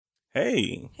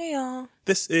Hey. Hey, y'all.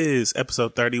 This is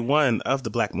episode 31 of the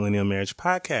Black Millennial Marriage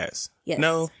Podcast. Yes.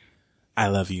 No, I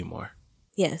love you more.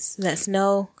 Yes, that's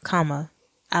no, comma,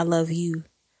 I love you,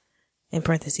 in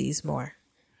parentheses, more.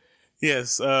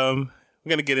 Yes, we're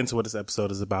going to get into what this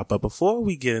episode is about. But before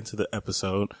we get into the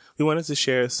episode, we wanted to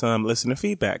share some listener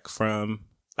feedback from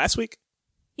last week.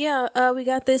 Yeah, we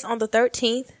got this on the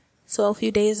 13th, so a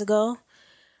few days ago.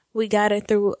 We got it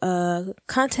through a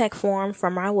contact form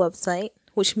from our website,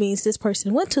 which means this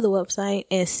person went to the website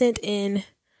and sent in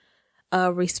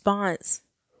a response,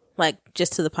 like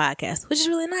just to the podcast, which is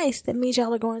really nice. That means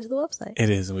y'all are going to the website. It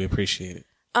is, and we appreciate it.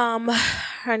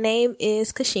 Her name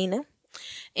is Kashina.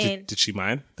 And Did she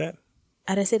mind that?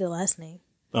 I didn't say the last name.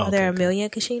 Oh, Are there a okay. million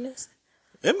Kashinas?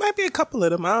 It might be a couple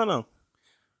of them. I don't know.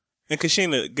 And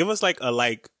Kashina, give us like a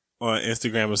like on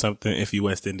Instagram or something if you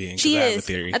West Indian. 'Cause She I have a is.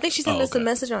 theory. I think she sent us a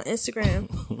message on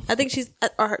Instagram. I think she's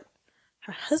her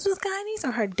husband's Guyanese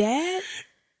or her dad.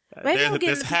 Maybe I'm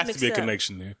getting there has to mixed be a up.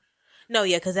 connection there. No,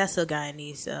 yeah, because that's a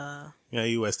Guyanese. Yeah,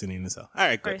 you West Indian as well. All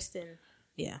right, good. Person.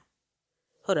 Yeah.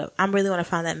 Hold up. I really want to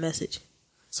find that message.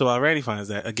 So I already finds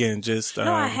that. Again, just...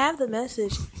 No, I have the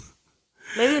message.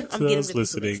 Maybe I'm to getting those the people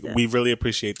listening, mixed up. we really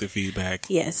appreciate the feedback.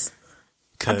 Yes.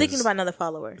 I'm thinking about another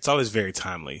follower. It's always very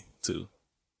timely, too.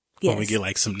 Yes. When we get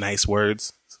like some nice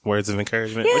words of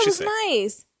encouragement. Yeah, What'd it she was say?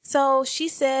 nice. So she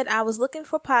said, I was looking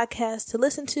for podcasts to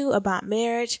listen to about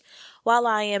marriage while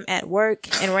I am at work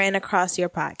and ran across your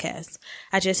podcast.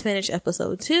 I just finished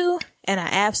episode 2 and I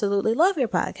absolutely love your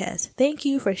podcast. Thank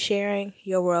you for sharing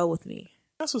your world with me.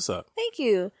 That's what's up. Thank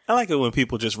you. I like it when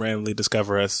people just randomly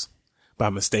discover us by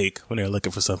mistake when they're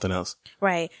looking for something else.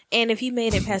 Right. And if you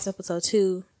made it past episode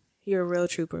 2, you're a real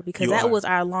trooper because You that are. was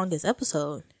our longest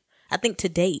episode. I think to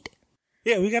date.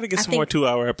 Yeah, we got to get some more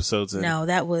 2-hour episodes in. No,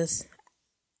 that was...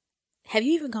 Have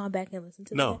you even gone back and listened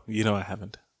to that? No, you know I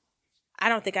haven't. I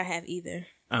don't think I have either.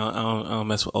 I don't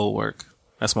mess with old work.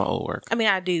 That's my old work. I mean,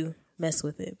 I do mess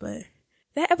with it, but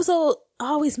that episode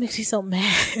always makes me so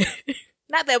mad.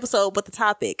 Not the episode, but the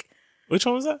topic. Which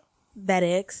one was that? That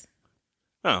X.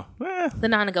 Oh, The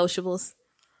non-negotiables.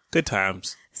 good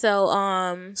times. So,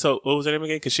 So what was her name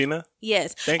again? Kashina?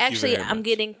 yes. Thank you Actually, very I'm much.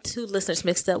 getting 2 listeners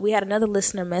mixed up. We had another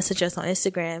listener message us on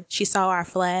Instagram. She saw our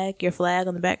flag, your flag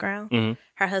on the background. Mm-hmm.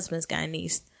 Her husband's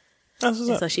Guyanese. That's what's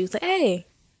And up. so she was like, hey,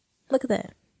 look at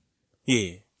that.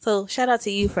 Yeah. So shout out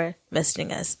to you for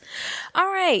messaging us. All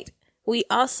right. We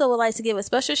also would like to give a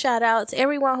special shout out to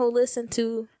everyone who listened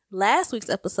to last week's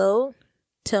episode.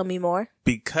 Tell me more.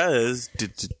 Because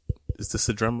is this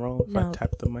a drum roll? If No. I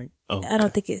tap the mic? Oh, I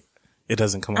don't think it. it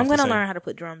doesn't come. I'm off going the to same. learn how to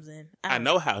put drums in. I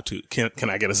know how to. Can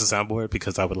I get us a soundboard?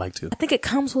 Because I would like to. I think it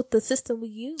comes with the system we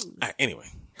use. All right, anyway,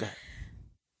 go ahead.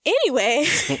 Anyway,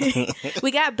 we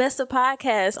got best of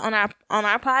podcasts on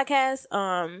our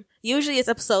podcast. Usually it's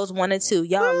episodes 1 and 2.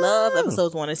 Y'all love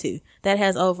episodes 1 and 2. That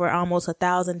has over almost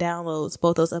 1,000 downloads,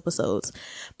 both those episodes.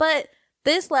 But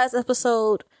this last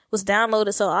episode was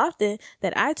downloaded so often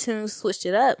that iTunes switched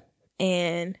it up,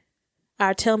 and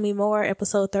our Tell Me More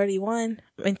episode 30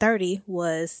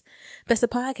 was best of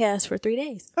podcast for 3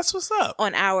 days That's what's up.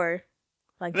 on our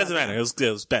like. It doesn't matter. It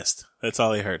was best. That's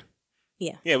all they heard.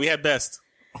 Yeah. Yeah, we had best.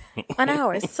 On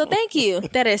ours. So thank you.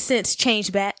 That has since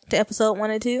changed back to episode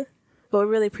 1 and 2. But we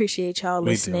really appreciate y'all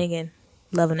We listening and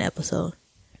loving the episode.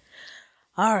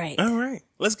 All right. All right,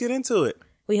 let's get into it.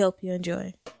 We hope you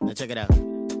enjoy. Now check it out.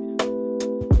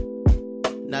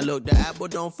 Now look, the apple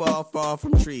don't fall far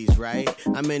from trees, right?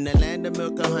 I'm in the land of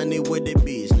milk and honey with the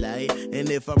bees, like. And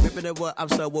if I'm ripping it, what I'm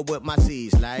sowing with my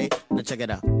seeds, like. Now check it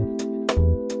out.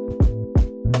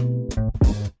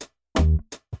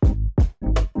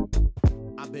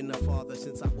 I've been a father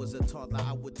since I was a toddler.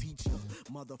 I would teach you,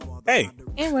 mother, father. Hey.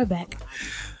 And we're back.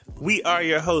 We are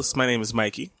your hosts. My name is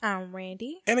Mikey. I'm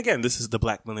Randy. And again, this is the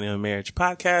Black Millennial Marriage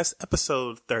Podcast,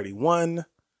 episode 31.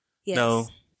 Yes. No,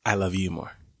 I love you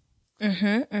more.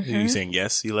 Mm-hmm. Are you saying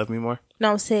yes, you love me more?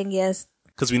 No, I'm saying yes.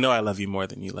 Because we know I love you more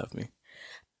than you love me.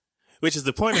 Which is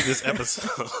the point of this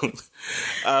episode.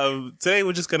 Today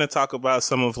we're just going to talk about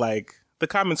some of like the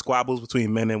common squabbles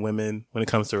between men and women when it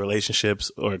comes to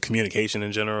relationships or communication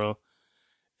in general.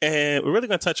 And we're really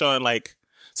going to touch on like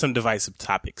some divisive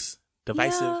topics.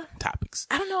 Yeah. Topics.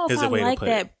 I don't know if is I a way to like put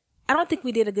that. it. I don't think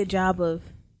we did a good job of.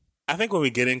 I think when we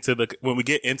get into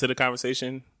the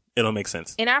conversation, it'll make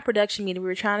sense. In our production meeting, we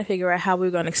were trying to figure out how we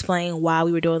were going to explain why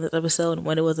we were doing this episode and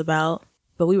what it was about,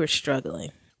 but we were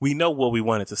struggling. We know what we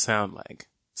want it to sound like.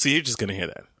 So you're just going to hear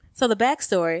that. So the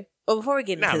backstory, before we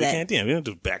get into we that, can't. Yeah, we don't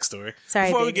do backstory. Sorry,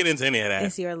 Before we baby. get into any of that,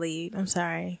 it's your lead. I'm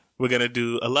sorry. we're going to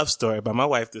do a love story by my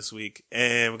wife this week.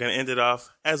 And we're going to end it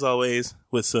off, as always,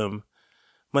 with some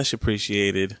much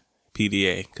appreciated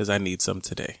PDA because I need some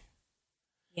today.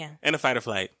 Yeah. And a fight or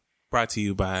flight brought to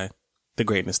you by the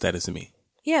greatness that is me.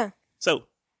 Yeah. So,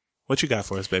 what you got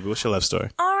for us, baby? What's your love story?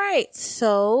 All right.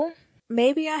 So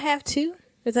maybe I have two.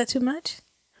 Is that too much?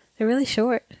 They're really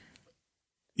short.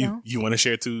 No? You want to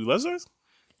share two love stories?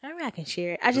 I mean, I can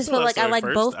share it. I just a feel love like I story like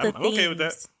first. both the I'm themes. okay with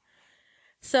that.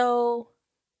 So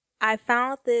I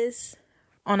found this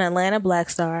on Atlanta Black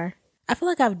Star. I feel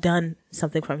like I've done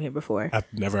something from here before. I've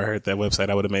never heard that website.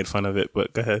 I would have made fun of it,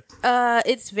 but go ahead.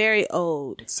 It's very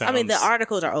old. I mean, the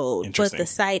articles are old, but the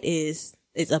site is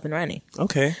up and running.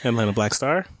 Okay, Atlanta Black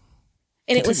Star.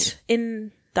 And it was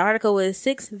in the article was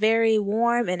 6 very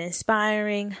warm and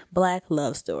inspiring Black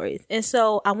love stories. And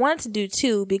so I wanted to do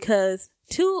 2 because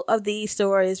 2 of these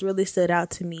stories really stood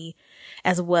out to me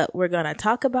as what we're going to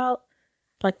talk about,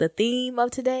 like the theme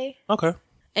of today. Okay.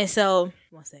 And so,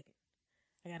 1 second.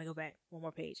 I got to go back 1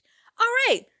 more page. All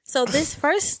right. So this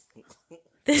first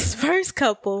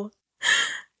couple,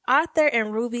 Arthur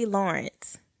and Ruby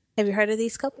Lawrence. Have you heard of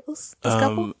these couples? This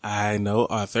couple? I know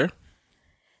Arthur.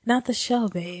 Not the show,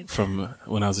 babe. From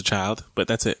when I was a child, but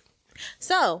that's it.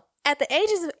 So, at the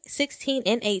ages of 16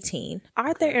 and 18,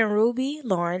 Arthur and Ruby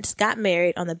Lawrence got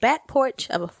married on the back porch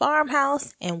of a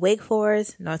farmhouse in Wake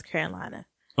Forest, North Carolina.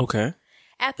 Okay.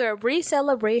 After a brief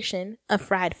celebration of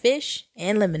fried fish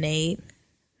and lemonade,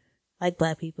 like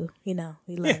Black people, we love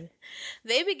it.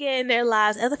 They began their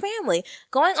lives as a family,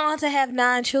 going on to have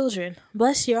 9 children.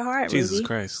 Bless your heart, Jesus Ruby.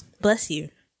 Christ. Bless you.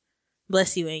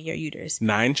 Bless you and your uterus.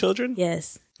 9 children?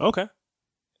 Yes. Okay.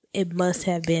 It must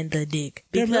have been the dick.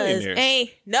 They're Because millionaires. ain't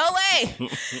no way.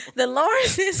 The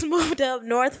Lawrences moved up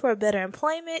north for better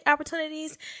employment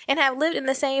opportunities and have lived in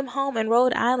the same home in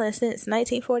Rhode Island since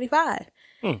 1945.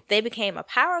 They became a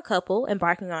power couple,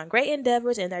 embarking on great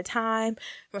endeavors in their time,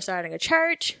 from starting a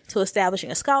church to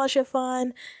establishing a scholarship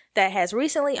fund that has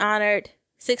recently honored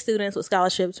 6 students with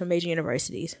scholarships from major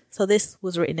universities. So this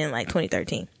was written in like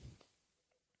 2013.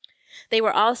 They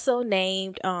were also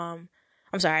named,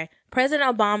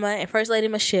 President Obama and First Lady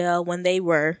Michelle, when they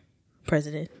were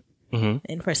president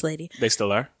and First Lady. They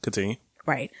still are. Continue.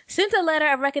 Right. Sent a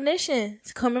letter of recognition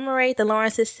to commemorate the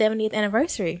Lawrences' 70th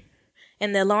anniversary.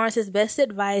 And the Lawrences' best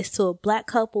advice to a Black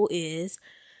couple is,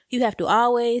 you have to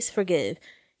always forgive.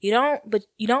 You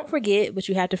don't forget, but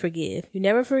you have to forgive. You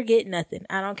never forget nothing.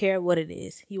 I don't care what it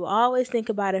is. You will always think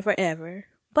about it forever.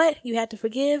 But you have to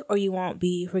forgive or you won't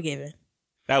be forgiven.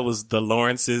 That was the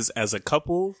Lawrences as a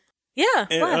couple Yeah.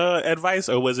 advice,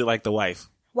 or was it like the wife?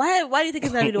 Why do you think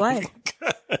it's gotta be the wife?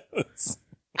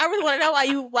 I really want to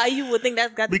know why you would think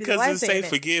that's got to be the wife. Because it say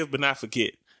forgive but not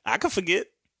forget. I can forget.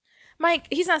 Mike,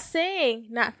 he's not saying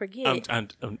not forget.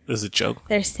 It's a joke.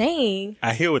 They're saying.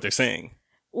 I hear what they're saying.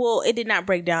 Well, it did not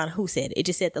break down who said it. It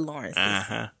just said the Lawrences.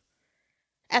 Uh-huh.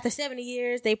 After 70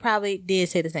 years, they probably did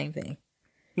say the same thing.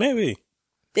 Maybe.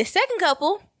 The second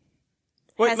couple.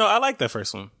 Wait, no, I like that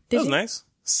first one. That was nice.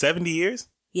 70 years?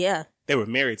 Yeah. They were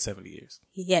married 70 years.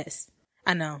 Yes.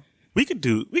 I know. We could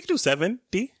do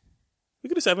 70. We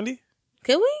could do 70.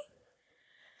 Could we?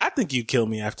 I think you'd kill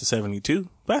me after 72,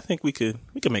 but I think we could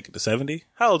make it to 70.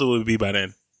 How old would we be by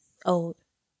then? Old.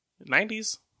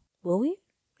 90s? Will we?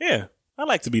 Yeah. I'd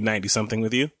like to be 90 something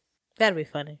with you. That'd be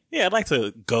funny. Yeah, I'd like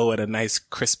to go at a nice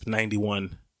crisp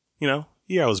 91. Year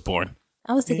I was born.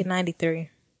 I was thinking 93.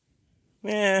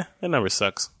 Yeah, that number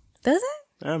sucks. Does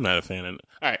it? I'm not a fan of it.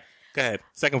 All right, go ahead.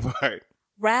 Second part.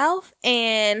 Ralph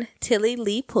and Tilly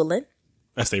Lee Pullen.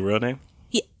 That's their real name?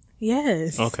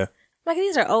 Yes. Okay. Like,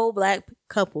 these are old Black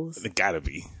couples. It gotta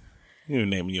be. You're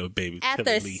naming your baby After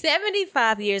Tilly Lee.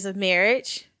 75 years of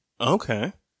marriage,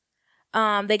 Okay.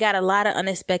 they got a lot of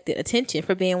unexpected attention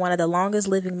for being one of the longest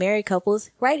living married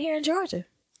couples right here in Georgia.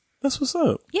 That's what's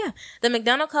up. Yeah. The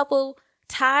McDonough couple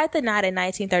tied the knot in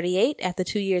 1938 after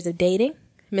 2 years of dating.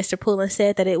 Mr. Pullen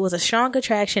said that it was a strong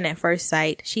attraction at first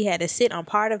sight. She had to sit on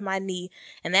part of my knee,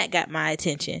 and that got my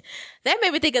attention. That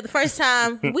made me think of the first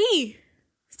time we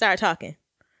started talking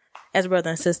as brother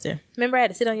and sister. Remember I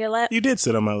had to sit on your lap? You did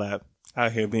sit on my lap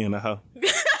out here being a hoe.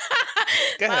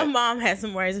 Go My ahead. mom had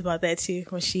some words about that too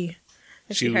when she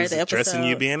heard was the episode. dressing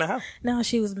you being a hoe. No,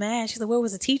 she was mad. She's like, where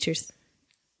was the teachers?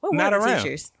 Where Not were the around.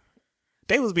 teachers?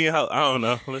 They was being a hoe. I don't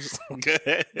know. Let's go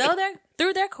ahead.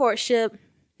 Though their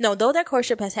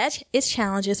courtship has had its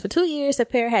challenges, for 2 years the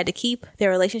pair had to keep their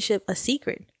relationship a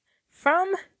secret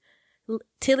from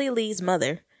Tilly Lee's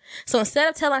mother. So instead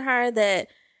of telling her that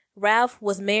Ralph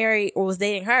was married or was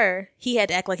dating her, he had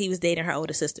to act like he was dating her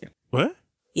older sister. What?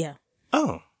 Yeah.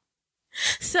 Oh.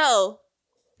 So,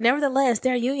 nevertheless,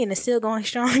 their union is still going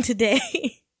strong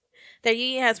today. Their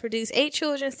union has produced 8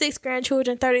 children, 6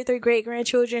 grandchildren, 33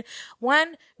 great-grandchildren,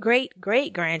 1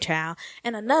 great-great-grandchild,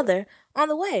 and another on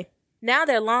the way. Now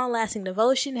their long-lasting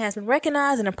devotion has been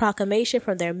recognized in a proclamation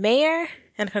from their mayor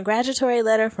and a congratulatory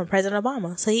letter from President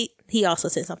Obama. So he also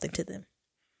sent something to them.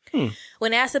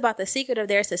 When asked about the secret of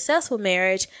their successful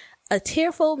marriage, a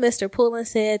tearful Mr. Pullen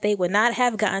said they would not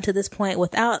have gotten to this point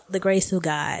without the grace of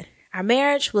God. Our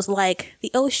marriage was like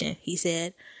the ocean, he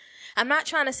said. I'm not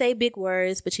trying to say big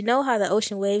words, but you know how the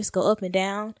ocean waves go up and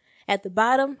down? At the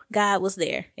bottom, God was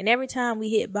there. And every time we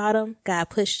hit bottom, God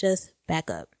pushed us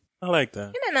back up. I like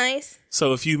that. Isn't that nice?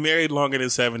 So if you married longer than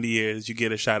 70 years, you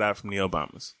get a shout out from the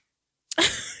Obamas.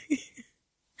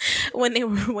 When they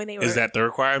were. Is that the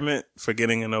requirement for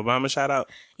getting an Obama shout out?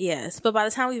 Yes. But by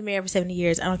the time we've been married for 70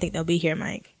 years, I don't think they'll be here,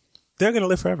 Mike. They're going to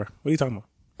live forever. What are you talking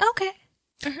about? Okay.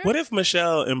 What if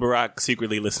Michelle and Barack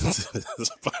secretly listen to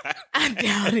this? I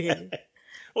doubt it.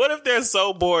 What if they're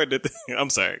so bored that I'm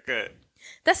sorry. Go ahead.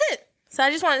 That's it. So I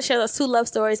just wanted to share those 2 love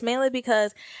stories, mainly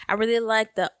because I really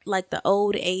like the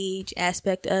old age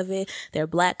aspect of it. They're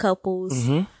Black couples.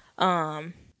 Mm-hmm.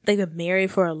 They've been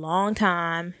married for a long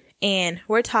time, and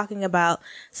we're talking about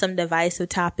some divisive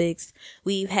topics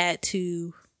we've had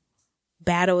to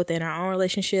battle within our own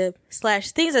relationship /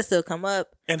 things that still come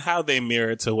up, and how they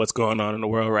mirror to what's going on in the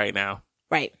world right now.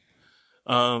 Right.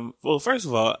 Well, first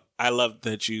of all, I love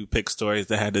that you picked stories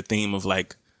that had the theme of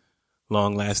like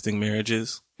long-lasting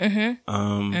marriages.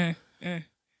 Mm-hmm.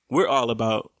 We're all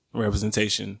about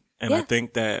representation. And I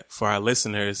think that for our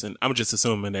listeners, and I'm just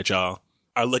assuming that y'all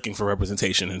are looking for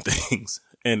representation in things.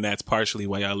 And that's partially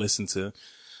why y'all listen to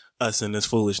us and this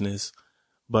foolishness.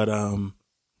 But, I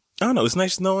don't know. It's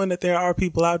nice knowing that there are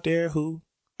people out there who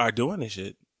are doing this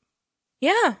shit.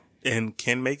 Yeah. And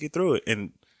can make it through it.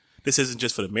 And this isn't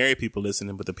just for the married people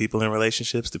listening, but the people in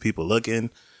relationships, the people looking,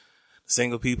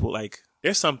 single people, like,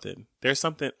 There's something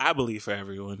I believe for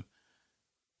everyone.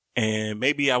 And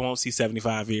maybe I won't see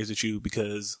 75 years with you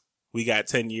because we got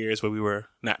 10 years where we were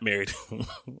not married.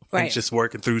 Right. Just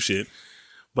working through shit.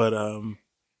 But,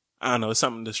 I don't know. It's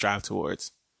something to strive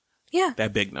towards. Yeah.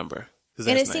 That big number.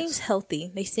 And it seems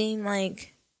healthy. They seem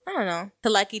like, I don't know, to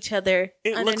like each other.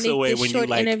 It looks away when you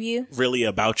like interview. Really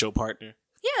about your partner.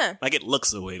 Yeah. Like it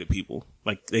looks away to people.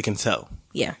 Like they can tell.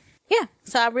 Yeah. Yeah.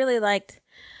 So I really liked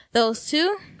those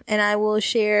 2. And I will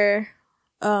share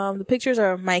the pictures,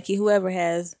 or Mikey, whoever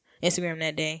has Instagram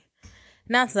that day.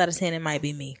 9 times out of 10, it might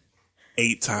be me.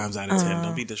 8 times out of 10.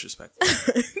 Don't be disrespectful.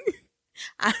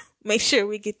 I make sure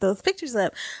we get those pictures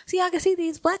up so y'all can see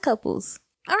these Black couples.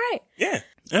 All right. Yeah.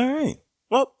 All right.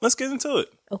 Well, let's get into it.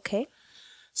 Okay.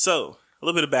 So, a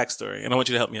little bit of backstory, and I want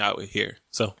you to help me out with here.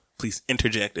 So, please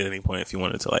interject at any point if you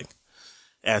wanted to, like,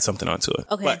 add something onto it.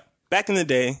 Okay. But back in the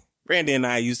day, Randy and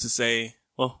I used to say,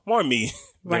 well, more me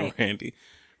than Randy.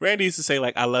 Randy used to say,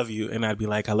 like, I love you, and I'd be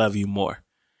like, I love you more.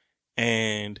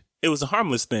 And it was a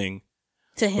harmless thing.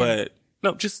 To him. But,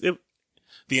 no,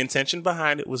 the intention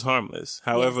behind it was harmless.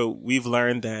 However, we've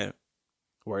learned that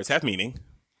words have meaning.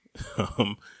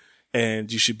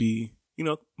 And you should be,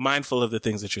 mindful of the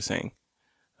things that you're saying.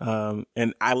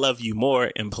 And I love you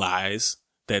more implies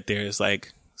that there's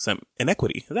like some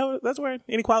inequity. That's where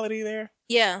inequality there?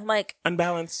 Yeah, like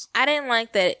unbalance. I didn't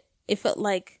like that. It felt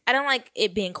like I don't like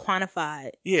it being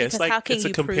quantified. Yeah, it's like it's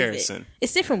a comparison.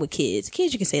 It's different with kids.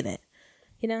 Kids, you can say that,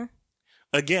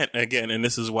 Again, and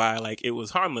this is why like it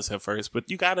was harmless at first, but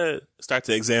you gotta start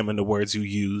to examine the words you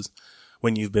use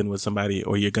when you've been with somebody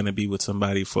or you're going to be with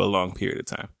somebody for a long period of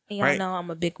time. And y'all know I'm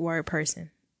a big word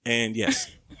person. And yes,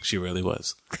 she really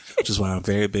was. Which is why I'm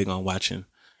very big on watching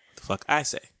what the fuck I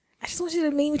say. I just want you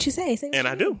to mean what you say. And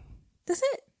I do. That's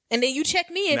it. And then you check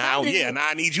me. Now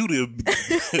I need you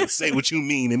to say what you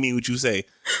mean and mean what you say.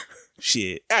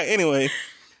 Shit. All right, anyway,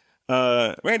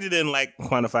 Randy didn't like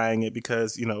quantifying it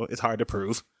because, it's hard to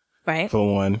prove. Right.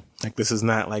 For one. Like, this is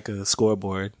not like a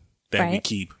scoreboard that we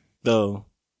keep. Though,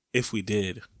 if we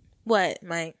did. What,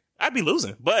 Mike? I'd be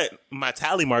losing, but my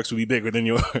tally marks would be bigger than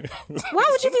yours. Why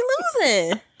would you be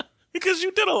losing? Because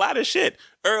you did a lot of shit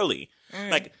early.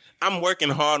 Like, I'm working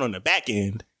hard on the back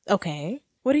end. Okay.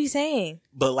 What are you saying?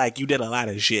 But, like, you did a lot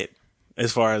of shit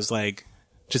as far as, like,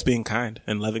 just being kind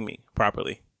and loving me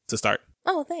properly to start.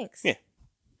 Oh, thanks. Yeah.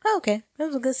 Oh, okay. That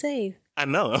was a good save. I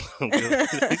know.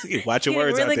 Watch your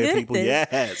words really out there, people.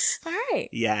 Yes. All right.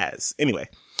 Yes. Anyway.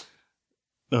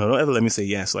 No, don't ever let me say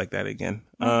yes like that again.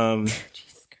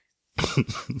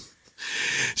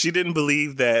 She didn't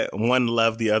believe that one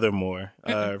loved the other more.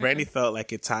 Randy felt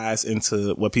like it ties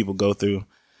into what people go through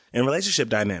in relationship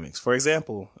dynamics. For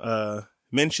example,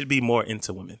 men should be more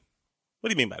into women. What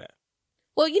do you mean by that?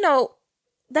 Well,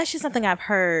 that's just something I've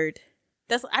heard.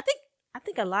 I think I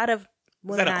think a lot of Is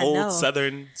women that an I know. old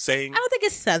Southern saying? I don't think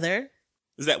it's Southern.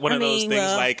 Is that one of those things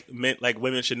well- like men, like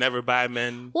women should never buy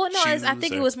men? Well, no, I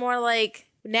think it was more like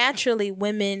naturally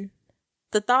women.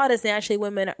 The thought is naturally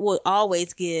women will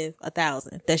always give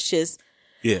 1,000. That's just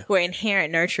we're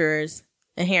inherent nurturers,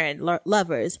 inherent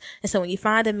lovers, and so when you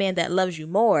find a man that loves you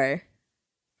more,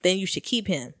 then you should keep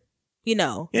him. You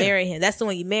know, marry him. That's the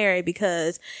one you marry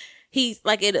because he's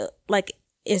like it. Like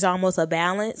it's almost a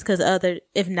balance because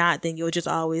if not, then you'll just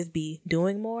always be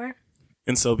doing more.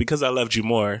 And so, because I loved you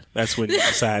more, that's when you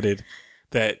decided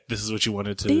that this is what you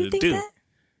wanted to Do you think that?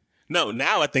 No,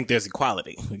 now I think there's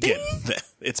equality. Again,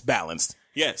 it's balanced.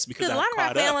 Yes, because Because a I'm lot of my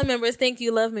caught family up. members think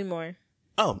you love me more.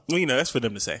 Oh, well, that's for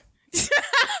them to say.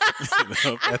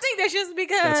 I think that's just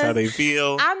because That's how they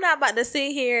feel. I'm not about to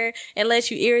sit here and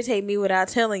let you irritate me without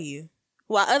telling you.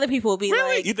 While other people will be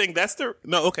Really? like, You think that's the...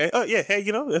 No, okay. Oh, yeah. Hey,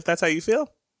 if that's how you feel,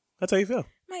 that's how you feel.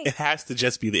 Right. It has to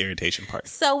just be the irritation part.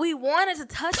 so we wanted to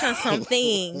touch on some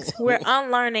things we're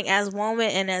unlearning as woman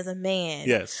and as a man.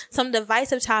 Yes. Some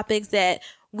divisive topics that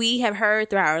we have heard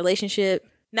throughout our relationship,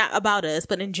 not about us,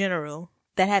 but in general,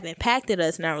 that have impacted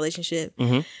us in our relationship.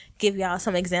 Mm-hmm. Give y'all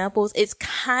some examples. It's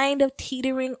kind of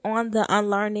teetering on the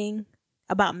unlearning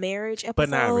about marriage episode. But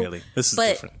not really. This is but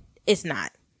different. It's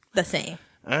not the same.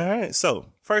 All right. So,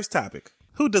 first topic.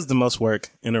 Who does the most work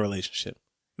in a relationship?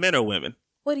 Men or women?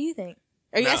 What do you think?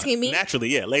 Are you Now, asking me? Naturally,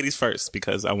 yeah. Ladies first,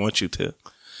 because I want you to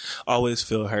always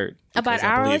feel heard. About because I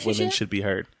our believe women relationship? should be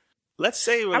heard. Let's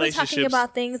say Are we relationships talking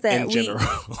about things that in we... general.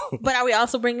 But are we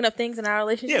also bringing up things in our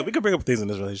relationship? Yeah, we could bring up things in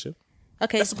this relationship.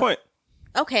 Okay. That's the point.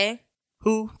 Okay.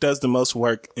 Who does the most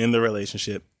work in the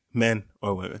relationship, men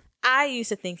or women? I used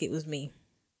to think it was me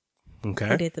who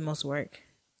Okay. did the most work.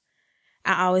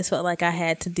 I always felt like I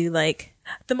had to do like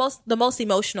the most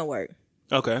emotional work.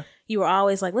 Okay. You were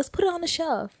always like, let's put it on the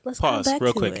shelf. Let's come Pause back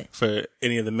real to quick it. for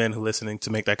any of the men who are listening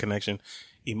to make that connection.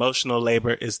 Emotional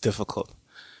labor is difficult.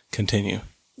 Continue.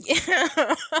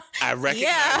 I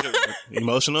recognize it.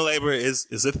 Emotional labor is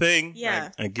a thing. Yeah.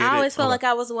 I get it. I always felt Hold like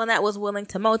I was the one that was willing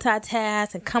to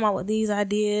multitask and come up with these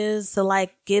ideas to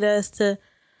like get us to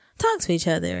talk to each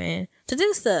other and to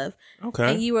do stuff. on.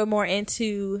 Okay. And you were more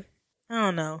into, I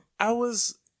don't know.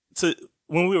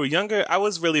 When we were younger, I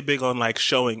was really big on like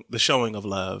showing of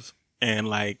love and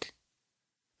like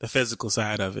the physical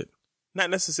side of it. Not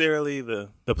necessarily the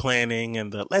planning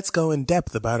and the let's go in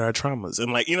depth about our traumas.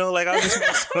 And like, like I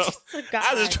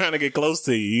was just trying to get close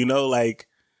to you, like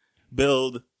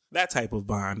build that type of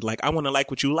bond. Like I want to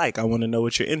like what you like. I want to know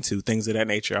what you're into, things of that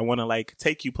nature. I want to like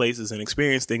take you places and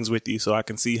experience things with you so I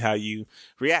can see how you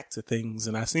react to things.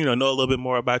 And I, know a little bit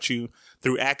more about you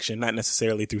through action, not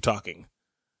necessarily through talking.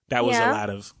 That was a lot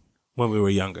of when we were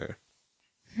younger.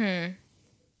 I'm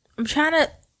trying to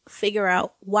figure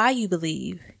out why you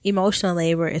believe emotional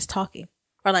labor is talking.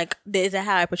 Or like, is that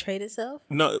how it portrayed itself?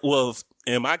 No, well,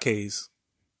 in my case,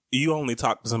 you only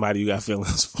talk to somebody you got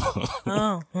feelings for.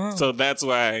 Oh. So that's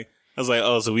why I was like,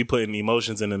 oh, so we putting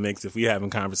emotions in the mix if we having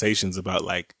conversations about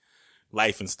like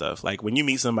life and stuff. Like when you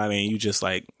meet somebody and you just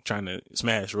like trying to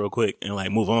smash real quick and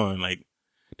like move on, like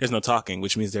there's no talking,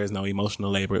 which means there's no emotional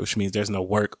labor, which means there's no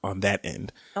work on that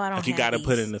end. Oh, I don't like you have got to these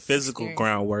put in the physical experiences.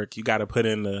 groundwork. You got to put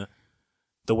in the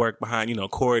work behind,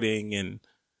 courting and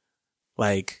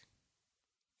like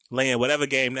laying whatever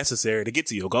game necessary to get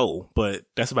to your goal. But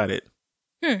that's about it.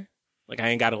 Like I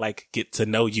ain't got to like get to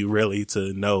know you really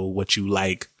to know what you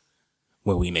like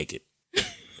when we naked.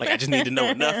 Like I just need to know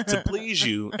enough to please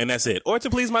you, and that's it. Or to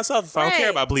please myself if I don't care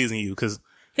Right. about pleasing you. Because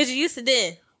Because you used to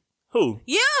then. who?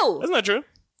 You! That's not true.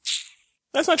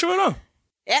 That's not true at all.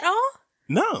 At all?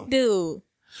 No. Dude.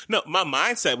 No, my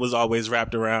mindset was always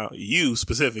wrapped around you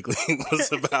specifically. It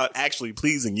was about actually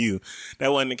pleasing you.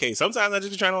 That wasn't the case. Sometimes I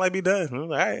just be trying to like be done. I was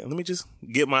like, all right, let me just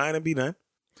get mine and be done.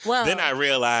 Well, Then I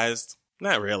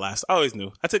I always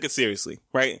knew. I took it seriously,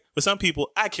 right? But some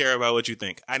people, I care about what you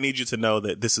think. I need you to know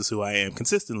that this is who I am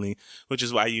consistently, which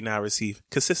is why you now receive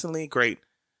consistently great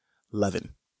loving.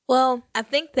 Well, I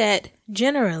think that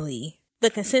generally the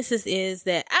consensus is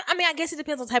that, I mean, I guess it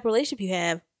depends on the type of relationship you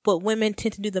have, but women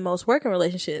tend to do the most work in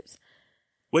relationships.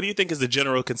 What do you think is the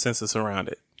general consensus around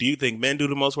it? Do you think men do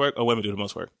the most work or women do the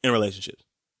most work in relationships?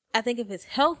 I think if it's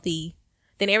healthy,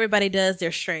 then everybody does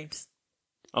their strengths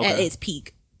at its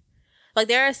peak. Like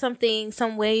there are some things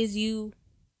you're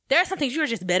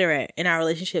just better at in our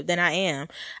relationship than I am.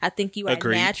 I think you are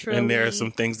Agreed. naturally And there are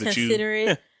some things that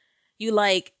considerate. You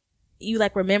like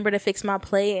remember to fix my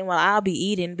plate, and while I'll be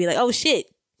eating, be like, oh shit.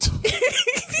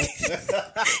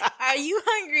 Are you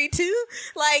hungry too?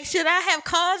 Like, should I have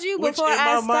called you Which before in I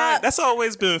my stopped? mind, that's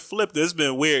always been flipped. It's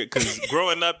been weird because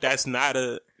growing up, that's not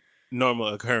normal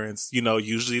occurrence. You know,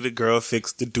 usually the girl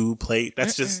fixed the dude plate.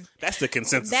 That's the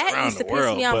consensus That around used to the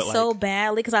world. piss me off but so like,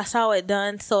 badly because I saw it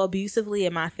done so abusively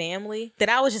in my family that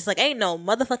I was just like, ain't no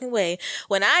motherfucking way.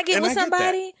 When I get And with I get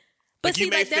somebody, but like, see, you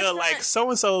may like, that's feel not, like so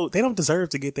and so they don't deserve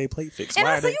to get their plate fixed. and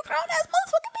Why also are they? you grown ass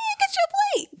motherfucking man, get your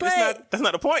plate. But That's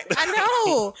not the point.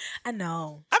 I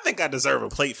know. I think I deserve a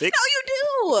plate fixed.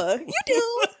 No, you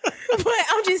do. But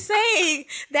I'm just saying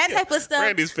that type of stuff.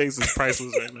 Brandy's face is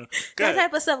priceless right now. Go That ahead.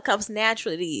 type of stuff comes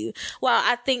naturally to you. Well,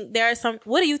 I think there are some.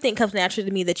 What do you think comes naturally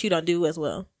to me that you don't do as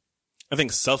well? I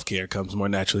think self-care comes more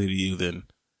naturally to you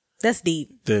That's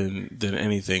deep. than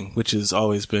anything, which has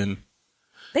always been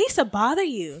They used to bother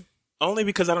you. only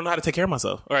because I don't know how to take care of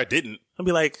myself, or I didn't. I'd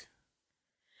be like,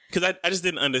 because I just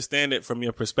didn't understand it from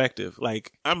your perspective.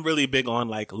 Like, I'm really big on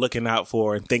like looking out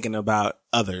for and thinking about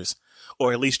others,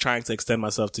 or at least trying to extend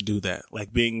myself to do that.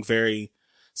 Like being very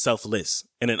selfless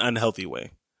in an unhealthy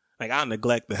way. Like I'll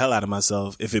neglect the hell out of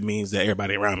myself if it means that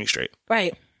everybody around me straight.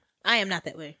 Right. I am not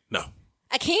that way. No,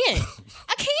 I can't.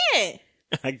 I can't.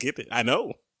 I get it. I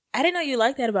know. I didn't know you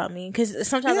liked that about me because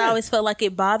sometimes I Yeah. always felt like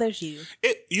it bothers you.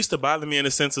 It used to bother me in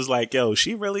a sense is like, yo,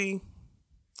 she really,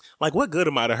 like, what good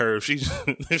am I to her if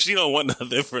she don't want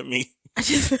nothing from me? What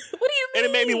do you mean? And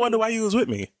it made me wonder why you was with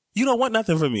me. You don't want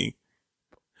nothing from me.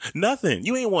 Nothing.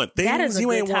 You ain't want things. That is a you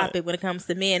good ain't want. topic when it comes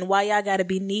to men. Why y'all got to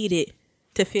be needed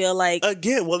to feel like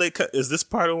Again, well, is this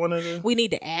part of one of the? we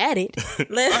need to add it? All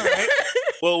right.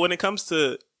 Well, when it comes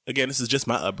to, again, this is just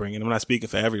my upbringing. I'm not speaking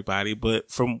for everybody, but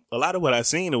from a lot of what I've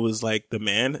seen, it was like the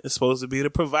man is supposed to be the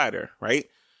provider, right?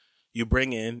 You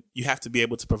have to be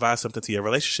able to provide something to your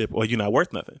relationship or you're not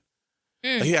worth nothing.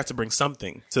 Like, you have to bring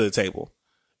something to the table.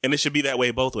 And it should be that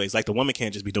way both ways. Like the woman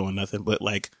can't just be doing nothing, but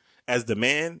like as the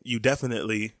man, you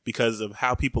definitely, because of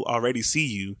how people already see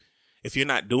you, if you're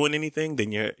not doing anything,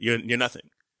 then you're nothing.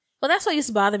 Well, that's what used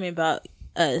to bother me about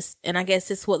us, and I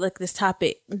guess it's what like this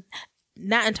topic,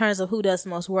 not in terms of who does the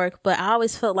most work, but I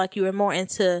always felt like you were more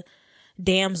into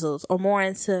damsels or more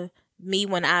into me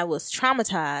when I was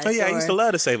traumatized. Oh yeah, I used to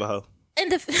love to save a hoe. and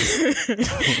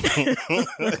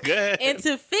Go ahead. and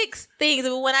to fix things.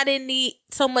 But when I didn't need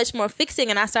so much more fixing,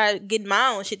 and I started getting my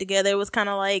own shit together, it was kind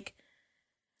of like,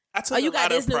 I took you a got lot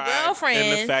this of new pride girlfriend.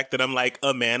 in the fact that I'm like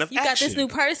a man of you action. got this new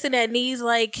person that needs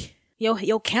like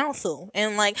your counsel,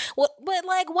 and like what? But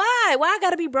like, why? Why I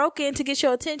gotta be broken to get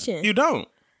your attention? You don't.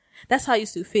 That's how I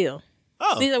used to feel.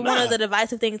 Oh, These are one nah. of the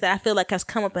divisive things that I feel like has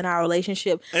come up in our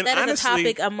relationship. And that is honestly-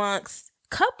 a topic amongst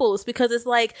couples because it's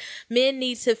like men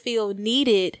need to feel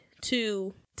needed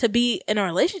to be in a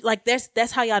relationship. Like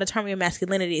that's how y'all determine your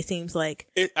masculinity. It seems like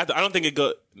I don't think it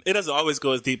doesn't always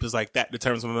go as deep as like that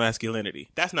determines my masculinity.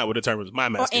 That's not what determines my or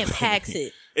masculinity. impacts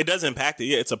it. It does impact it.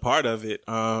 Yeah, it's a part of it.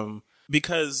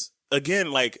 Because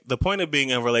again, like the point of being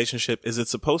in a relationship is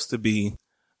it's supposed to be,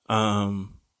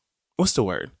 what's the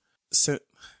word?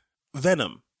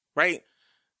 Venom, right?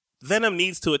 Venom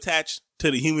needs to attach to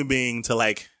the human being to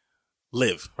like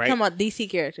live, right? Talking about DC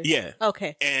characters. Yeah.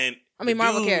 Okay. And I mean, the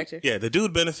Marvel dude- character. Yeah, the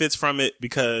dude benefits from it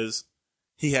because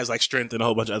he has like strength and a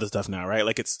whole bunch of other stuff now, right?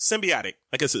 Like it's symbiotic.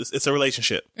 Like it's a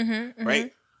relationship,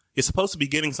 right? You're supposed to be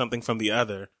getting something from the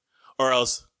other, or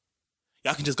else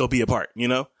y'all can just go be apart, you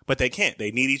know? But they can't.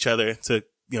 They need each other to,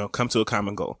 come to a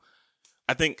common goal.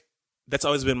 I think that's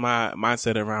always been my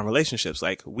mindset around relationships.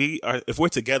 Like if we're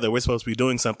together, we're supposed to be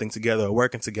doing something together or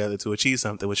working together to achieve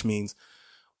something, which means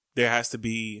there has to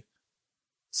be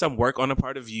some work on the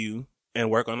part of you and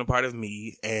work on the part of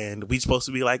me, and we supposed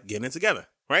to be like getting it together,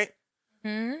 right?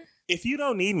 Mm-hmm. If you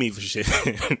don't need me for shit,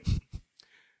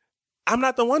 I'm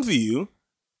not the one for you,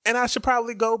 and I should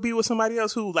probably go be with somebody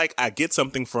else who like I get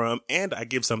something from and I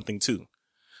give something to.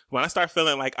 When I start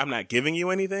feeling like I'm not giving you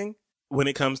anything, when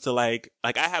it comes to like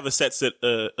I have a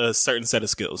certain set of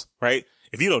skills, right?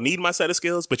 If you don't need my set of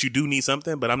skills, but you do need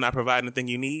something, but I'm not providing the thing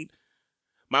you need,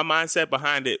 my mindset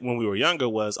behind it when we were younger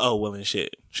was, oh, well, and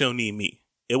shit, she don't need me.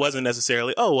 It wasn't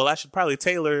necessarily, oh, well, I should probably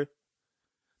tailor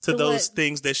to those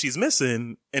things that she's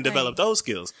missing and develop those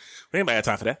skills. Anybody got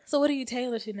time for that? So what do you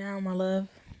tailor to now, my love?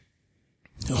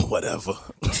 Whatever.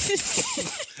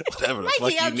 Whatever the Mikey,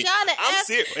 fuck you I'm need. trying to I'm ask-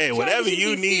 serious. Hey, trying whatever to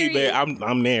you be need, serious. man,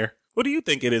 I'm there. What do you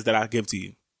think it is that I give to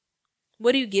you?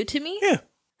 What do you give to me? Yeah.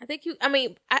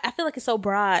 I feel like it's so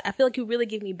broad. I feel like you really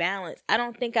give me balance. I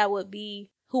don't think I would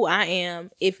be who I am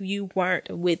if you weren't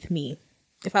with me.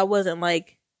 If I wasn't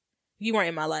like, you weren't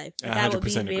in my life. Like, I would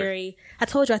be 100% agree. I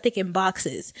told you I think in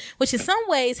boxes, which in some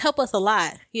ways help us a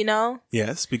lot,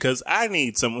 Yes, because I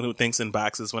need someone who thinks in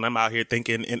boxes when I'm out here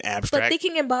thinking in But abstract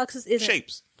thinking in boxes isn't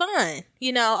shapes. fun,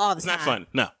 all the It's time. not fun.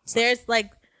 No. It's not.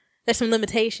 There's some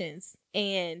limitations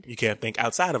and You can't think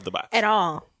outside of the box. at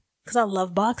all. Because I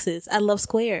love boxes. I love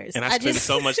squares. And I spend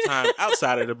so much time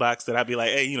outside of the box that I'd be like,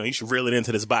 hey, you should reel it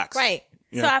into this box. Right.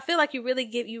 Yeah. So I feel like you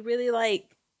really like,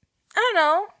 I don't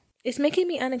know. It's making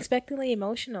me unexpectedly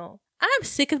emotional. I'm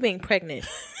sick of being pregnant.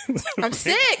 I'm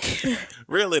sick.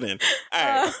 Reel it in. All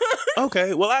right.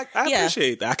 Okay. Well, I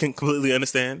appreciate that. I can completely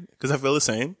understand because I feel the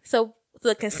same. So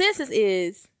the consensus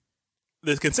is...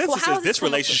 The consensus is this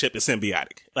relationship is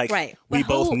symbiotic. Like, right. we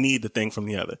both need the thing from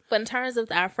the other. But in terms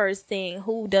of our first thing,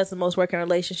 who does the most work in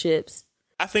relationships?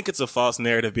 I think it's a false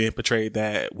narrative being portrayed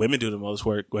that women do the most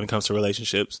work when it comes to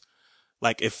relationships.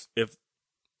 Like, if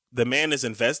the man is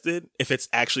invested, if it's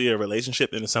actually a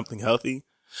relationship and it's something healthy,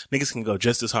 niggas can go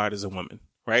just as hard as a woman,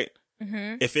 right?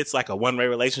 Mm-hmm. If it's like a one-way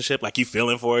relationship, like you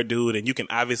feeling for a dude and you can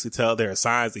obviously tell there are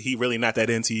signs that he really not that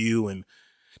into you and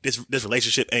this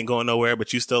relationship ain't going nowhere,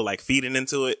 but you still like feeding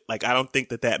into it. Like, I don't think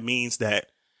that means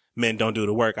that men don't do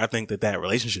the work. I think that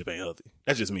relationship ain't healthy.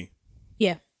 That's just me.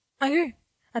 Yeah, I agree.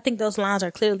 I think those lines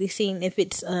are clearly seen if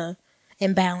it's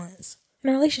imbalance in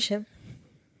a relationship.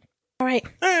 All right.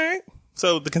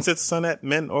 So the consensus on that,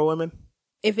 men or women?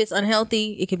 If it's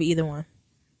unhealthy, it could be either one.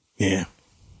 Yeah.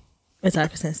 It's our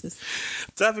consensus.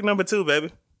 Topic number 2,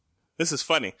 baby. This is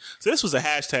funny. So this was a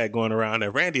hashtag going around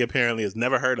that Randy apparently has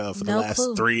never heard of for the last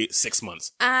 6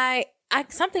 months.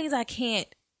 Some things I can't.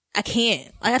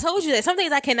 Like I told you that some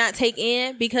things I cannot take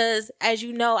in because, as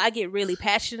you know, I get really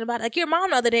passionate about it. Like your mom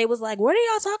the other day was like, what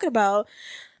are y'all talking about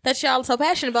that y'all are so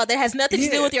passionate about that has nothing to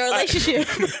do with your relationship?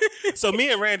 So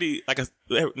me and Randy, like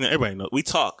everybody knows, we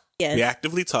talk. Yes. We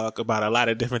actively talk about a lot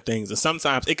of different things. And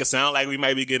sometimes it can sound like we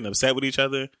might be getting upset with each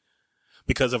other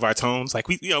because of our tones. Like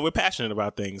we're passionate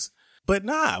about things. But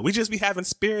nah, we just be having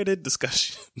spirited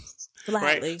discussions.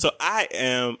 Right? So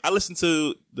I listen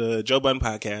to the Joe Budden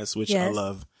podcast, which I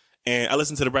love. And I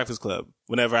listen to The Breakfast Club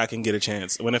whenever I can get a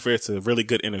chance, whenever it's a really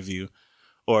good interview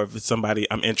or if it's somebody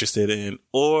I'm interested in,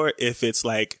 or if it's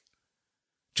like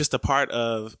just a part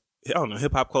of, I don't know,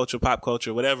 hip hop culture, pop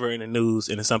culture, whatever in the news,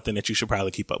 and it's something that you should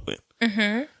probably keep up with.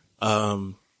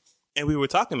 Mm-hmm. And we were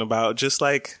talking about just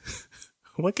like,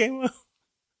 what came up?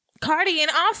 Cardi and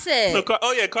Offset. So,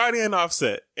 Cardi and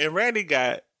Offset. And Randy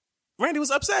was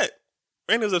upset.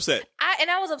 Randy was upset.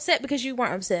 I was upset because you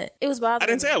weren't upset. It was bothering me. I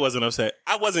didn't say I wasn't upset.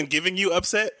 I wasn't giving you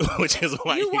upset, which is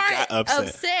why you got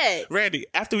upset. Randy,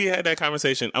 after we had that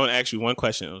conversation, I want to ask you one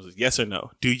question. It was yes or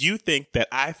no. Do you think that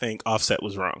I think Offset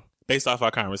was wrong based off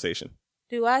our conversation?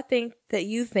 Do I think that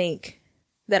you think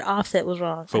that Offset was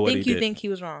wrong? For what he did. You think he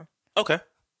was wrong. Okay.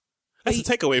 That's a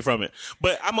takeaway from it.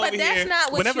 But I'm over here,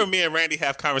 whenever me and Randy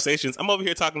have conversations, I'm over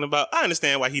here talking about, I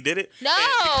understand why he did it.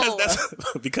 No.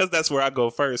 Because that's where I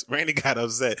go first. Randy got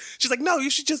upset. She's like, no,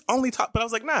 you should just only talk. But I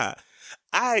was like, nah.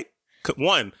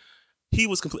 He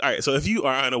was complete. All right. So if you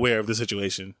are unaware of the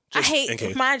situation,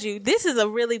 mind you, this is a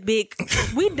really big,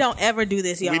 we don't ever do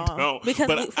this, y'all. We don't. Because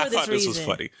I thought this was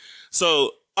funny.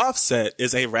 So Offset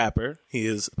is a rapper. He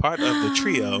is part of the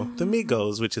trio, the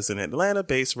Migos, which is an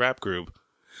Atlanta-based rap group.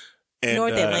 And,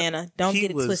 North Atlanta. Don't get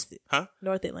it twisted. Huh?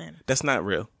 North Atlanta. That's not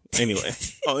real. Anyway.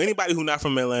 Anybody who not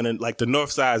from Atlanta, like the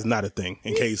North Side is not a thing,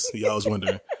 in case y'all was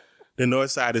wondering. The North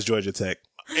Side is Georgia Tech.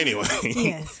 Anyway.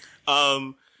 Yes.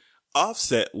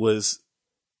 Offset was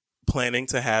planning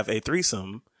to have a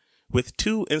threesome with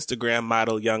 2 Instagram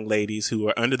model young ladies who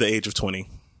are under the age of 20,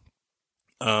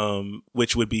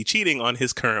 which would be cheating on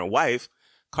his current wife,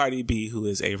 Cardi B, who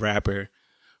is a rapper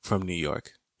from New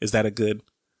York. Is that a good...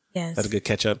 Yes. That's a good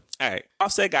catch up. All right.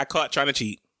 Offset got caught trying to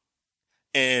cheat.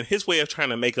 And his way of trying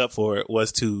to make up for it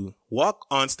was to walk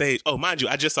on stage. Oh, mind you,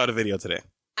 I just saw the video today.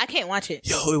 I can't watch it.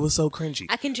 Yo, it was so cringy.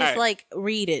 I can just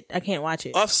read it. I can't watch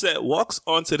it. Offset walks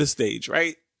onto the stage,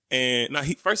 right? And now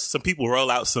first some people roll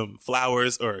out some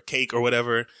flowers or cake or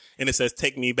whatever. And it says,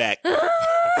 "Take me back."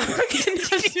 I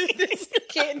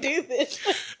can't do this.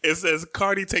 It says,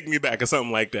 "Cardi, take me back," or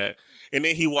something like that. And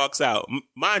then he walks out.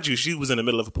 Mind you, she was in the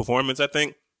middle of a performance, I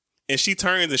think. And she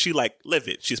turns and she like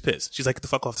livid. She's pissed. She's like, "Get the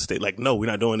fuck off the stage." Like, "No, we're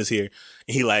not doing this here."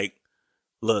 And he like,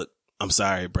 "Look, I'm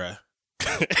sorry, bruh."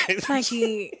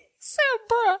 Mikey. So,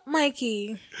 bruh.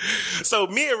 Mikey. So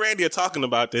me and Randy are talking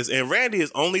about this, and Randy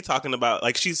is only talking about,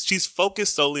 like, she's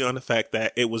focused solely on the fact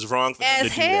that it was wrong for him to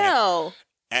do that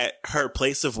at her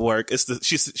place of work.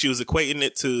 She was equating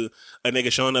it to a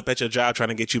nigga showing up at your job trying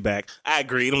to get you back. I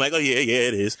agreed. I'm like, oh yeah,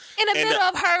 it is. In the middle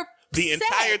of her the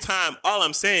entire time, all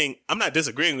I'm saying, I'm not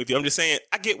disagreeing with you. I'm just saying,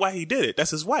 I get why he did it.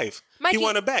 That's his wife. Mikey, he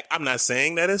wanted her back. I'm not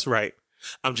saying that it's right.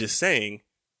 I'm just saying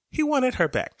he wanted her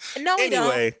back. No, he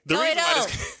anyway, don't.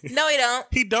 No, he don't.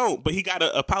 He don't, but he got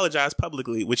to apologize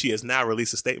publicly, which he has now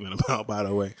released a statement about, by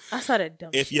the way. I saw that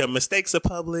dumb If your mistakes are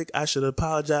public, I should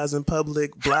apologize in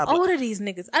public, blah, blah. How old are these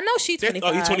niggas? I know she's 25.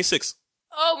 Oh, he's 26.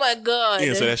 Oh my God.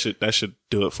 Yeah, so that should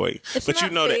do it for you. It's But you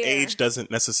not know that fair. age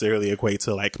doesn't necessarily equate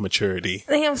to like maturity.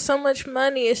 They have so much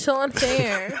money. It's so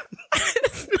unfair.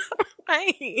 It's not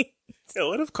right. Yo,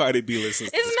 what if Cardi B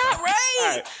listens to It's this not podcast? right.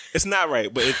 All right. It's not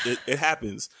right, but it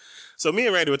happens. So me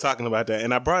and Randy were talking about that,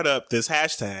 and I brought up this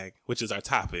hashtag, which is our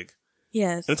topic.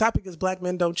 Yes. And the topic is Black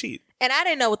Men Don't Cheat. And I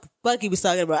didn't know what the fuck he was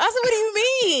talking about. I said, what do you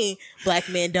mean? Black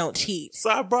men don't cheat. So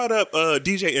I brought up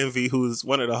DJ Envy, who's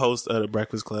one of the hosts of the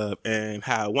Breakfast Club, and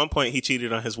how at one point he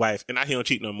cheated on his wife, and now he don't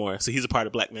cheat no more. So he's a part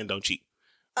of Black Men Don't Cheat.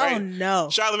 Oh, Right? no.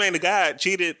 Charlamagne the God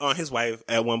cheated on his wife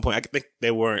at one point. I think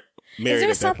they weren't married. Is there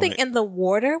at that something point. in the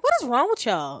water? What is wrong with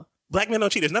y'all? Black men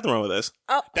don't cheat. There's nothing wrong with us.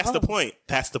 Oh, That's the point.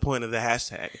 That's the point of the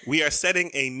hashtag. We are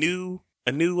setting a new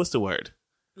what's the word?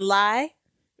 Lie?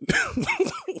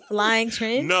 Lying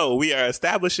trend? No, we are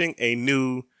establishing a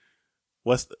new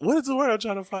what is the word I'm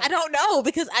trying to find? I don't know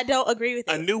because I don't agree with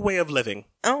A it. new way of living.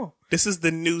 Oh, This is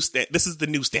the new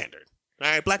standard. All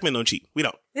right, black men don't cheat. We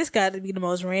don't. this got to be the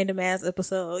most random ass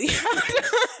episode.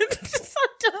 I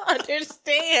don't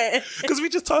understand. Because we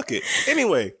just talk it.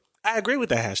 Anyway, I agree with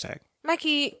that hashtag.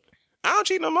 Mikey. I don't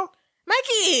cheat no more.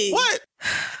 Mikey. What?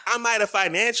 I might have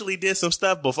financially did some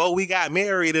stuff before we got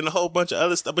married and a whole bunch of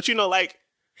other stuff. But like,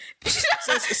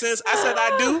 since I said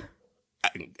I do,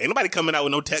 ain't nobody coming out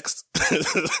with no text.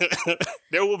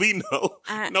 There will be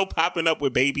no popping up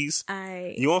with babies.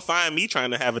 You won't find me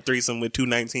trying to have a threesome with two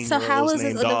 19-year-olds So how is this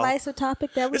named a Doll. divisive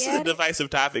topic that we This is a added? divisive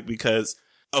topic because,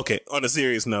 okay, on a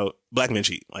serious note, black men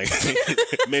cheat. Like,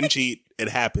 men cheat. It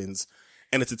happens.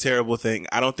 And it's a terrible thing.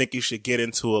 I don't think you should get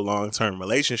into a long-term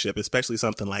relationship, especially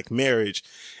something like marriage,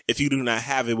 if you do not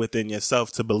have it within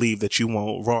yourself to believe that you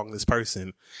won't wrong this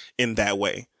person in that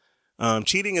way.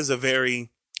 Cheating is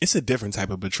it's a different type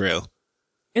of betrayal.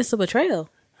 It's a betrayal.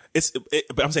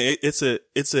 But I'm saying it's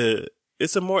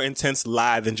a more intense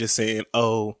lie than just saying,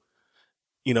 oh,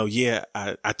 yeah,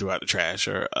 I threw out the trash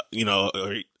or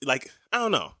like, I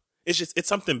don't know. It's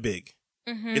something big.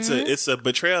 Mm-hmm. It's a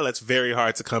betrayal that's very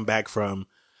hard to come back from,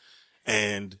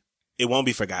 and it won't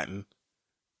be forgotten.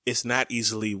 It's not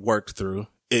easily worked through.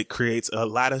 It creates a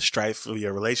lot of strife for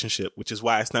your relationship, which is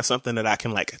why it's not something that I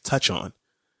can like touch on.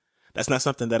 That's not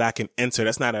something that I can enter.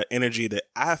 That's not an energy that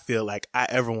I feel like I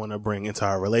ever want to bring into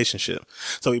our relationship.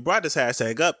 So we brought this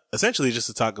hashtag up essentially just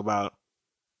to talk about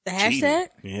The cheating. hashtag?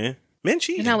 Yeah. Men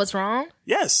cheating. You know what's wrong?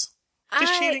 Yes.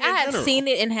 Just cheating in I have general. seen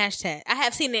it in hashtag. I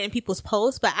have seen it in people's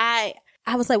posts, but I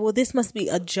was like, well, this must be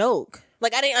a joke.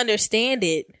 Like, I didn't understand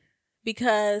it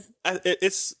because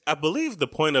I believe the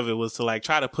point of it was to like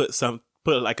try to put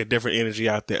like a different energy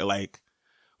out there. Like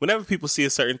whenever people see a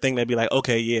certain thing, they'd be like,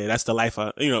 okay, yeah, that's the life.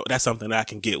 That's something that I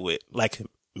can get with. Like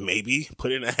maybe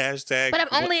put in a hashtag. But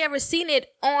I've only ever seen it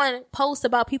on posts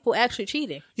about people actually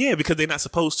cheating. Yeah, because they're not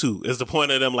supposed to. Is the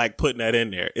point of them like putting that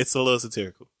in there? It's a little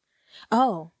satirical.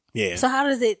 Oh. Yeah. So how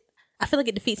does it? I feel like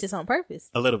it defeats its own purpose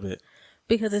A little bit.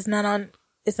 because it's not on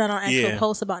actual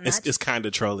posts about not. It's kind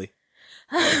of trolly.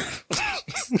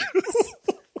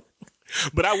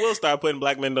 But I will start putting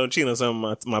black men don't cheat on some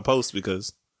of my posts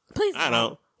because Please don't. I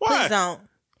don't. Why? Please don't.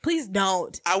 Please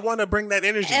don't. I want to bring that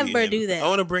energy. Ever in. do that. I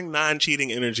want to bring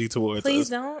non-cheating energy towards Please us.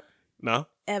 don't. No.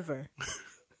 Ever.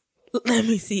 Let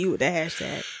me see you with the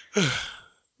hashtag. All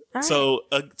right. So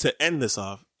to end this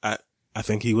off, I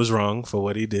think he was wrong for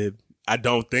what he did. I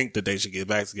don't think that they should get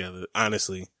back together,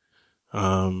 honestly. But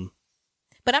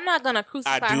I'm not gonna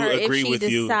crucify I do her if agree she with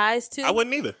you. decides to. I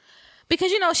wouldn't either. Because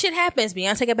shit happens.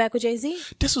 Beyonce got back with Jay-Z.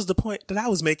 This was the point that I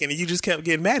was making, and you just kept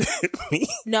getting mad at me.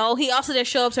 No, he also didn't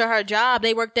show up to her job.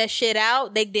 They worked that shit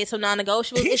out. They did some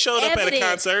non-negotiables. He showed up at a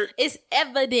concert. It's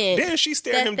evident. Didn't she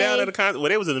stare him down at a concert? Well,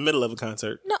 they was in the middle of a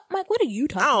concert. No, Mike, what are you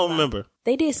talking I about? don't remember.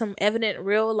 They did some evident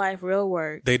real life, real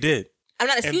work. They did. I'm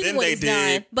not And excusing then what they he's did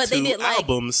done, but they two did like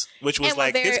albums, which was and were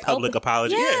like his very public open.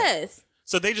 apology. Yeah. Yes.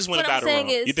 So they just went What I'm about it saying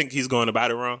wrong. is- You think he's going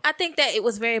about it wrong? I think that it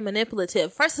was very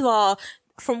manipulative. First of all,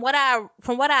 from what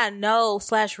I know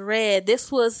 / read,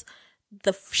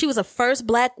 she was the first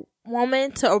black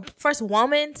woman first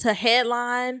woman to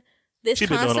headline this She's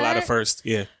been concert. doing a lot of first,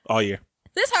 all year.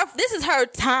 This is her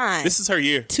time. This is her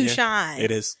year to shine.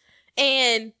 It is.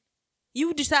 And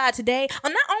you decide today,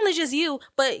 not only just you,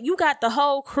 but you got the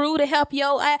whole crew to help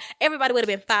everybody would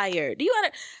have been fired. Do you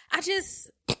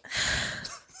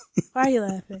why are you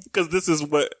laughing? Because this is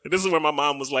where my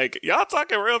mom was like, y'all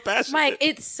talking real passionate. Mike,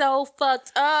 it's so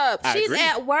fucked up. I She's agree.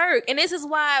 at work. And this is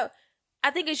why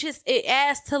I think it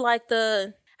adds to like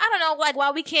I don't know, like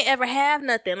why we can't ever have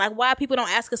nothing. Like why people don't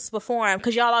ask us to perform.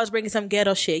 Because y'all always bringing some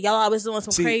ghetto shit. Y'all always doing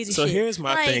some crazy so shit. here's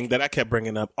my thing that I kept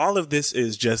bringing up. All of this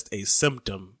is just a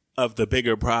symptom of the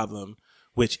bigger problem,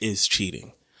 which is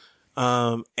cheating.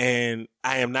 And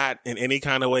I am not in any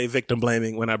kind of way victim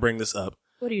blaming when I bring this up.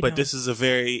 What are you But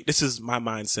doing? this is my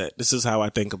mindset. This is how I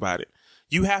think about it.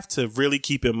 You have to really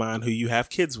keep in mind who you have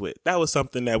kids with. That was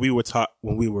something that we were taught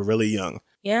when we were really young.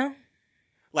 Yeah.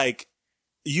 Like,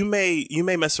 you may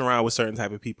mess around with certain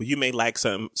type of people. You may like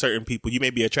certain people. You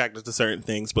may be attracted to certain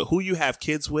things, but who you have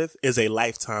kids with is a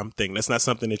lifetime thing. That's not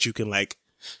something that you can like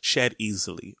shed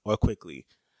easily or quickly.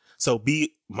 So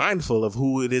be mindful of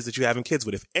who it is that you're having kids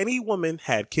with. If any woman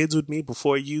had kids with me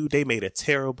before you, they made a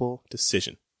terrible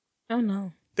decision. Oh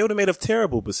no. They would have made a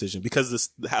terrible decision because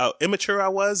how immature I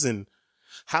was and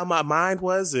how my mind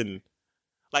was, and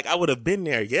like I would have been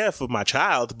there, yeah, for my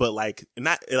child, but like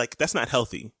not like that's not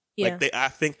healthy. Yeah. Like I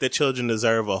think that children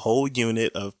deserve a whole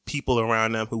unit of people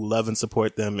around them who love and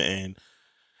support them, and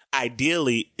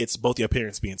ideally, it's both your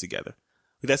parents being together.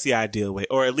 That's the ideal way,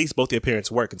 or at least both your parents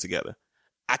working together.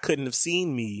 I couldn't have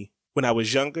seen me when I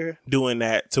was younger doing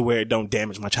that to where it don't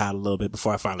damage my child a little bit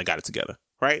before I finally got it together,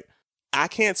 right? I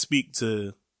can't speak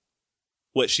to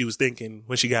what she was thinking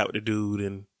when she got with the dude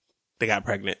and they got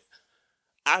pregnant.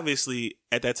 Obviously,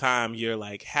 at that time, you're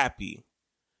like happy.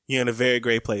 You're in a very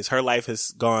great place. Her life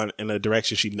has gone in a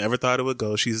direction she never thought it would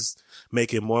go. She's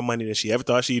making more money than she ever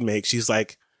thought she'd make. She's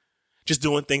like just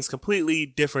doing things completely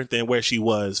different than where she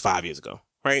was 5 years ago,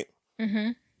 right?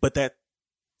 Mm-hmm. But that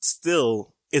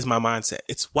still is my mindset.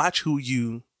 It's watch who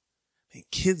you make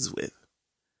kids with,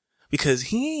 because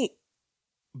he ain't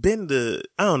been the,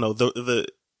 I don't know, the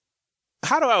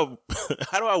how do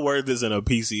I word this in a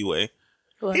PC way?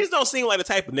 What? He just don't seem like the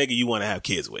type of nigga you want to have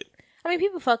kids with. I mean,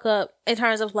 people fuck up in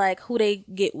terms of like who they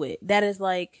get with. That is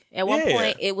like, at one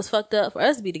point it was fucked up for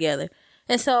us to be together.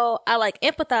 And so I like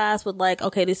empathize with like,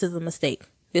 okay, this is a mistake.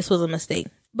 This was a mistake.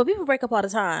 But people break up all the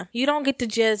time. You don't get to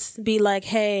just be like,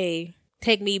 hey,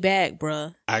 take me back,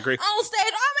 bruh. I agree. On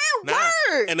stage, I'm at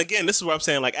work. And again, this is what I'm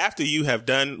saying. Like, after you have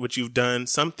done what you've done,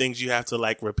 some things you have to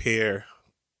like repair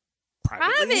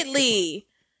privately.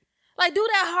 Like, do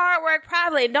that hard work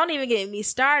privately. And don't even get me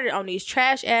started on these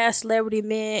trash ass celebrity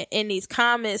men in these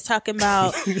comments talking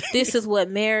about this is what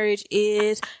marriage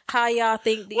is. How y'all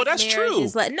think these that's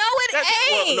marriages true. like? No, ain't.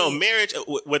 Well, no, marriage.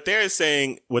 What they're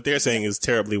saying is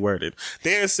terribly worded.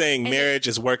 They're saying marriage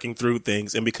is working through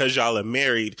things, and because y'all are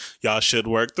married, y'all should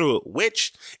work through it,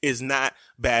 which is not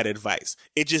bad advice.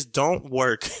 It just don't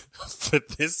work for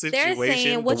this situation. They're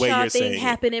saying what the way y'all you're think saying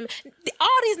happened. All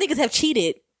these niggas have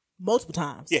cheated multiple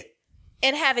times. Yeah.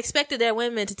 And have expected their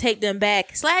women to take them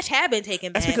back / have been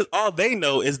taken back. That's because all they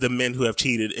know is the men who have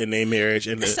cheated in their marriage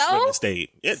and the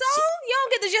state. So you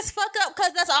don't get to just fuck up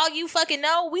because that's all you fucking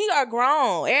know. We are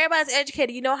grown. Everybody's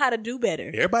educated. You know how to do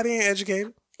better. Everybody ain't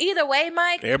educated. Either way,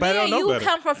 Mike, everybody don't know you better.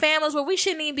 come from families where we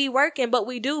shouldn't even be working, but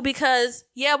we do because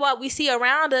what we see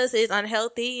around us is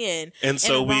unhealthy and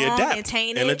so we wrong adapt and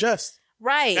tainted. and adjust.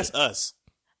 Right. That's us.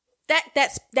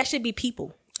 That should be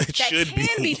people. It should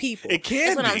be people. It can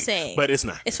That's what be, I'm saying. but it's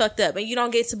not. It's fucked up. And you don't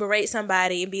get to berate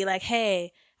somebody and be like,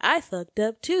 hey, I fucked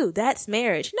up too. That's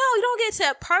marriage. No, you don't get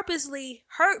to purposely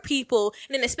hurt people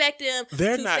and then expect them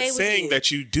They're to not stay with saying you.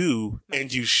 that you do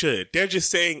and you should. They're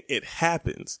just saying it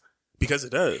happens because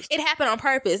it does. It happened on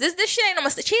purpose. This shit ain't a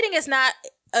mistake. Cheating is not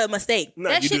a mistake. No,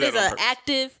 that you do shit that is on an purpose.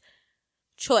 active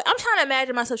choice. I'm trying to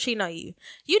imagine myself cheating on you.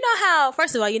 You know how,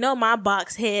 first of all, you know my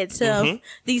box head self,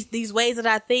 these ways that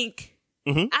I think.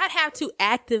 I'd have to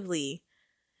actively.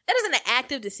 That is an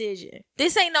active decision.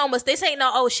 This ain't no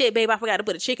oh shit, babe, I forgot to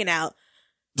put a chicken out.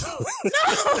 No, this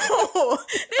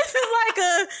is like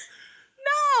a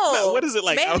no. What is it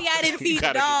like? Maybe I didn't feed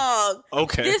the dog.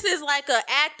 Okay. This is like a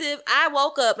active. I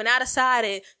woke up and I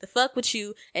decided to fuck with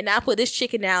you and I put this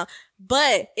chicken out.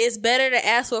 But it's better to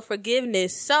ask for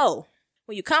forgiveness. So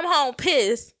when you come home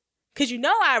pissed, because you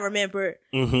know I remember,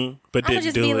 but I'm didn't gonna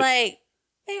just do be it. like,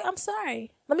 hey, I'm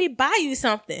sorry. Let me buy you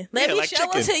something. Let me like show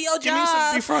up chicken. to your Give me some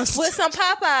job defrost. with some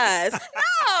Popeyes.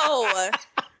 No,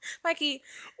 Mikey.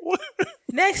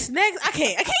 Next. I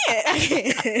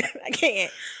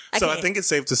can't. So I think it's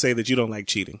safe to say that you don't like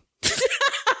cheating.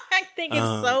 I think it's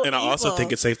so. And I also evil.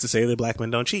 think it's safe to say that black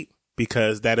men don't cheat,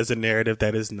 because that is a narrative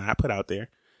that is not put out there,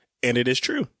 and it is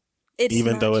true,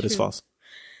 even though it is false.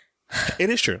 It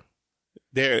is true.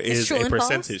 There is true a and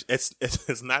percentage.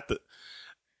 It's not the.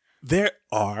 There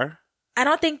are. I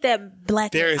don't think that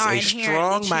black There men is are a inherently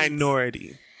strong cheats.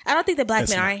 minority. I don't think that black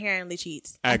That's men are not. inherently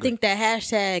cheats. I I agree. think that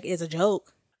hashtag is a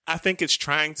joke. I think it's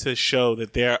trying to show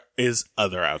that there is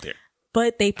other out there.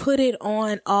 But they put it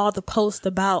on all the posts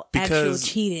about actual Because-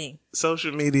 cheating.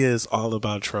 Social media is all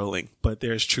about trolling, but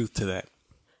there's truth to that.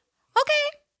 Okay.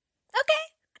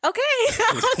 Okay.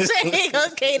 I'm saying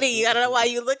okay to you. I don't know why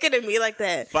you looking at me like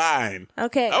that. Fine.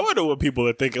 Okay. I wonder what people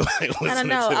are thinking. Like, I don't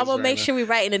know. I'm gonna make sure we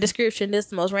write in the description this is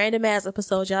the most random ass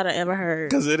episode y'all done ever heard.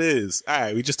 Because it is. All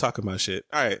right, we just talking about shit.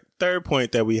 All right, third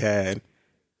point that we had.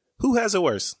 Who has it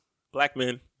worse? Black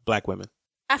men, black women.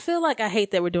 I feel like I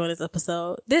hate that we're doing this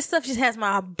episode. This stuff just has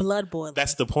my blood boiling.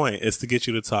 That's the point. It's to get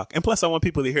you to talk. And plus, I want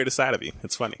people to hear the side of you.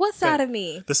 It's funny. What side of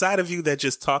me? The side of you that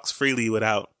just talks freely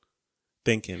without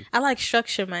thinking. I like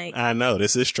structure, Mike. I know.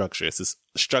 This is structure. This is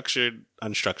structured,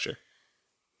 unstructured.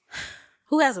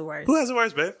 Who has it worse? Who has it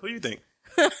worse, babe? Who do you think?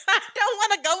 I don't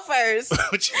want to go first.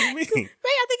 What you mean? Babe,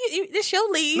 I think this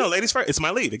your lead. No, ladies first. It's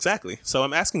my lead. Exactly. So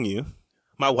I'm asking you,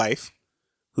 my wife,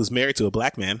 who's married to a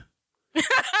black man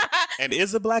and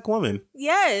is a black woman.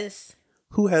 Yes.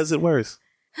 Who has it worse?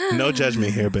 No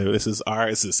judgment here, baby. This is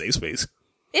a safe space.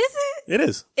 Is it? It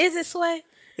is. Is it, Sway?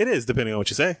 It is, depending on what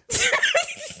you say.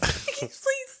 Please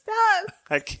stop.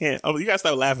 I can't. Oh, you gotta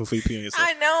stop laughing before you pee on yourself.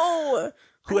 I know.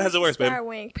 Who has it worse, baby? Start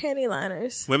wearing panty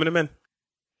liners. Women or men?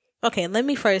 Okay, let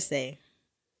me first say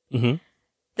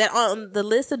that on the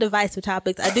list of divisive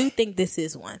topics, I do think this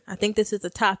is one. I think this is a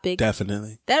topic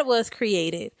Definitely. that was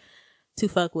created to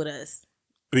fuck with us.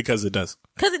 Because it does.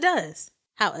 Because it does.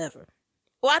 However,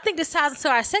 well, I think this ties into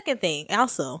our second thing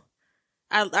also.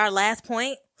 Our last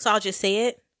point. So I'll just say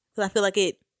it because I feel like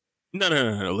it. No.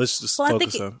 Let's just Well,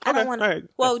 focus on. I don't want to. Right.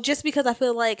 Well, just because I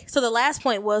feel like, so the last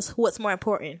point was what's more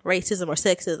important, racism or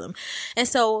sexism. And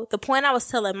so the point I was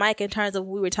telling Mike in terms of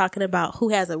we were talking about who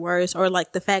has it worse, or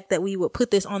like the fact that we would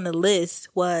put this on the list,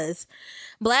 was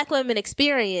black women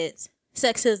experience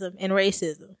sexism and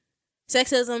racism.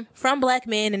 Sexism from black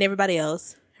men and everybody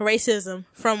else. Racism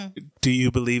from. Do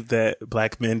you believe that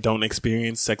black men don't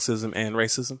experience sexism and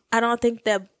racism? I don't think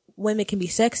that women can be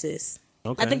sexist.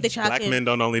 Okay. I think that y'all black can. men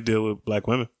don't only deal with black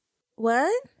women.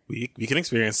 What? We can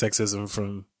experience sexism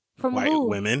from white who?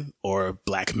 women or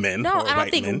black men. No, or I don't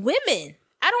white think men. women.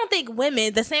 I don't think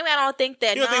women. The same way I don't think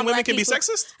that. You don't think women can be people-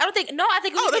 sexist? I don't think. No, I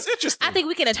think. Oh, we that's can, interesting. I think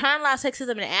we can internalize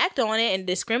sexism and act on it and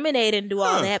discriminate and do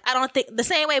all Huh. that. I don't think the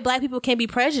same way black people can be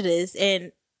prejudiced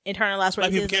and internalize racism.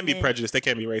 Black people can be and- prejudiced. They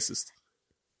can't be racist.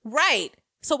 Right.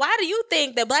 So why do you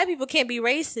think that black people can't be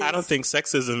racist? I don't think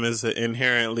sexism is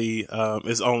inherently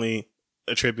is only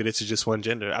attributed to just one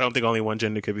gender. I don't think only one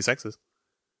gender could be sexist.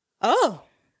 Oh.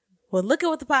 Well, look at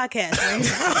what the podcast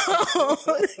is.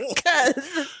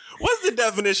 'Cause- What's the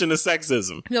definition of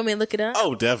sexism? You want me to look it up?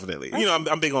 Oh, definitely. You know,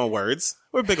 I'm big on words.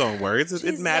 We're big on words. It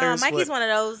Jeez, matters Mikey's one of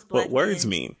those black what words men.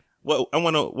 mean. What I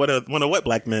want to what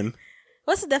black men.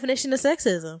 What's the definition of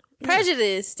sexism?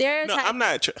 Prejudice, No, stereotype. I'm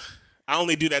not. I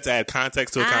only do that to add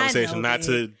context to a I conversation, know, not babe.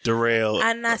 to derail.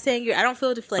 I'm not saying I don't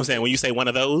feel deflected. I'm saying when you say one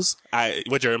of those,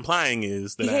 what you're implying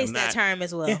is that he hates I'm that not. term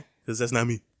as well. Because that's not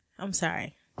me. I'm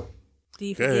sorry. Do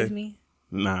you Go forgive ahead. me?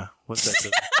 Nah. What's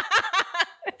sexism?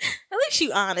 At least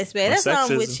you honest, man. That's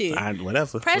wrong with you.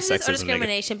 Whatever. What's Prejudice or sexism, nigga?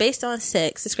 discrimination based on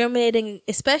sex, discriminating,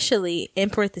 especially in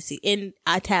parentheses, in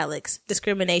italics,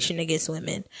 discrimination against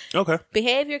women. Okay.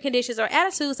 Behavior, conditions, or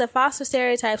attitudes that foster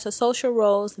stereotypes or social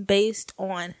roles based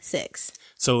on sex.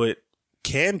 So it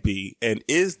can be and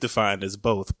is defined as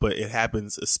both, but it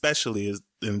happens especially as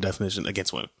in definition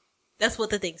against women. That's what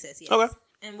the thing says, yes. Okay.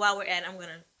 And while we're at it, I'm going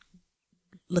to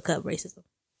look up racism.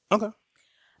 Okay.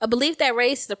 A belief that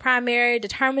race is the primary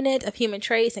determinant of human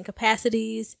traits and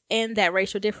capacities, and that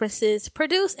racial differences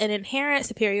produce an inherent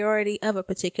superiority of a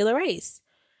particular race.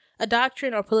 A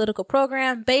doctrine or political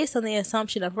program based on the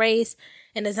assumption of race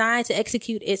and designed to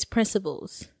execute its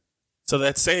principles. So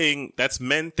that's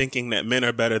men thinking that men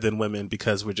are better than women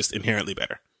because we're just inherently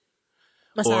better.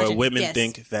 Misogyny, Or women yes.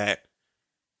 think that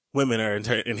women are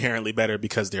inherently better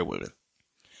because they're women.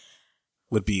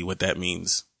 Would be what that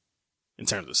means in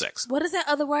terms of sex. What is that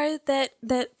other word that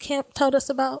Kemp told us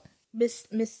about? Misandry?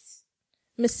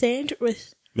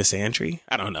 Misandry?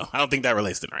 I don't know. I don't think that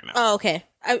relates to it right now. Oh, okay.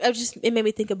 It made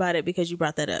me think about it because you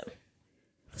brought that up.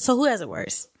 So who has it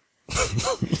worse?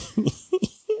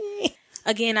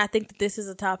 Again, I think that this is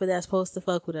a topic that's supposed to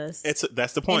fuck with us. That's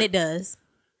the And point. it does.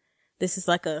 This is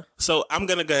like a... So I'm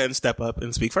gonna go ahead and step up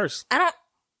and speak first. I don't...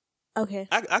 Okay.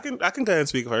 I can go ahead and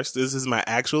speak first. This is my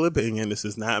actual opinion. This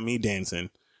is not me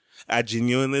dancing. I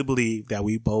genuinely believe that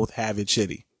we both have it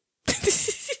shitty.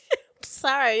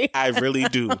 Sorry. I really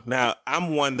do. Now,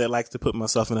 I'm one that likes to put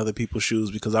myself in other people's shoes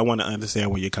because I want to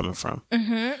understand where you're coming from.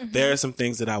 There are some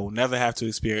things that I will never have to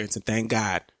experience, and thank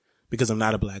God, because I'm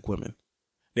not a black woman.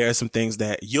 There are some things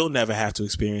that you'll never have to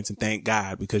experience, and thank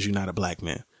God, because you're not a black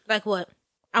man. Like what?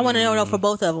 I want to know for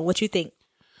both of them. What you think?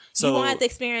 So You won't have to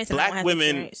experience it. I black won't have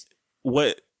women, to experience.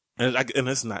 what? And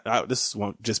this is not. This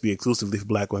won't just be exclusively for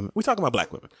black women. We're talking about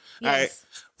black women. Yes. All right,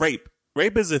 rape,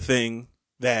 rape is a thing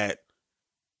that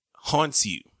haunts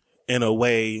you in a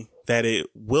way that it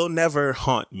will never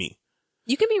haunt me.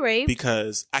 You can be raped.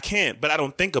 Because I can't, but I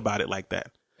don't think about it like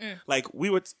that. Like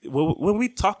when we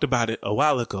talked about it a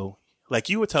while ago, like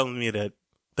you were telling me that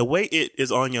the way it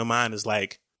is on your mind is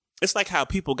like, it's like how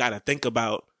people got to think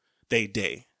about their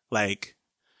day. Like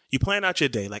you plan out your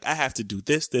day. Like I have to do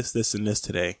this, this, this, and this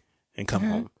today and come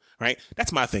home. Right?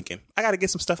 That's my thinking. I got to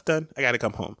get some stuff done. I got to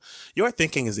come home. Your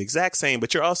thinking is the exact same,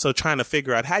 but you're also trying to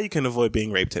figure out how you can avoid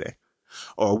being raped today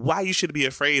or why you should be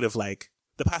afraid of like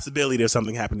the possibility of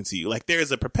something happening to you. Like there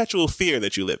is a perpetual fear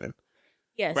that you live in.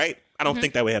 Yes. Right? I don't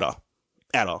think that way at all.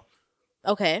 At all.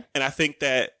 Okay. And I think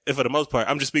that for the most part,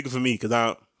 I'm just speaking for me because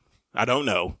I don't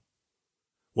know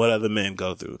what other men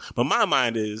go through. But in my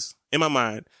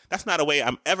mind, that's not a way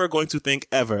I'm ever going to think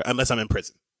ever unless I'm in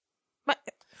prison. But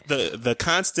The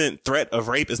constant threat of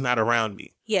rape is not around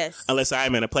me. yes. Unless I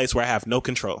am in a place where I have no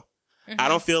control. I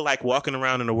don't feel like walking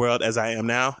around in the world as I am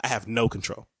now. I have no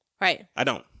control. Right. I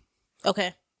don't.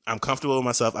 Okay. I'm comfortable with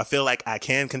myself. I feel like I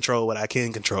can control what I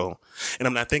can control. And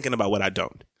I'm not thinking about what I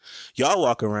don't. Y'all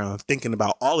walk around thinking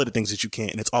about all of the things that you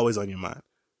can't, and it's always on your mind.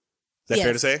 Is that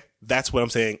fair to say? That's what I'm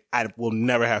saying. I will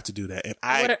never have to do that. And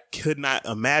I could not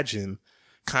imagine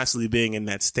constantly being in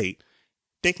that state.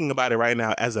 Thinking about it right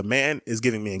now as a man is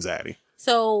giving me anxiety.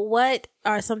 So what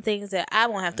are some things that I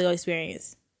won't have to go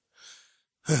experience?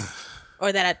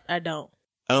 Or that I don't?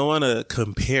 I don't want to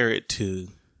compare it to...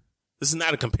 This is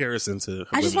not a comparison to...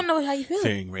 I just want to know how you feel.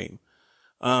 Fearing rape.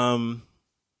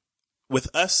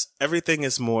 With us, everything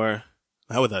is more...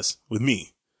 Not with us. With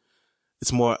me.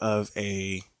 It's more of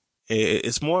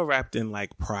it's more wrapped in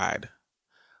like pride.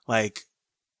 Like,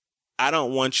 I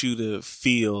don't want you to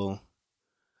feel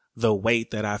the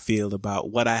weight that I feel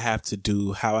about what I have to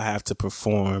do, how I have to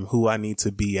perform, who I need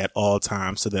to be at all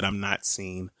times so that I'm not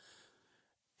seen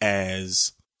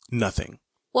as nothing.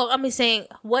 Well, I'm just saying,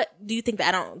 what do you think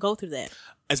that I don't go through that?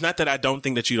 It's not that I don't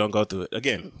think that you don't go through it.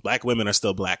 Again, black women are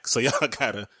still black. So y'all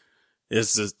gotta,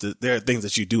 it's just, there are things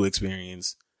that you do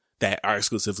experience that are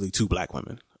exclusively to black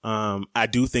women. I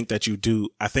do think that you do.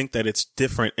 I think that it's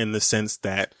different in the sense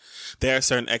that there are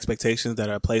certain expectations that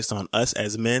are placed on us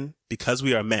as men because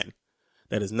we are men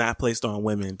that is not placed on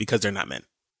women because they're not men.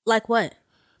 Like what?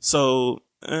 So,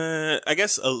 I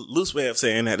guess a loose way of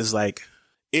saying that is like,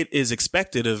 it is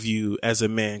expected of you as a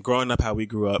man growing up how we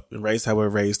grew up and raised how we're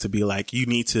raised to be like, you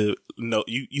need to know,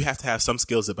 you have to have some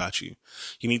skills about you.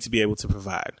 You need to be able to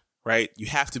provide, right? You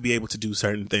have to be able to do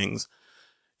certain things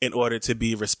in order to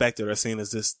be respected or seen as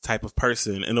this type of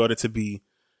person, in order to be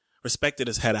respected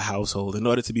as head of household, in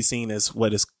order to be seen as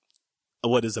what is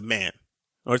a man,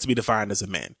 in order to be defined as a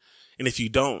man. And if you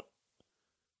don't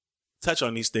touch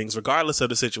on these things, regardless of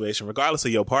the situation, regardless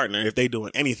of your partner, if they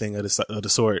doing anything of the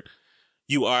sort,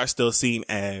 you are still seen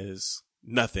as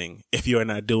nothing if you are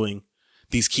not doing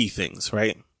these key things,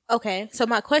 right? Okay. So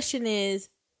my question is,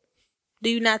 do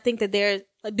you think that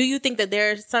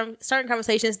there's some certain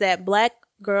conversations that black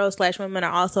girls / women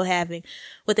are also having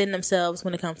within themselves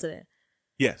when it comes to that?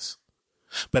 Yes.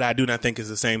 But I do not think it's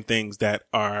the same things that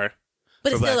are.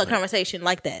 But it's still a conversation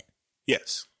like that.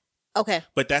 Yes. Okay.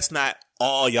 But that's not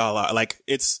all y'all are. Like,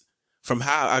 it's from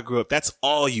how I grew up, that's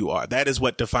all you are. That is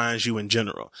what defines you in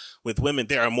general. With women,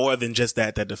 there are more than just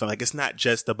that define. Like, it's not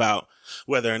just about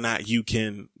whether or not you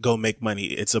can go make money.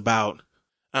 It's about,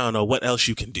 I don't know, what else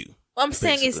you can do. Well, I'm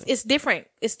saying it's different.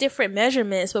 It's different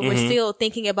measurements, but we're still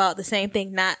thinking about the same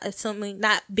thing. Not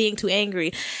being too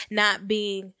angry, not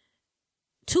being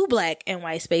too black and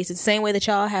white spaces. The same way that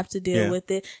y'all have to deal with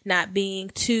it. Not being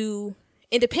too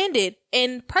independent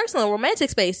in personal romantic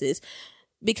spaces,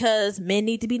 because men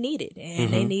need to be needed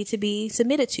and they need to be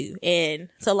submitted to. And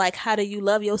so, like, how do you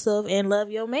love yourself and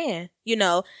love your man? You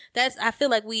know, I feel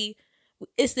like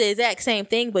it's the exact same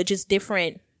thing, but just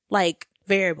different, like,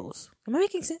 variables. Am I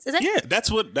making sense? Is that? Yeah,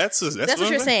 that's what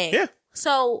you're saying. Yeah.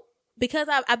 So because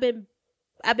I've been,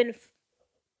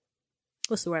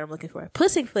 what's the word I'm looking for?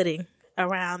 Pussyfooting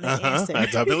around the answer.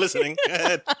 I've been listening. Go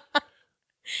ahead.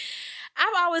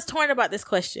 I'm always torn about this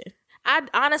question. I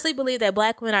honestly believe that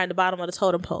black men are at the bottom of the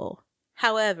totem pole.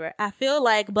 However, I feel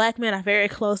like black men are very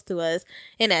close to us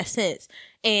in that sense.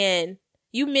 And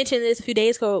you mentioned this a few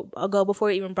days ago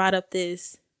before you even brought up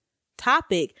this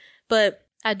topic, but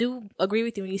I do agree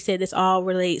with you when you said this all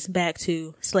relates back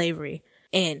to slavery.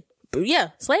 And yeah,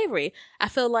 slavery. I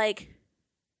feel like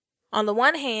on the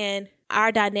one hand,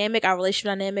 our dynamic, our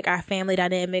relationship dynamic, our family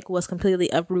dynamic was completely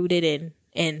uprooted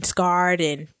and scarred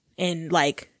and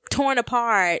like torn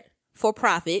apart for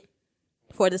profit.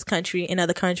 for this country and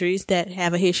other countries that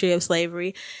have a history of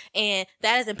slavery, and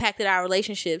that has impacted our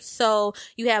relationships. So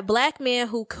you have black men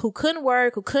who couldn't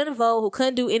work, who couldn't vote, who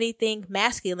couldn't do anything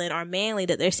masculine or manly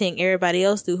that they're seeing everybody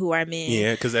else do who are men.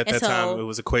 Yeah, because at that time it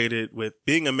was equated with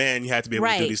being a man, you had to be able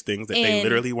to do these things that they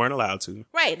literally weren't allowed to.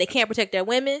 Right, they can't protect their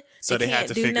women. So they had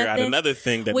to figure out another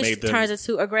thing that made them, which turns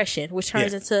into aggression, which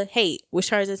turns into hate, which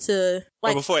turns into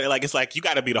like, before, like, it's like you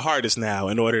got to be the hardest now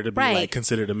in order to be like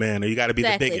considered a man, or you got to be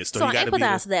the biggest. So you I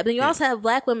empathize with that, but you also have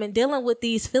black women dealing with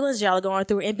these feelings y'all are going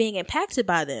through and being impacted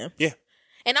by them. Yeah,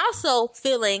 and also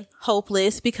feeling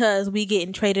hopeless because we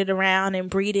getting traded around and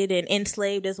breeded and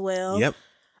enslaved as well. Yep,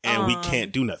 and we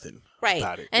can't do nothing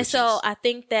about it. And so I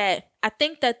think that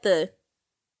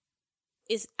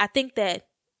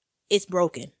it's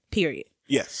broken. Period.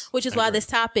 Yes. Which is why this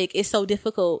topic is so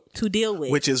difficult to deal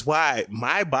with. Which is why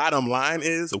my bottom line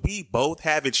is we both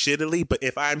have it shittily, but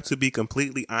if I'm to be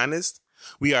completely honest,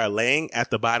 we are laying at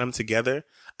the bottom together.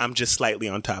 I'm just slightly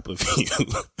on top of you.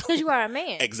 Because you are a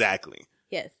man. Exactly.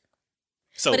 Yes.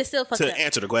 So but it's still fucked up.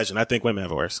 Answer the question, I think women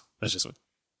have it worse. That's just me.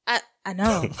 I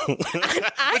know.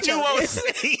 But you won't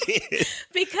say it.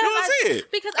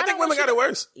 Because I think women got it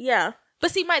worse. Yeah. But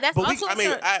see, Mike, that's also...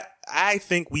 I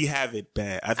think we have it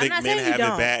bad. I think men have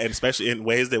it bad, and especially in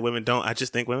ways that women don't. I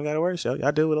just think women got it worse, yo.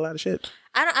 Y'all deal with a lot of shit.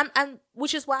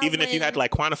 Which is why even if you had to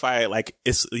like quantify it, like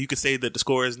you could say that the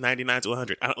score is 99 to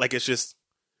 100. It's just...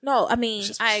 No, I mean,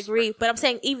 I agree. But I'm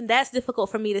saying even that's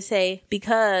difficult for me to say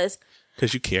because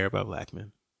you care about black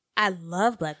men. I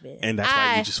love black men. And that's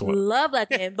why you just want... I love black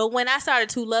men. But when I started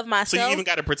to love myself... So you even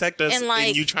got to protect us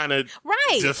and you trying to...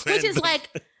 Right. Which is like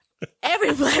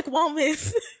every black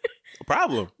woman's...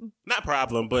 problem. Not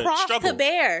problem, but cross struggle. To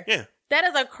bear. Yeah. That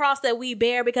is a cross that we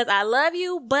bear because I love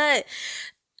you, but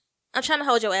I'm trying to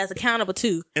hold your ass accountable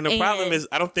too. And the problem is,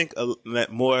 I don't think that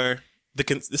more...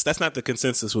 that's not the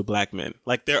consensus with black men.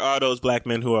 Like, there are those black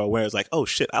men who are aware, it's like, oh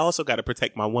shit, I also got to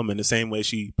protect my woman the same way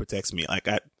she protects me. Like,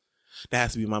 that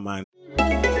has to be my mind.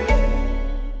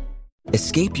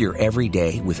 Escape your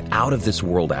everyday with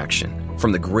out-of-this-world action.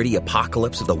 From the gritty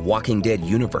apocalypse of the Walking Dead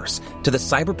universe to the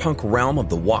cyberpunk realm of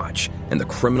The Watch and the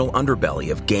criminal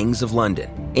underbelly of Gangs of London,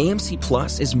 AMC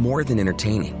Plus is more than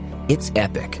entertaining. It's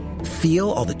epic.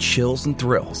 Feel all the chills and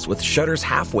thrills with Shudder's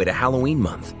halfway to Halloween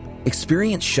month.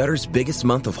 Experience Shudder's biggest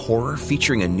month of horror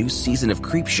featuring a new season of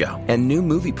Creepshow and new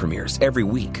movie premieres every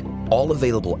week. All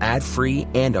available ad-free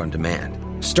and on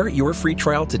demand. Start your free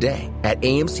trial today at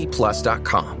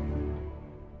amcplus.com.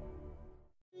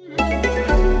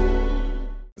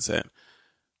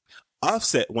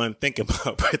 Offset one think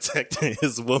about protecting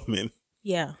his woman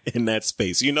in that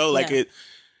space. You know,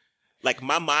 like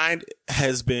my mind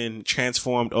has been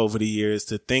transformed over the years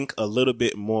to think a little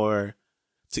bit more.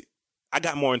 I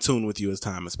got more in tune with you as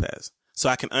time has passed. So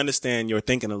I can understand your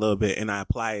thinking a little bit and I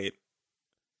apply it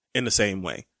in the same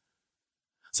way.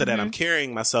 So that I'm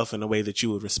carrying myself in a way that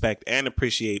you would respect and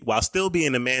appreciate while still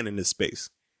being a man in this space.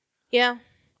 Yeah.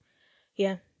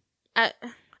 Yeah.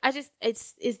 I just,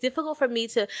 it's difficult for me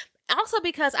to, also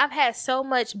because I've had so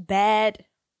much bad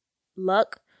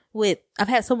luck with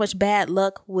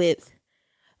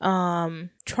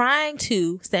trying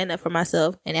to stand up for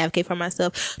myself and advocate for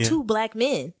myself to black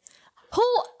men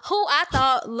who I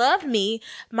thought loved me,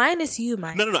 minus you,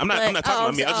 Mike. No, I'm not talking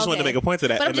about me. I just wanted to make a point to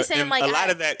that. But I'm just saying, like, a lot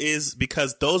of that is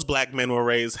because those black men were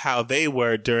raised how they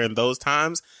were during those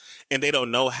times. And they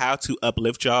don't know how to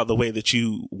uplift y'all the way that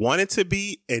you wanted to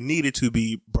be and needed to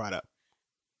be brought up.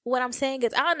 What I'm saying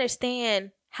is I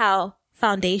understand how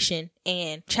foundation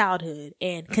and childhood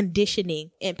and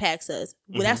conditioning impacts us.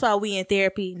 Well, that's why we in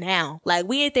therapy now. Like,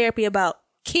 we in therapy about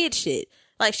kid shit.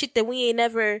 Like, shit that we ain't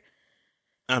never...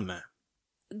 I'm not.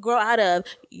 Grow out of.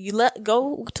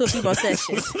 Go to a female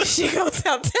session.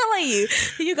 I'm telling you.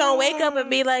 You're going to wake up and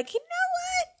be like, you know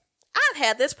what? I've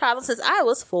had this problem since I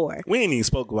was 4. We ain't even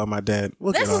spoke about my dad.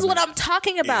 This is what I'm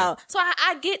talking about. Yeah. So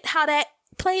I get how that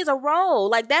plays a role.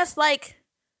 Like, that's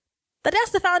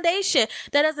the foundation.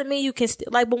 That doesn't mean you can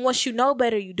but once you know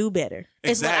better, you do better.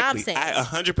 Exactly. Is what I'm saying. I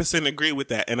 100% agree with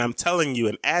that. And I'm telling you,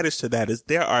 an adage to that is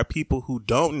there are people who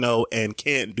don't know and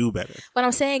can't do better. What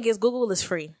I'm saying is Google is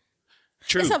free.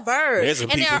 True. It's a verb.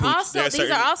 And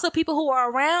these are also people who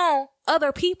are around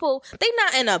other people. They're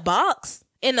not in a box,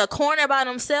 in a corner by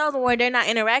themselves where they're not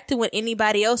interacting with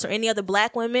anybody else or any other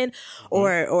black women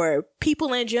or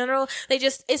people in general.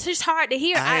 It's just hard to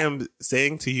hear. I am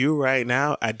saying to you right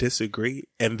now, I disagree.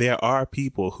 And there are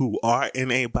people who are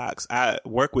in a box. I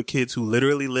work with kids who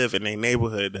literally live in a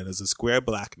neighborhood that is a square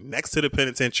block next to the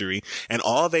penitentiary. And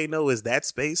all they know is that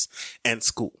space and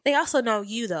school. They also know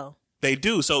you though. They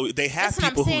do. So they have That's what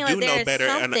people I'm saying, who do like, know better,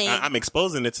 and something. I'm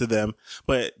exposing it to them.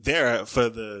 But there, for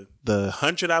the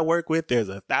 100 I work with, there's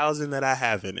 1,000 that I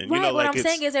haven't. And Right. you know, What like I'm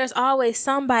saying is there's always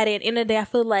somebody. At the end of the day, I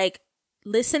feel like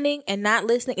listening and not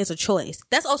listening is a choice.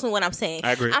 That's also what I'm saying.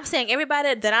 I agree. I'm saying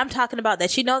everybody that I'm talking about,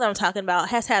 that you know that I'm talking about,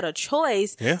 has had a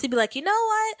choice to be like, you know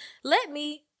what? Let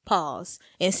me pause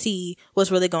and see what's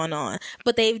really going on.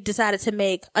 But they've decided to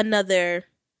make another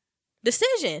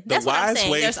decision. That's what I'm wise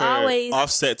saying. way There's for always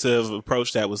Offset to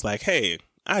approach that was like, hey,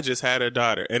 I just had a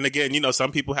daughter. And again, you know,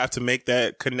 some people have to make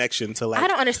that connection to like. I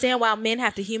don't understand why men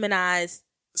have to humanize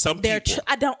some their. people.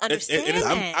 I don't understand.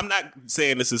 I'm not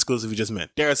saying this exclusively just men.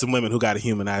 There are some women who got to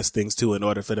humanize things too in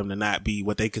order for them to not be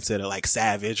what they consider like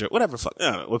savage or whatever.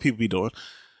 I don't know what people be doing.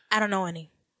 I don't know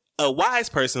any. A wise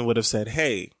person would have said,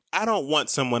 hey, I don't want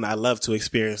someone I love to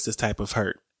experience this type of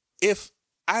hurt. If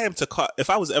I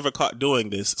was ever caught doing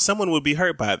this, someone would be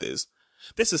hurt by this.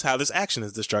 This is how this action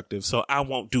is destructive, so I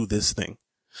won't do this thing.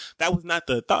 That was not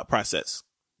the thought process.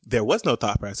 There was no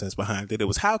thought process behind it. It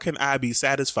was, how can I be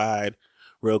satisfied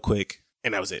real quick?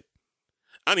 And that was it.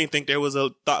 I don't even think there was a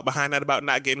thought behind that about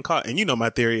not getting caught. And you know my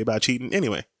theory about cheating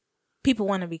anyway. People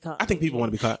want to be caught. I think people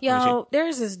want to be caught. Yo,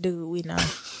 there's this dude we know.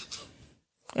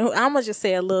 I'm going to just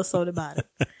say a little something about it.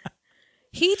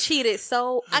 He cheated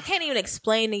so... I can't even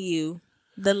explain to you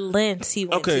the lengths he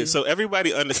went to. Okay, so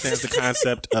everybody understands the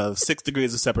concept of 6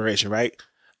 degrees of separation, right?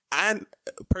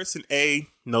 Person A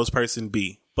knows person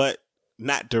B, but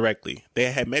not directly. They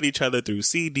had met each other through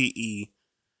C, D, E,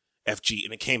 F, G,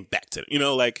 and it came back to them. You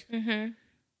know, like...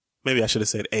 Maybe I should have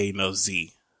said A knows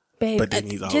Z. Babe, but then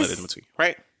he's all that in between,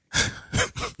 right?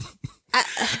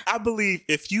 I believe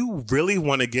if you really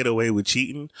want to get away with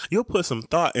cheating, you'll put some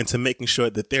thought into making sure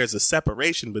that there's a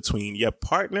separation between your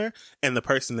partner and the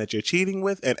person that you're cheating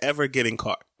with and ever getting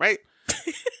caught, right?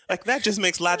 Like, that just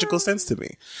makes logical sense to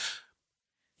me.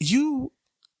 You,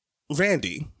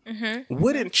 Randy,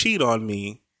 wouldn't cheat on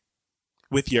me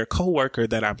with your coworker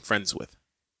that I'm friends with.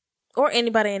 Or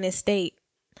anybody in this state.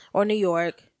 Or New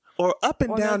York. Or up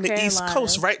and down North the East Carolina.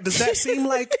 Coast, right? Does that seem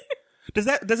like... Does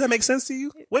that make sense to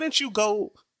you? Wouldn't you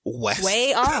go west?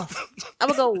 Way off. I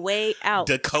would go way out.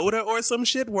 Dakota or some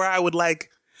shit where I would like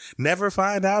never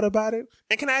find out about it?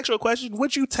 And can I ask you a question?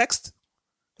 Would you text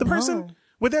the person?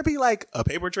 Would there be like a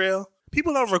paper trail?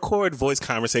 People don't record voice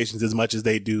conversations as much as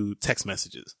they do text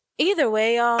messages. Either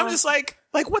way, y'all. I'm just like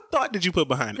what thought did you put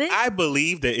behind it? I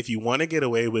believe that if you want to get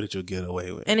away with it, you'll get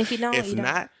away with it. And if you don't, if you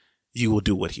not, don't. you will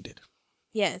do what he did.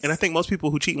 Yes. And I think most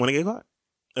people who cheat want to get caught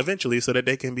eventually so that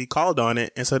they can be called on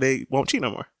it and so they won't cheat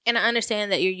no more. And I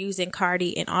understand that you're using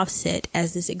Cardi and Offset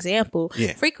as this example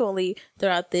frequently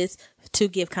throughout this to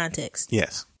give context.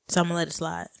 Yes. So I'm going to let it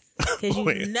slide. Because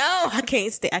you know I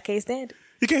can't stand it.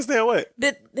 You can't stand what?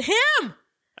 Him.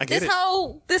 I get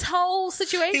This whole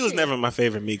situation. He was never my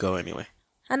favorite Migo anyway.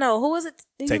 I know. Who was it?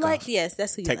 Did you like? Off. Yes,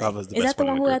 that's who you Take like. Off was the Is best that the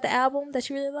one one in the who group. had the album that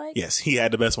you really like? Yes, he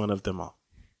had the best one of them all.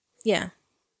 Yeah.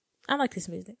 I like this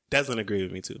music. Doesn't agree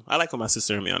with me too. I like when my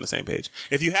sister and me on the same page.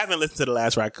 If you haven't listened to The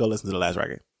Last Rocket, go listen to The Last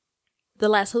Rocket. The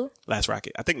Last who? Last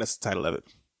Rocket. I think that's the title of it.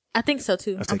 I think so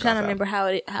too. I'm trying to remember how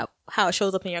it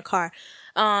shows up in your car.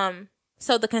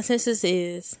 So the consensus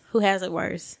is who has it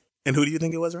worse. And who do you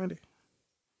think it was, Randy?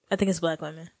 I think it's black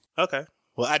women. Okay.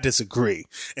 Well, I disagree,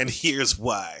 and here's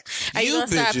why. Are you gonna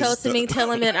start posting me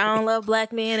telling me that I don't love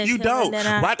black men? And you don't.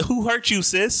 Who hurt you,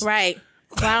 sis? Right.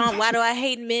 Why do I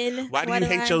hate men? Why do you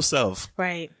hate yourself?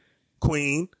 Right.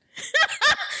 Queen.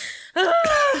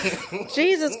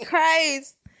 Jesus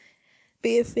Christ.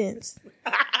 Be offense.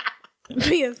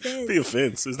 Be offense. Be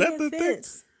offense. Is that the thing?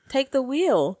 Take the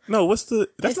wheel. No, that's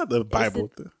not the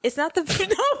Bible. It's not the,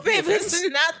 no, baby, it's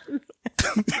not.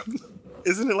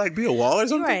 Isn't it like be a wall or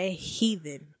something? You're a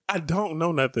heathen. I don't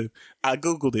know nothing. I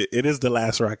Googled it. It is The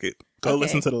Last Rocket. Go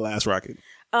listen to The Last Rocket.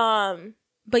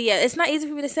 But yeah, it's not easy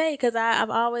for me to say because I've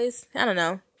always, I don't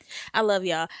know. I love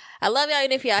y'all. I love y'all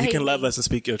even if y'all hate me. You can love us and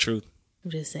speak your truth.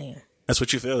 I'm just saying. That's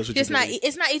what you feel. It's not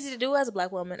easy to do as a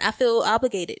black woman. I feel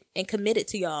obligated and committed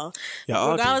to y'all.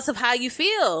 Regardless of how you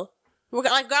feel.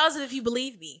 Regardless of if you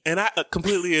believe me. And I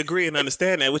completely agree and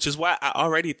understand that, which is why I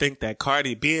already think that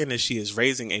Cardi, being that she is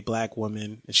raising a black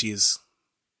woman, and she is...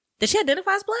 Does she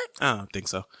identify as black? I don't think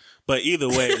so. But either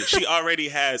way, she already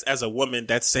has, as a woman,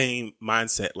 that same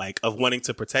mindset, like, of wanting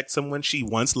to protect someone she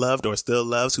once loved or still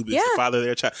loves, who is the father of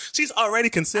their child. She's already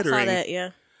considering... I saw that,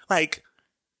 yeah. Like...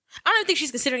 I don't think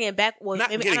she's considering it back... Well, not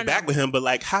getting back with him, but,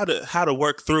 like, how to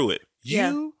work through it.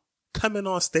 You... coming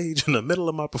on stage in the middle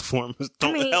of my performance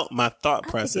don't help my thought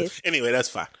process. Anyway, that's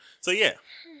fine. So, yeah.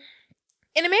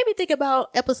 And it made me think about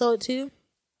episode 2.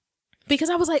 Because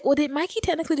I was like, well, did Mikey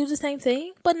technically do the same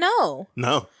thing? But no.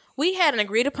 No. We had an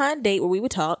agreed upon date where we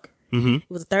would talk. Mm-hmm. It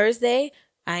was a Thursday.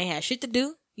 I ain't had shit to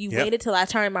do. You waited till I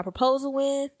turned my proposal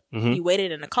in. Mm-hmm. You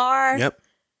waited in the car. Yep.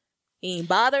 You ain't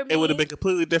bothered me. It would have been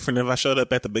completely different if I showed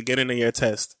up at the beginning of your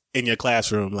test in your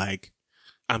classroom, like,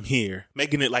 I'm here,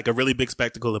 making it like a really big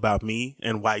spectacle about me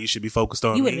and why you should be focused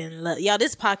on You me. wouldn't have loved. Y'all,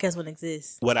 this podcast wouldn't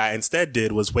exist. What I instead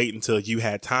did was wait until you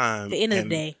had time. At the end of the and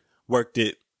day. worked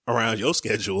it around your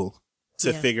schedule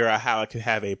to figure out how I could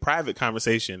have a private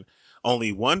conversation.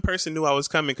 Only one person knew I was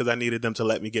coming because I needed them to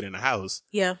let me get in the house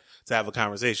Yeah. to have a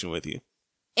conversation with you.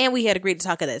 And we had agreed to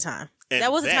talk at that time. And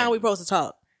that was the then- time we were supposed to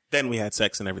talk. Then we had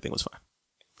sex and everything was fine.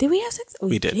 Did we have sex?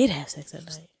 We did. have sex that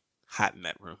night. Hot in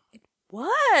that room.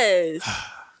 Was.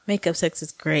 Makeup sex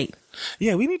is great.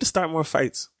 Yeah, we need to start more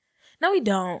fights. No, we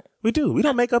don't. We do. We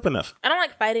don't make up enough. I don't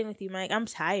like fighting with you, Mike. I'm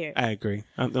tired. I agree.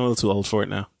 I'm a little too old for it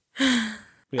now.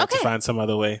 We have to Okay. find some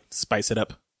other way to spice it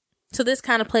up. So this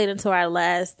kind of played into our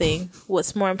last thing.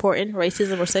 What's more important,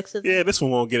 racism or sexism? Yeah, this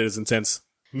one won't get as intense.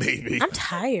 Maybe. I'm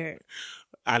tired.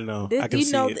 I know. This- I can you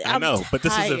see know it. that I I'm know. But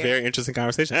this is a tired. very interesting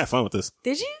conversation. I had fun with this.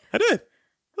 Did you? I did. It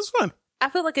was fun. I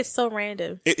feel like it's so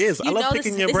random. It is. I You love know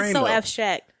picking your this brain. is so though.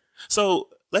 abstract. So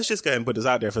let's just go ahead and put this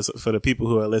out there for the people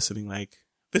who are listening. Like,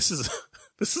 this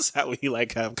is how we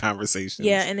like have conversations.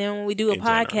 Yeah, and then when we do a In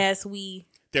general. podcast,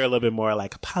 They're a little bit more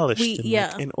like polished and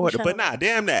yeah, like, in order. we But try nah,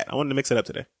 damn that. I wanted to mix it up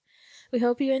today. we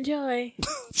hope you enjoy.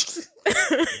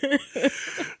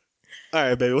 All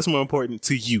right, baby. What's more important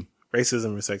to you?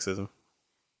 Racism or sexism?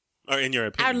 Or in your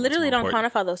opinion? I literally what's don't more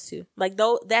important? quantify those two. Like,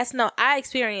 though, that's no. I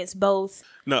experience both.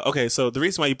 No, okay. So the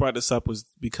reason why you brought this up was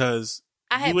because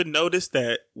you would notice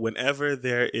that whenever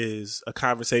there is a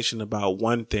conversation about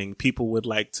one thing, people would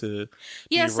like to.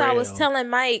 Yeah, so I was derail. telling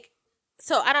Mike.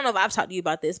 So I don't know if I've talked to you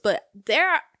about this, but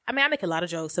I make a lot of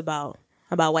jokes about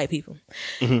white people,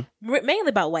 mainly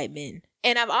about white men.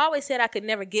 And I've always said I could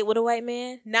never get with a white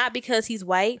man, not because he's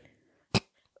white.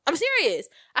 I'm serious.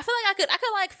 I feel like I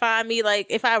could like find me like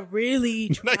if I really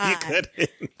No, tried. you couldn't.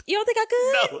 You don't think I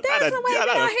could? No, There's some white men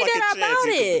out here that are about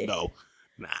it. No,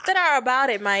 nah. That are about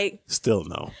it, Mike. Still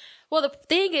no. Well, the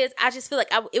thing is, I just feel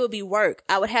like it would be work.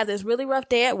 I would have this really rough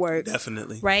day at work.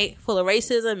 Definitely. Right? Full of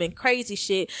racism and crazy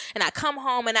shit. And I come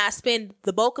home and I spend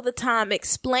the bulk of the time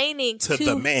explaining To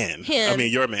the man. him I mean,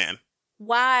 your man.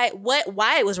 why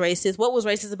it was racist, what was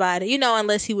racist about it,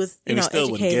 unless he was, And he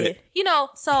still wouldn't get educated. it.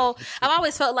 So I've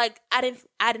always felt like I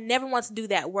never want to do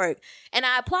that work. And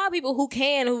I applaud people who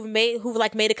can, who've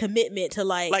made a commitment to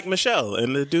Like Michelle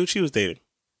and the dude she was dating.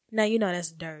 now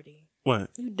that's dirty. What?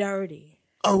 You dirty.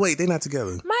 Oh, wait, they're not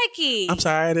together. Mikey. I'm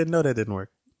sorry, I didn't know that didn't work.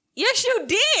 Yes, you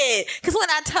did. Because when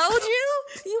I told you,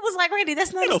 you was like, Randy,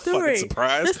 that's not Ain't a no story. fucking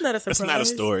surprise. That's not a surprise. That's not a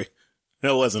story.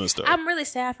 That wasn't a story. I'm really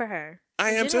sad for her.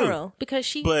 I in am general, too. Because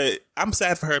she But I'm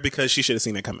sad for her because she should have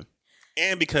seen that coming.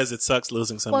 And because it sucks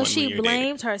losing someone well, when she you're dating.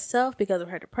 blamed herself because of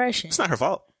her depression. It's not her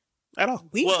fault at all.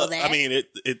 We know that. I mean,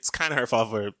 it's kind of her fault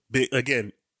for,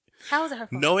 again, How is it her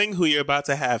fault? knowing who you're about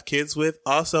to have kids with,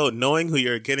 also knowing who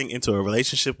you're getting into a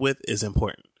relationship with is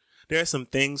important. There are some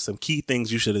key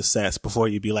things you should assess before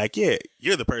you be like, yeah,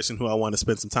 you're the person who I want to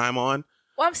spend some time on.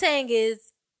 What I'm saying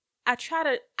is,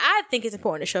 I think it's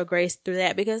important to show grace through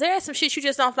that because there is some shit you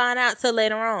just don't find out till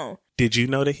later on. Did you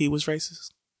know that he was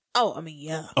racist? Oh, I mean,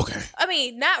 yeah. Okay. I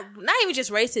mean, not even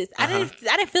just racist. Uh-huh.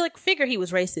 I didn't figure he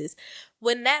was racist.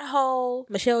 When that whole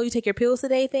Michelle, you take your pills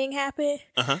today thing happened,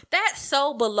 Uh-huh. that's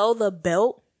so below the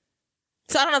belt.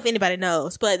 So I don't know if anybody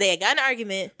knows, but they got in an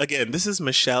argument. Again, this is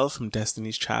Michelle from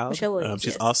Destiny's Child. Michelle Williams,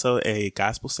 she's yes. also a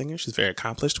gospel singer. She's very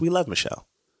accomplished. We love Michelle.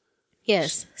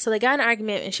 Yes. So they got in an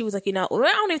argument and she was like, I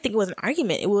don't even think it was an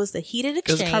argument. It was the heated It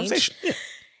was exchange. a conversation. Yeah.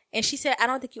 And she said, I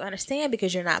don't think you understand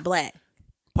because you're not black.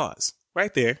 Pause.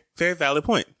 Right there. Very valid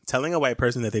point. Telling a white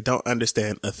person that they don't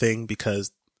understand a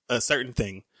certain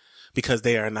thing because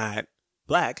they are not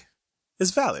black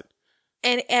is valid.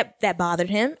 And that bothered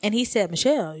him. And he said,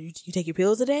 Michelle, you take your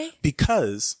pills today?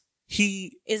 Because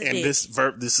he, Is a and dick.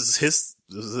 this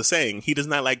is a saying, he does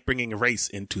not like bringing race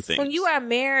into things. When you are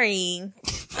marrying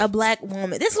a black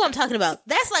woman, this is what I'm talking about.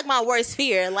 That's like my worst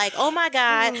fear. Like, oh my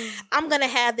God, I'm going to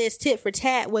have this tit for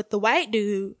tat with the white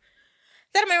dude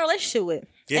that I'm in a relationship with.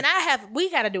 Yeah. And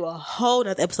we got to do a whole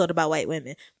nother episode about white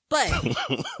women. But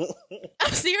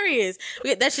I'm serious.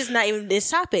 That's just not even this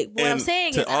topic. What I'm And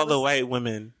saying to is, all the white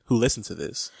women who listen to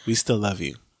this, we still love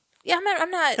you. yeah, I'm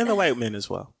not. And the white men as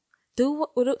well.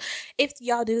 If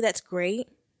y'all do, that's great.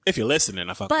 If you're listening,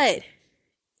 I fuck. But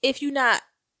if you're not,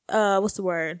 what's the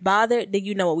word? Bothered, then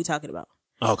you know what we're talking about.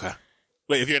 Okay.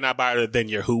 Wait, if you're not bothered, then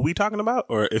you're who we talking about?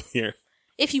 Or if you're...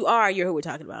 If you are, you're who we're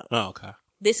talking about. Oh, okay.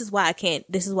 This is why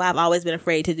I've always been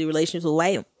afraid to do relationships with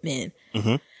white men.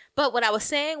 Mm-hmm. But what I was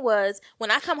saying was,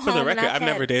 when I come home, For the record, and I've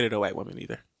never dated a white woman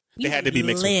either. They had to be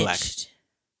mixed with black.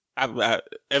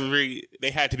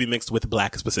 They had to be mixed with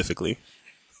black specifically.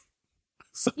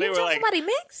 So You they were told like, somebody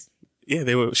mixed? yeah,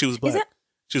 they were. She was black.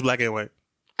 She was black and white.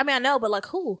 I mean, I know, but like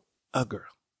who? A girl.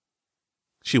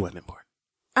 She wasn't important.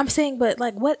 I'm saying, but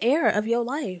like, what era of your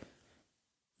life?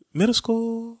 Middle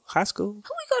school, high school. Who we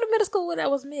go to middle school with that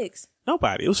was mixed?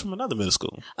 Nobody. It was from another middle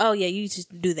school. Oh yeah, you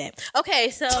just do that. Okay,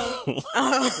 so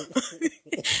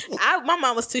my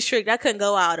mom was too strict. I couldn't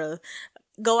go out the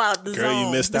Girl, zone.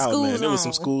 you missed the out, school man. There was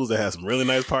some zone. schools that had some really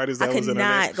nice parties. That I was could in our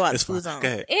not race. go out the It's school fine. zone. Go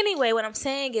ahead. Anyway, what I'm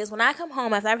saying is, when I come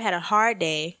home after I've had a hard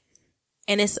day,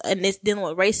 and it's dealing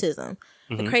with racism,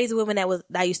 the crazy woman that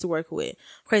I used to work with,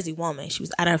 crazy woman, she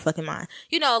was out of her fucking mind.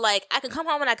 You know, like, I can come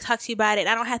home and I can talk to you about it, and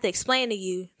I don't have to explain to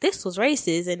you, this was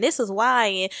racist, and this is why,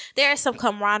 and there's some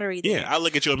camaraderie there. Yeah, I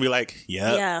look at you and be like,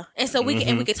 Yeah. And so we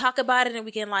can talk about it and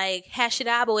we can like hash it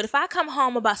out. But if I come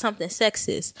home about something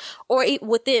sexist or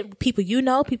within people you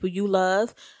know, people you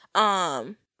love,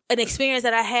 an experience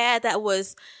that I had that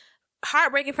was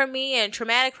heartbreaking for me and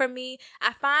traumatic for me,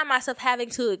 I find myself having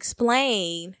to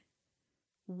explain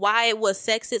why it was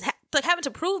sexist, like having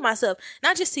to prove myself,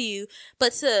 not just to you,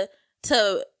 but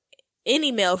to any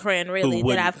male friend really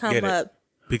that I've come up.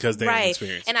 Because they have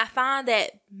experience. And I find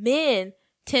that men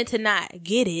tend to not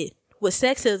get it with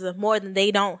sexism more than they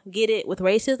don't get it with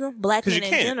racism. Black men in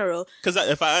general. Because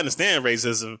if I understand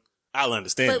racism, I'll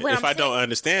understand it. If I don't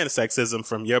understand sexism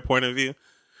from your point of view,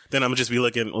 then I'm going to just be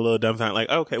looking a little dumbfounded like,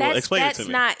 okay, well, explain it to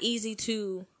me. That's not easy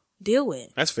to deal with.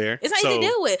 That's fair. It's not easy to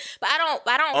deal with. But I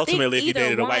don't ultimately, think if you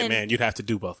dated a white one, man, you'd have to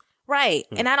do both. Right.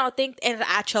 And I don't think, and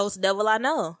I chose the devil I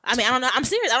know. I mean, I don't know. I'm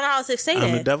serious. I don't know how to say that.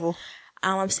 I'm the devil?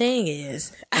 All I'm saying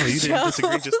is, oh, you didn't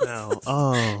disagree just now.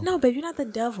 Oh, no, babe, you're not the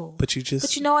devil. But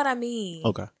you know what I mean.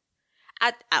 Okay.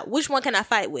 I which one can I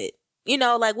fight with? You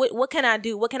know, like what can I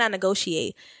do? What can I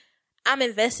negotiate? I'm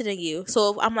invested in you,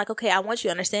 so if I'm like, okay, I want you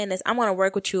to understand this. I'm going to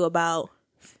work with you about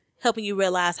helping you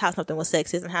realize how something was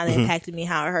sexist and how it impacted me,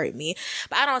 how it hurt me.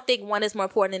 But I don't think one is more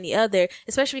important than the other,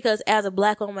 especially because as a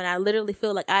black woman, I literally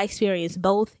feel like I experience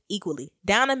both equally,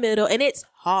 down the middle, and it's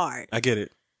hard. I get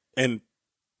it, and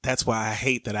that's why I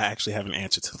hate that I actually have an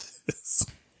answer to this.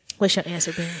 What's your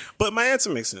answer, Ben? But my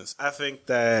answer makes sense. I think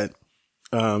that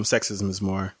sexism is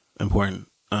more important.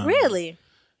 Really?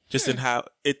 Just in how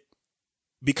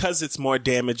because it's more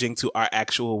damaging to our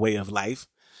actual way of life.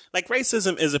 Like,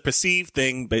 racism is a perceived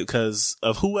thing because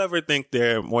of whoever think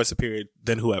they're more superior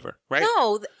than whoever, right?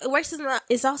 No, racism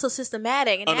is also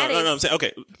systematic, and I'm saying,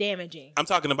 okay, damaging. I'm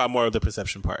talking about more of the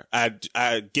perception part.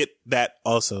 I get that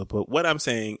also, but what I'm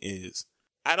saying is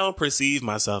I don't perceive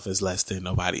myself as less than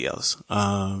nobody else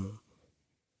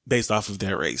based off of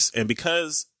their race. And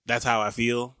because that's how I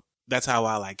feel, that's how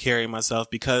I like carry myself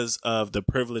because of the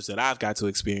privilege that I've got to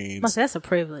experience. That's a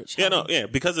privilege. Yeah,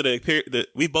 because of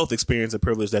we both experienced the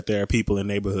privilege that there are people in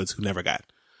neighborhoods who never got.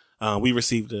 We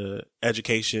received an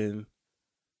education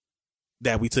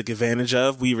that we took advantage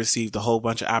of. We received a whole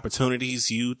bunch of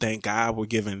opportunities. You, thank God, were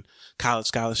given college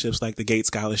scholarships like the Gates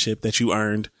Scholarship that you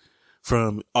earned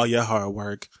from all your hard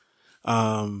work.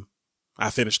 I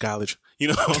finished college,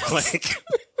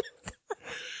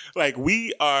 like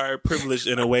we are privileged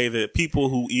in a way that people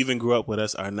who even grew up with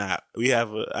us are not.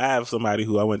 I have somebody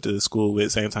who I went to school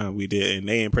with same time we did, and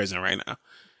they in prison right now,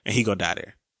 and he gonna die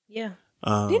there. Yeah.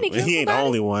 Didn't he kill somebody? Ain't the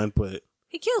only one, but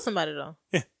he killed somebody though.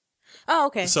 Yeah. Oh,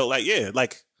 okay. So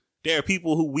there are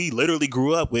people who we literally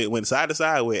grew up with, went side to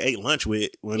side with, ate lunch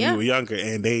with when we were younger,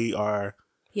 and they are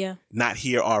not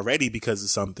here already because of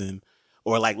something,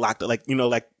 or like locked up. Like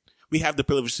we have the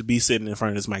privilege to be sitting in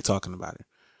front of this mic talking about it,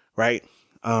 right?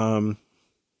 What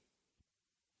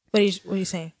are you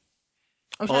saying?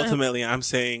 Ultimately, I'm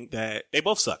saying that they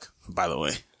both suck, by the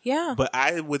way. Yeah. But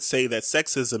I would say that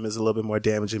sexism is a little bit more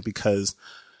damaging because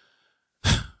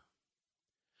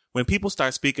when people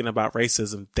start speaking about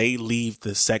racism, they leave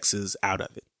the sexes out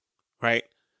of it, right?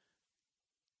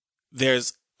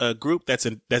 There's a group that's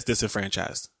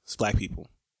disenfranchised. It's black people,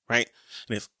 right?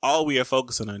 And if all we are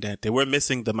focusing on that, then we're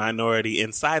missing the minority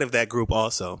inside of that group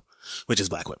also, which is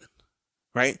black women.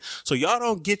 Right? So y'all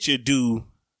don't get your due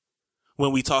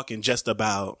when we talking just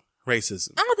about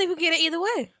racism. I don't think we get it either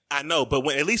way. I know, but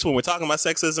at least when we're talking about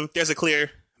sexism, there's a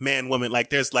clear man-woman. Like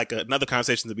there's like another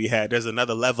conversation to be had. There's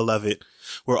another level of it.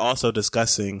 We're also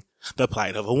discussing the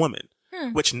plight of a woman,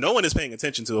 which no one is paying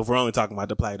attention to if we're only talking about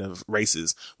the plight of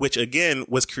races, which again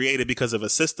was created because of a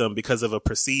system, because of a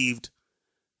perceived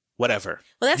whatever.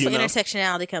 Well, that's where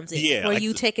intersectionality comes in. Yeah. Where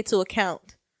you take it to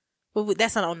account. But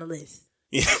that's not on the list.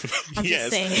 I'm just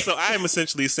saying. So I'm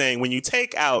essentially saying when you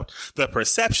take out the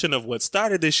perception of what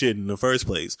started this shit in the first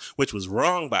place, which was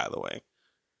wrong, by the way,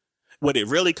 what it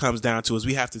really comes down to is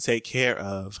we have to take care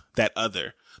of that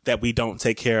other that we don't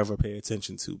take care of or pay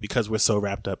attention to because we're so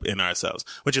wrapped up in ourselves,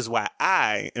 which is why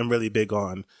I am really big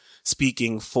on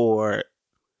speaking for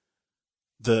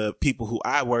the people who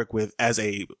I work with as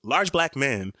a large black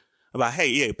man about, hey,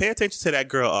 yeah, pay attention to that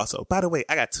girl also. By the way,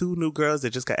 I got 2 new girls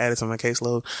that just got added to my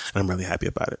caseload, and I'm really happy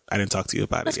about it. I didn't talk to you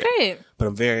about That's it yet. great. But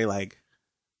I'm very,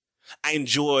 I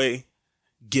enjoy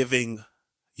giving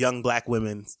young black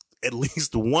women at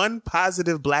least one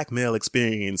positive black male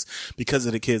experience because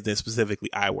of the kids that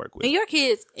specifically I work with. And your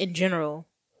kids, in general,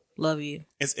 love you.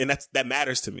 And that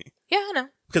matters to me. Yeah, I know.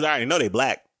 Because I already know they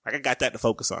black. I got that to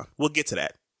focus on. We'll get to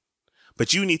that.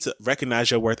 But you need to recognize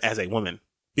your worth as a woman.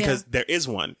 Because there is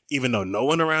one, even though no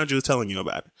one around you is telling you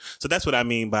about it. So that's what I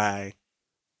mean by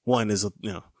one is,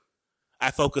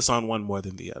 I focus on one more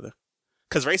than the other.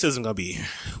 Because racism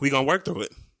we going to work through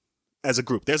it as a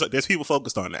group. There's people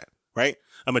focused on that, right?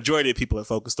 A majority of people are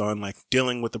focused on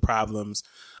dealing with the problems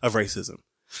of racism.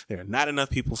 There are not enough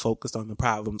people focused on the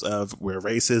problems of where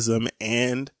racism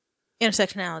and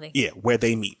intersectionality. Yeah, where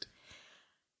they meet.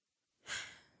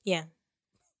 Yeah.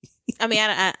 I mean,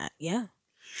 yeah.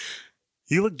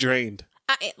 You look drained.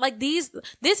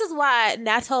 This is why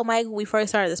I told Mike when we first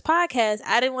started this podcast,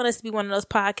 I didn't want us to be one of those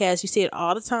podcasts. You see it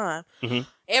all the time. Mm-hmm.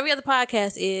 Every other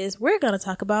podcast is, we're going to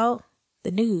talk about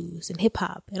the news and hip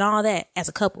hop and all that as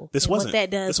a couple. This wasn't. What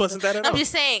that does. This wasn't that at all. I'm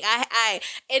just saying,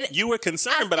 you were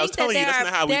concerned, but I was telling you that's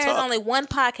not how we talk. There's only one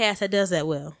podcast that does that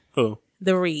well. Who?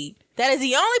 The Read. That is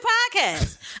the only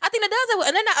podcast I think that does it well.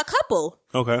 And they're not a couple.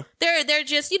 Okay. They're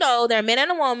just, they're a man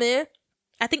and a woman.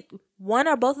 I think one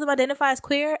or both of them identify as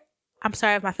queer. I'm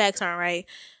sorry if my facts aren't right,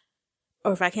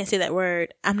 or if I can't say that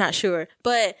word. I'm not sure,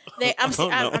 but I'm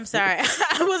sorry.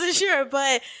 I wasn't sure,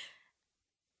 but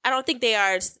I don't think they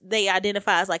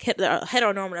identify as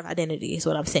heteronormative identity is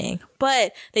what I'm saying.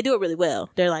 But they do it really well.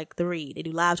 They're like The Read. They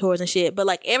do live tours and shit. But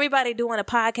everybody doing a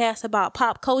podcast about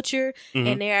pop culture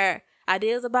and their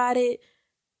ideas about it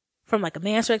from a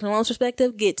man's perspective and a woman's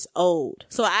perspective gets old.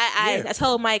 So I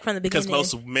told Mike from the beginning.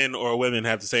 Because most men or women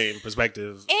have the same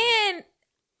perspective. And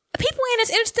people ain't as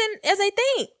interesting as they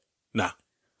think. Nah.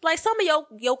 Some of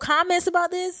your comments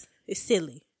about this is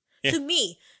silly. Yeah. To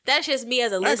me. That's just me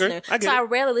as a listener. I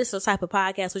rarely listen to the type of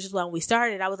podcast, which is why when we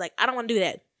started, I was like, I don't want to do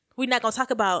that. We're not going to talk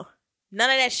about none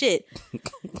of that shit.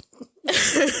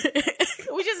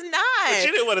 We're just not. But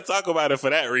you didn't want to talk about it for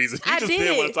that reason. You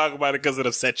didn't want to talk about it because it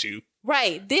upset you.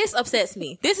 Right. This upsets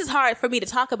me. This is hard for me to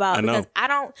talk about because I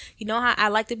don't, how I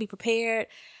like to be prepared.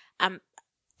 I'm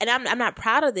not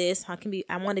proud of this.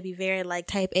 I want to be very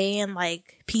type A and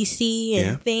PC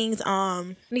and things.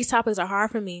 These topics are hard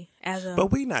for me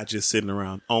but we not just sitting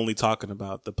around only talking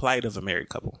about the plight of a married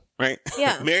couple, right?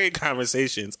 Yeah. Married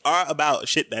conversations are about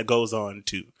shit that goes on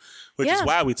too, which is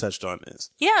why we touched on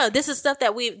this. Yeah. This is stuff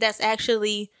that's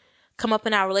actually come up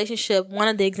in our relationship. One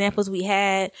of the examples we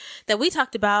had that we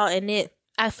talked about, and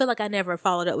I feel like I never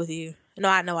followed up with you. No,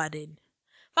 I know I didn't.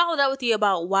 Followed up with you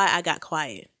about why I got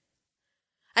quiet.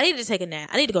 I needed to take a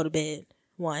nap. I need to go to bed,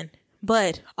 one.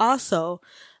 But also,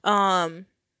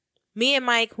 me and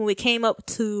Mike, when we came up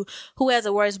to who has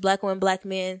the worst, black women, black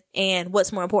men, and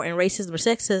what's more important, racism or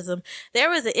sexism, there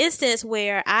was an instance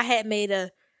where I had made I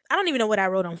don't even know what I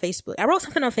wrote on Facebook. I wrote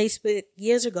something on Facebook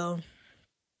years ago.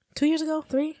 2 years ago?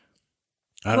 3?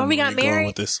 I don't know when we got married. Going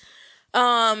with this.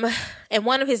 And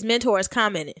one of his mentors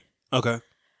commented. Okay.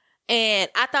 And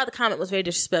I thought the comment was very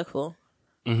disrespectful.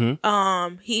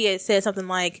 Mm-hmm. He had said something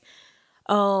like,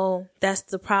 "Oh, that's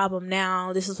the problem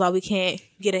now. This is why we can't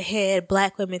get ahead.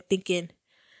 Black women thinking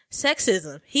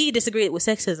sexism." He disagreed with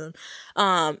sexism.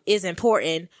 Is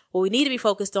important. What we need to be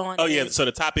focused on. Oh yeah. So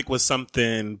the topic was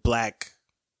something black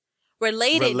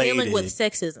related. Dealing with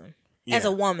sexism as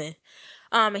a woman.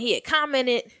 And he had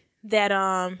commented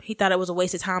that he thought it was a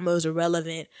waste of time. It was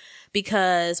irrelevant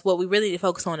because what we really need to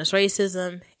focus on is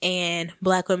racism, and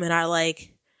black women are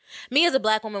me as a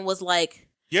black woman was around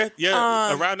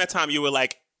that time you were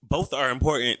both are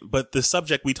important, but the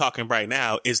subject we talking right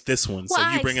now is this one. Well, so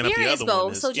you bringing up the other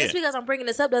one. So just because I'm bringing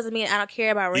this up doesn't mean I don't care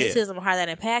about racism or how that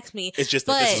impacts me. It's just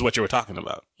that this is what you were talking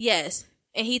about. Yes.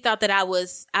 And he thought that it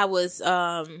was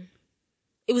irrelevant,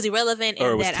 or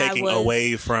and it was that taking I was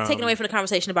away from the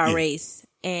conversation about race,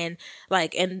 and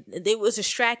and it was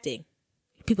distracting.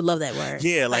 People love that word.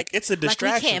 Yeah, it's a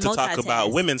distraction to talk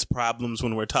about women's problems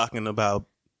when we're talking about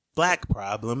black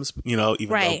problems, you know,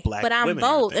 even though black but I'm women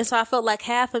both, have and so I felt like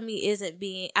half of me isn't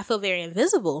being. I feel very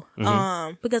invisible,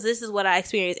 because this is what I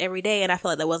experience every day, and I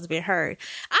feel like that wasn't being heard.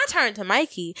 I turned to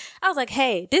Mikey. I was like,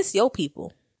 "Hey, this your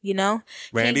people, you know."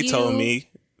 Randy told me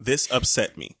this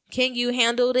upset me. Can you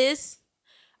handle this?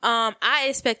 I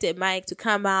expected Mike to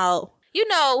come out. You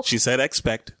know, She said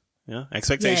expect. Yeah,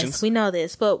 expectations. yes, we know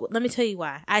this, but let me tell you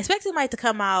why. I expected Mike to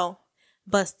come out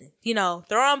busting. You know,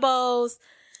 throwing bows.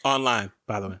 Online,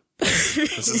 by the way.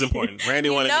 This is important. Randy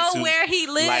wanted know me to where he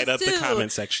lives light up too. the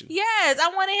comment section. Yes, I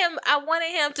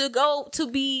wanted him to go to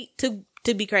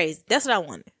be crazy. That's what I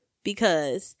wanted,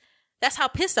 because that's how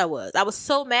pissed I was. I was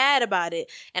so mad about it,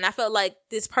 and I felt like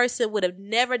this person would have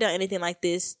never done anything like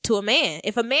this to a man.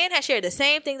 If a man had shared the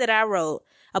same thing that I wrote,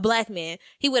 a black man,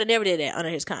 he would have never did that under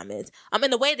his comments.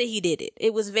 In the way that he did it,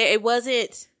 it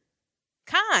wasn't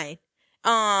kind.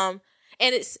 And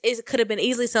it could have been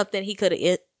easily something he could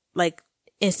have like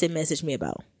instant message me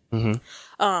about.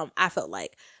 I felt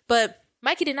like, but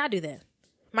Mikey did not do that.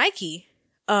 Mikey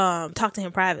talked to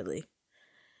him privately,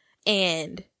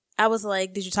 and I was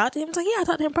like, "Did you talk to him?" He's like, "Yeah, I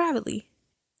talked to him privately,"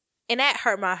 and that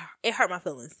hurt my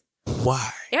feelings.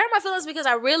 Why? It hurt my feelings because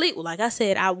I really, like I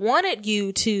said, I wanted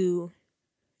you to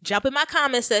jump in my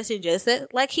comment section just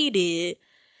like he did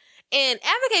and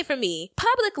advocate for me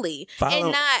publicly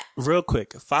and not... Real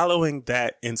quick, following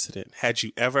that incident, had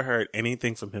you ever heard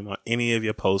anything from him on any of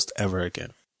your posts ever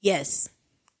again? Yes.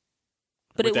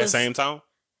 But With that same tone?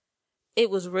 It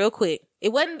was real quick.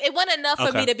 It wasn't enough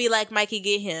for me to be like, Mikey,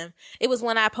 get him. It was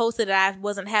when I posted that I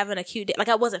wasn't having a cute day. Like,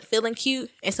 I wasn't feeling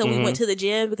cute. And so we went to the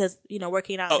gym because, you know,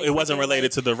 working out. Oh, it wasn't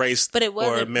related to the race but it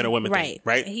wasn't, or men or women thing,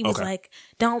 right? And he was like,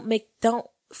 don't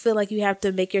feel like you have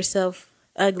to make yourself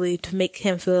ugly to make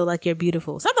him feel like you're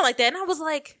beautiful. Something like that. And I was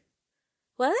like,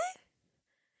 what?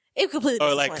 It completely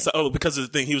or like, because of the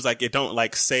thing, he was like, don't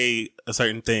like say a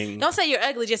certain thing. Don't say you're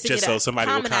ugly just to just get so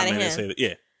somebody will comment and say that.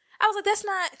 Yeah. I was like, that's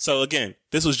not. So again,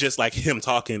 this was just like him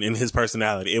talking in his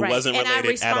personality. It wasn't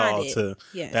related at all to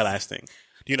that last thing.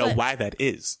 Do you know why that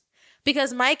is?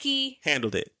 Because Mikey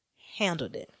handled it.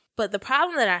 But the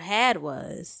problem that I had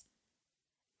was,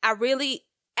 I really,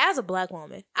 as a black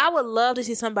woman, I would love to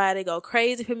see somebody go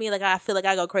crazy for me like I feel like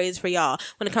I go crazy for y'all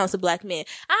when it comes to black men.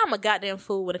 I'm a goddamn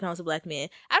fool when it comes to black men.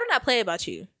 I do not play about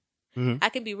you. I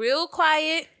can be real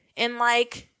quiet and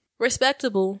like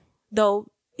respectable, though,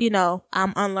 you know,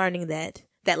 I'm unlearning that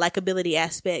likability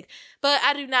aspect. But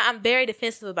I'm very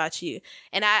defensive about you.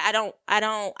 And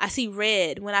I see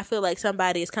red when I feel like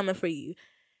somebody is coming for you.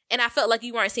 And I felt like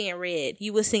you weren't seeing red.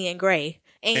 You were seeing gray.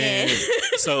 And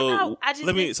so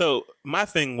so my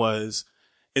thing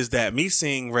is that me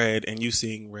seeing red and you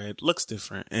seeing red looks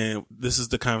different. And this is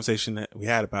the conversation that we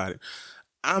had about it.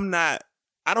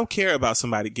 I don't care about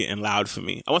somebody getting loud for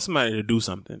me. I want somebody to do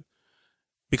something.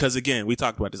 Because again, we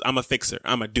talked about this. I'm a fixer.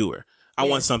 I'm a doer. I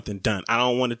want something done. I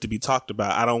don't want it to be talked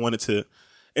about. I don't want it to,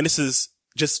 and this is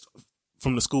just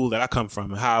from the school that I come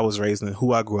from and how I was raised and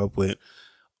who I grew up with.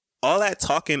 All that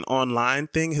talking online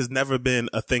thing has never been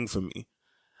a thing for me.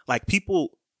 Like,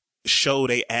 people show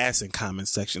they ass in comment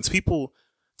sections. People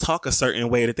talk a certain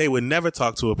way that they would never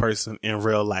talk to a person in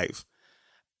real life.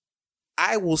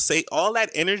 I will say all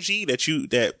that energy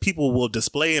that people will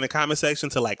display in the comment section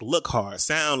to like look hard,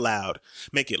 sound loud,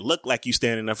 make it look like you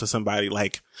standing up for somebody,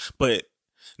 like, but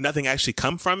nothing actually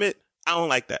come from it. I don't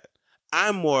like that.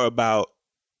 I'm more about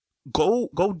go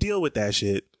deal with that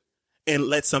shit and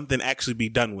let something actually be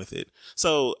done with it.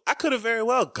 So I could have very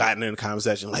well gotten in the comment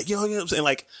section like, yo, you know what I'm saying?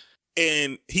 Like,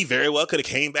 and he very well could have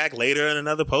came back later in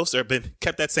another post or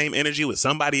kept that same energy with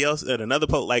somebody else at another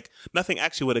post. Like, nothing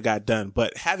actually would have got done.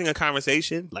 But having a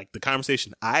conversation, like the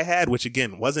conversation I had, which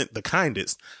again wasn't the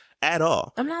kindest at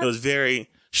all. It was very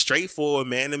straightforward,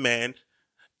 man to man.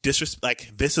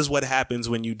 Like, this is what happens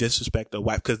when you disrespect a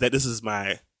wife, because this is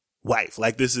my wife.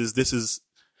 Like, this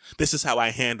is how I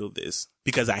handle this,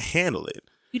 because I handle it.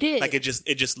 You did. Like, it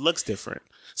just looks different.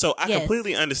 So I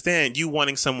completely understand you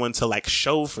wanting someone to like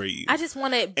show for you. I just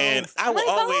wanted both. And I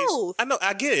know,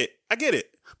 I get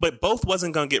it. But both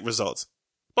wasn't going to get results.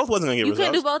 You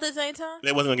couldn't do both at the same time?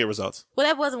 They wasn't going to get results. Well,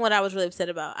 that wasn't what I was really upset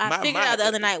about. I figured out the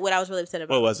other night what I was really upset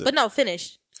about. What was it? But no,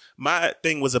 finish. My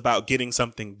thing was about getting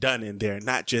something done in there,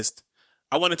 not just,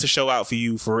 I wanted to show out for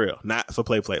you for real, not for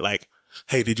play. Like,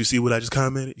 hey, did you see what I just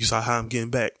commented? You saw how I'm getting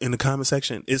back in the comment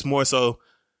section? It's more so,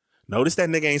 notice that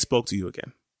nigga ain't spoke to you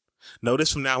again.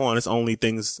 Notice from now on, it's only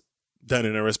things done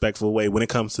in a respectful way when it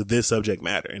comes to this subject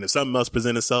matter. And if something else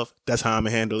presents itself, that's how I'm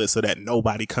going to handle it so that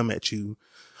nobody come at you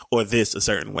or this a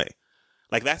certain way.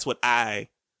 Like, that's what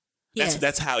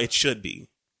that's how it should be.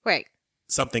 Right.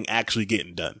 Something actually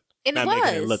getting done. And not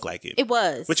making it look like it. It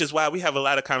was. Which is why we have a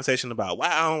lot of conversation about why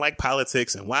I don't like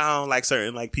politics and why I don't like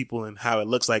certain like people and how it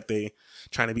looks like they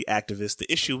trying to be activists.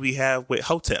 The issue we have with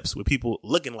hoteps, with people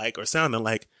looking like or sounding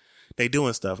like they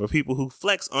doing stuff, or people who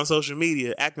flex on social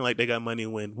media acting like they got money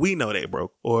when we know they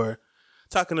broke, or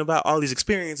talking about all these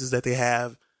experiences that they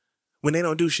have when they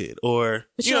don't do shit, or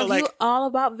but you know, like you all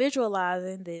about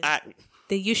visualizing, then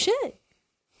you should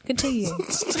continue.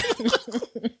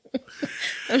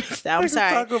 I'm sorry.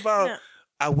 Talk about.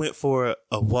 I went for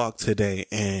a walk today,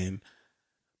 and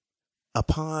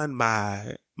upon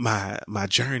my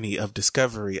journey of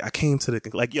discovery, I came to the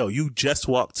like, yo, you just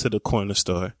walked to the corner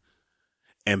store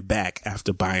and back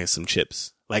after buying some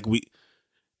chips. Like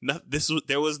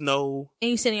there was no.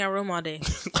 And you sit in your room all day.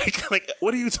 like,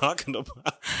 what are you talking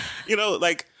about? You know,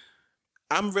 like.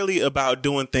 I'm really about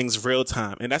doing things real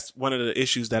time. And that's one of the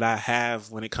issues that I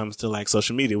have when it comes to like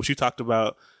social media, which you talked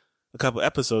about a couple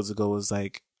episodes ago, was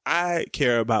like, I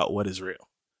care about what is real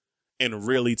and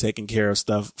really taking care of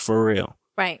stuff for real.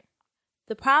 Right.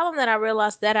 The problem that I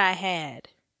realized that I had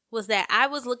was that I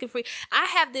was I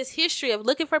have this history of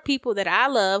looking for people that I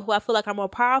love, who I feel like are more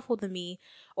powerful than me,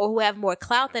 or who have more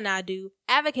clout than I do,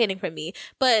 advocating for me.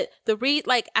 But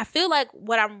I feel like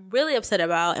what I'm really upset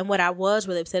about, and what I was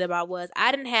really upset about, was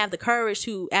I didn't have the courage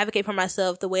to advocate for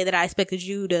myself the way that I expected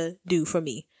you to do for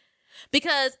me.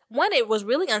 Because one, it was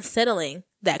really unsettling,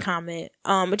 that comment,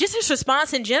 just his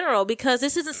response in general, because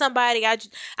this isn't somebody I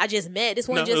just met. This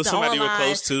wasn't just somebody online. you were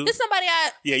close to. This is somebody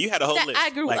you had a whole list.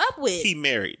 I grew up with. He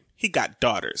married. He got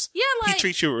daughters. Yeah, like, he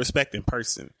treats you with respect in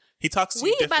person. He talks to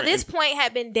you different. By this point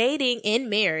had been dating and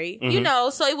married, you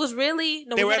know, so it was really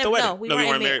they were at the wedding. No, we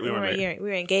weren't married. We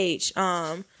were engaged.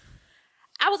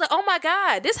 I was like, oh my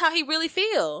God, this is how he really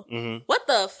feel. Mm-hmm. What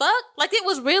the fuck? Like, it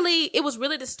was really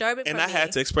disturbing for me. And I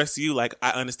had to express to you, like, I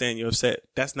understand you're upset.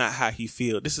 That's not how he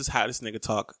feel. This is how this nigga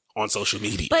talk on social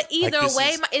media. But either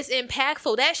way, it's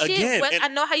impactful. That shit, again, I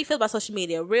know how you feel about social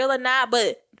media, real or not,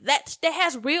 but that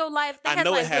has real life. I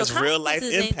know it has real life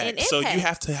impact. So you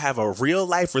have to have a real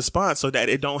life response so that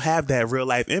it don't have that real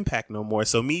life impact no more.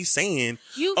 So me saying,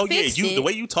 the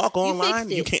way you talk online,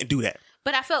 you can't do that.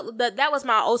 But I felt that was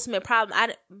my ultimate problem.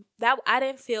 I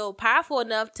didn't feel powerful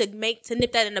enough to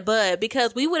nip that in the bud,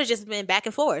 because we would have just been back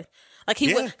and forth. Like he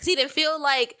didn't feel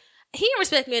like he didn't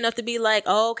respect me enough to be like,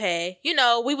 oh, okay, you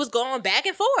know, we was going back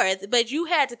and forth, but you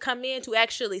had to come in to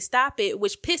actually stop it,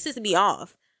 which pisses me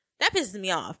off. That pisses me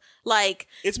off. Like,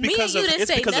 it's because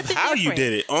of how you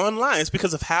did it online. It's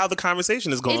because of how the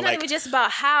conversation is going. It's not even just about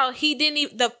how he didn't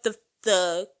even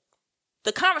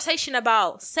the conversation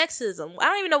about sexism. I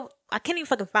don't even know. I can't even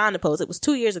fucking find the post. It was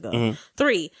 2 years ago. Mm-hmm.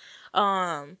 3.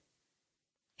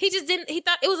 He just didn't. He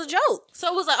thought it was a joke. So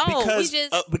it was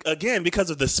like, again, because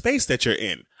of the space that you're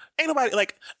in. Ain't nobody,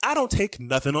 like, I don't take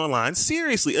nothing online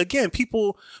seriously. Again,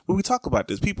 people, when we talk about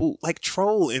this, people like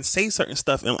troll and say certain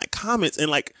stuff in like comments,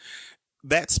 and like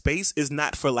that space is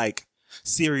not for like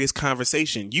serious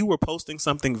conversation. You were posting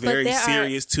something very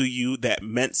serious to you that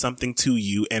meant something to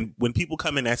you. And when people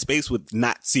come in that space with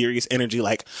not serious energy,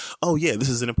 like, oh yeah, this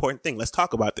is an important thing, let's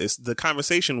talk about this, the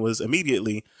conversation was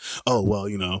immediately, oh, well,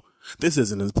 you know, this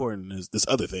isn't as important as this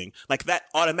other thing. Like, that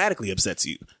automatically upsets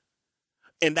you.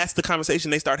 And that's the conversation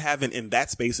they start having in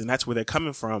that space, and that's where they're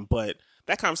coming from. But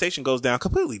that conversation goes down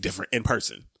completely different in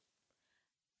person.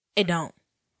 It don't.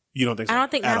 You don't think so? I don't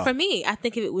think, not for me. I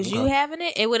think if it was you having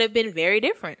it, it would have been very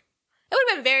different. It would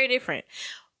have been very different,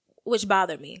 which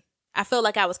bothered me. I felt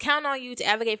like I was counting on you to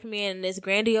advocate for me in this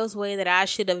grandiose way that I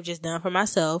should have just done for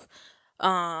myself.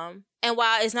 And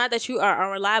while it's not that you are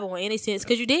unreliable in any sense,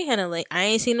 because you did handle it, I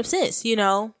ain't seen them since, you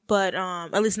know, but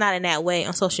at least not in that way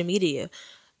on social media.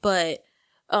 But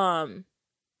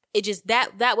it just,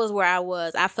 that was where I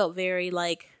was. I felt very,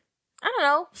 like, I don't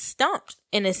know, stumped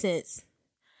in a sense.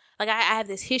 Like, I have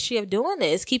this history of doing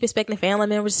this. Keep expecting family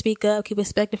members to speak up. Keep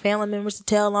expecting family members to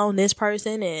tell on this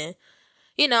person. And,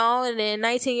 you know, and then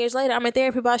 19 years later, I'm in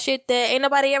therapy about shit that ain't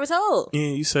nobody ever told. Yeah,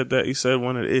 you said that. You said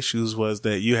one of the issues was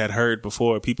that you had heard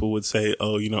before people would say,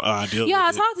 oh, you know, I deal with it. Yeah,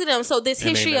 I talked to them. So this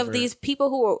history of these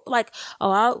people who are like,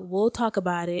 oh, we'll talk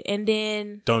about it. And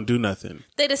then don't do nothing.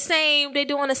 They're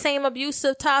doing the same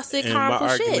abusive, toxic, harmful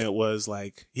shit. And my argument was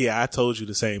like, yeah, I told you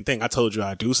the same thing. I told you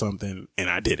I'd do something and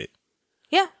I did it.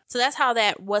 Yeah. So that's how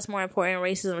that what's more important,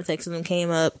 racism and sexism, came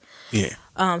up. Yeah.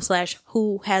 /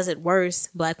 who has it worse,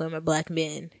 black women, black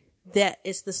men. That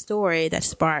is the story that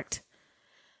sparked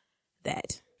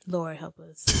that. Lord help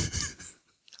us.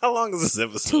 How long is this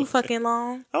episode? Too fucking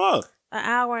long. How long? An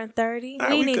hour and 30. We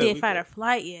ain't even fight a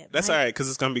flight yet. That's all right, because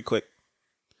it's going to be quick.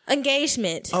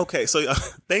 Engagement. Okay, so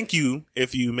thank you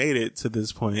if you made it to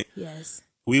this point. Yes.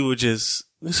 We were just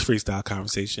this freestyle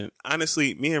conversation.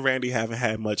 Honestly, me and Randy haven't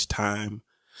had much time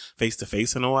face to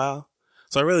face in a while.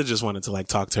 So I really just wanted to like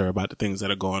talk to her about the things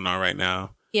that are going on right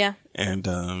now. Yeah. And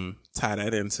tie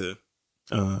that into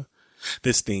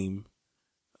this theme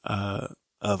of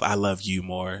I love you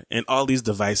more and all these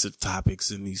divisive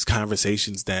topics and these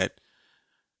conversations that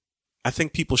I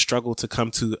think people struggle to come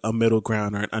to a middle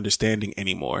ground or an understanding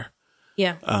anymore.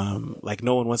 Yeah. Like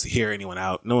no one wants to hear anyone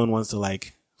out. No one wants to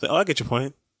like say, oh, I get your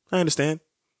point. I understand.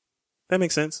 That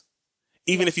makes sense.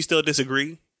 Even if you still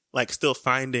disagree, like still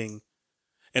finding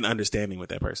an understanding with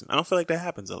that person. I don't feel like that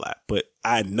happens a lot, but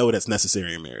I know that's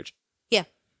necessary in marriage. Yeah.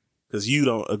 Because you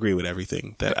don't agree with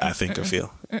everything that I think or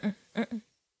feel.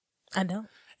 I know.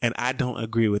 And I don't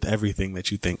agree with everything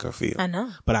that you think or feel. I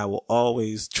know. But I will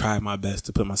always try my best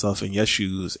to put myself in your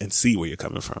shoes and see where you're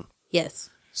coming from. Yes.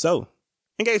 So,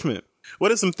 engagement.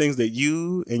 What are some things that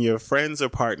you and your friends or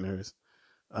partners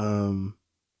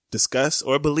discuss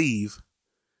or believe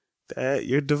that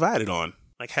you're divided on?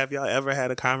 Like, have y'all ever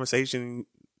had a conversation,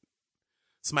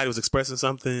 somebody was expressing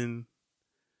something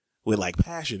with like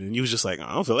passion and you was just like,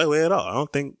 I don't feel that way at all. I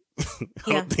don't think,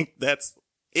 I don't think that's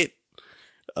it.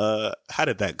 How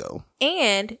did that go?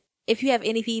 And if you have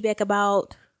any feedback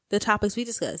about the topics we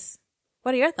discuss,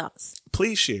 what are your thoughts?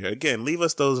 Please share. Again, leave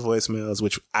us those voicemails,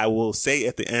 which I will say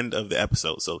at the end of the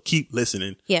episode. So keep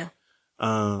listening. Yeah.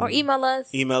 Or email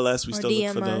us. Email us. We or still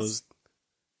DM look for us. those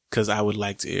because I would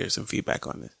like to hear some feedback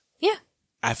on this. Yeah.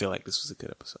 I feel like this was a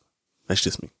good episode. That's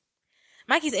just me.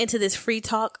 Mikey's into this free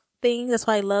talk thing. That's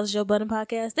why he loves Joe Budden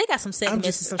podcast. They got some segments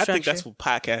and some structure. I think that's what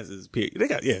podcasts is. Period. They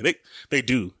got, they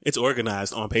do. It's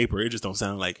organized on paper. It just don't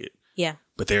sound like it. Yeah.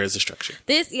 But there is a structure.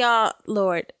 This, y'all,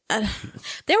 Lord,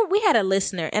 we had a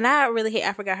listener, and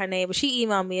I forgot her name, but she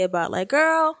emailed me about like,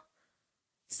 girl,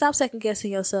 stop second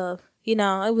guessing yourself. You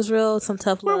know, it was real, some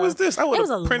tough love. Where was this? I would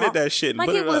have printed that shit and like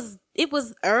put it was. It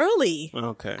was early.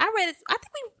 Okay. I read it. I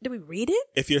think did we read it?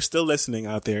 If you're still listening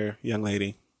out there, young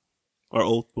lady or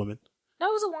old woman, No,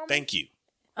 it was a woman. thank you.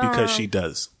 Because she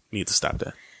does need to stop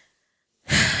that.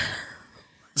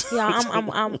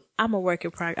 Yeah, I'm a work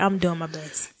in progress. I'm doing my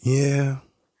best. Yeah.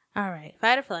 All right.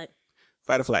 Fight or flight.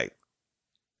 Fight or flight.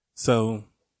 So,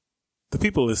 the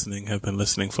people listening have been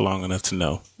listening for long enough to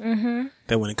know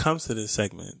that when it comes to this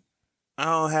segment, I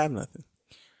don't have nothing.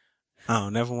 I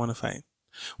don't never want to fight.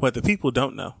 What the people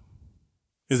don't know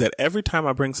is that every time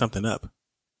I bring something up,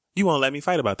 you won't let me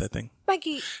fight about that thing.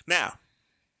 Mikey. Now,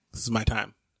 this is my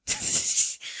time.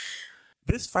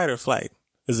 This fight or flight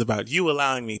is about you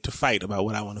allowing me to fight about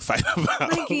what I want to fight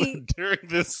about during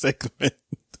this segment.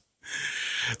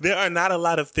 There are not a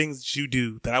lot of things that you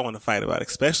do that I want to fight about,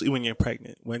 especially when you're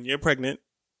pregnant. When you're pregnant,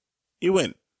 you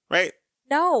win, right?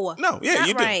 No. No, yeah, not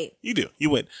you do. Right. You do. You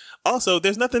win. Also,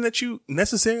 there's nothing that you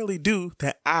necessarily do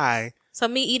that I So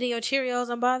me eating your Cheerios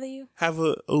don't bother you? have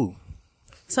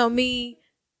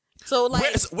So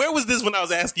like where was this when I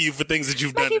was asking you for things that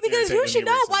you've done? Mikey, because you should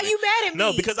know why you mad at me.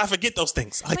 No, because I forget those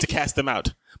things. I like to cast them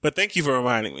out. But thank you for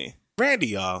reminding me. Randy,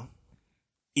 y'all,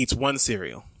 eats one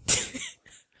cereal.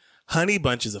 Honey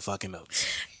Bunches of fucking oats.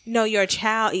 No, your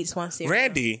child eats one cereal.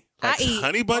 Randy likes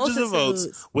Honey Bunches of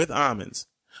oats with almonds.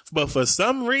 But for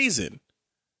some reason,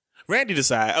 Randy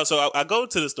decides, so I go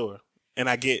to the store and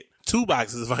I get 2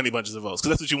 boxes of Honey Bunches of Oats.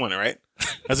 Because that's what you wanted, right?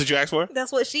 That's what you asked for?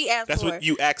 That's what she asked That's for. what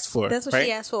you asked for. That's what right?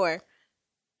 she asked for.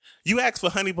 You asked for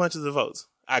Honey Bunches of Oats.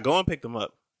 I go and pick them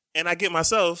up. And I get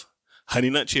myself Honey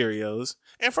Nut Cheerios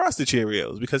and Frosted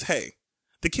Cheerios. Because, hey,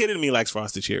 the kid in me likes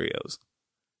Frosted Cheerios.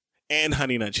 And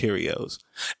Honey Nut Cheerios.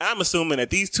 I'm assuming that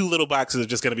these 2 little boxes are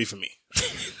just going to be for me.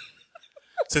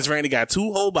 Since Randy got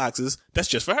 2 whole boxes, that's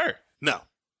just for her. No.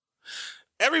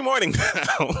 Every morning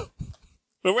now,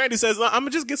 when Randy says, I'm going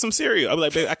to just get some cereal. I'm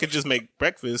like, babe, I could just make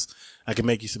breakfast. I can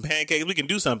make you some pancakes. We can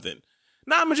do something.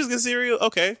 Nah, I'm going to just get cereal.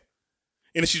 Okay.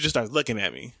 And then she just starts looking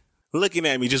at me,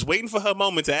 just waiting for her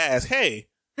moment to ask, hey,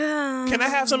 can I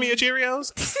have some of your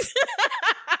Cheerios?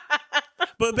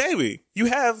 But baby, you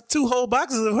have 2 whole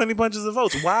boxes of Honey Bunches of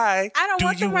Oats. Why? I don't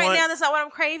want them right now. That's not what I'm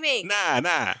craving.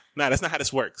 Nah. That's not how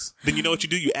this works. Then you know what you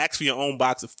do? You ask for your own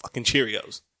box of fucking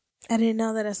Cheerios. I didn't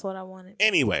know that that's what I wanted.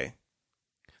 Anyway,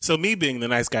 so me being the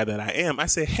nice guy that I am, I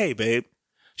say, hey, babe,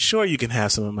 sure you can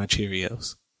have some of my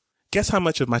Cheerios. Guess how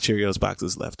much of my Cheerios box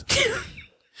is left?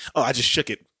 Oh, I just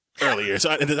shook it earlier. So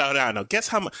I don't know. Guess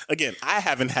how much? Again, I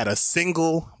haven't had a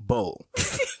single bowl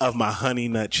of my Honey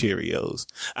Nut Cheerios.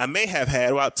 I may have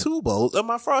had about 2 bowls of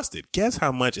my Frosted. Guess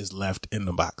how much is left in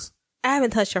the box? I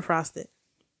haven't touched your Frosted.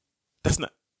 That's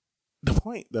not the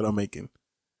point that I'm making.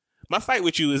 My fight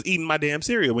with you is eating my damn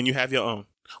cereal when you have your own.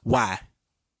 Why?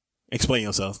 Explain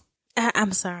yourself.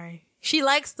 I'm sorry. She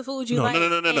likes the food you No, like.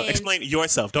 no. Explain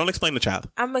yourself. Don't explain the child.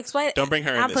 I'm explaining. Don't bring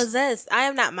her in I'm this. possessed. I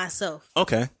am not myself.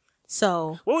 Okay.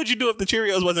 So What would you do if the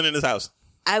Cheerios wasn't in this house?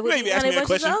 I would Maybe eat ask Honey me a Bunches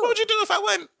question. of What would Oats. you do if I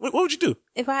wasn't? What would you do?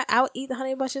 I would eat the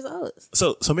Honey Bunches of Oats.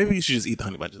 So maybe you should just eat the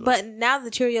Honey Bunches of Oats. But now the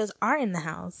Cheerios are in the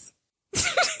house.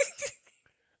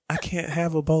 I can't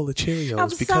have a bowl of Cheerios I'm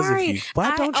because sorry. of you.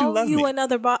 Why don't you love I owe you me?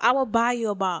 another box. I will buy you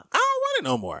a box. I don't want it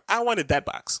no more. I wanted that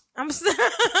box. I'm sorry.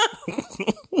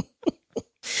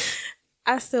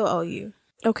 I still owe you.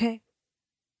 Okay.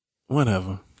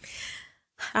 Whatever.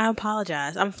 I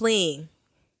apologize. I'm fleeing.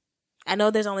 I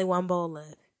know there's only one bowl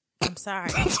left. I'm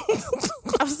sorry.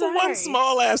 I'm sorry. One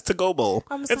small ass to-go bowl.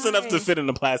 I'm It's enough to sorry. fit in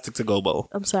a plastic to-go bowl.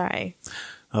 I'm sorry.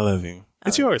 I love you.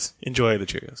 It's yours. Enjoy the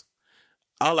Cheerios.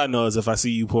 All I know is if I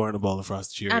see you pouring a bowl of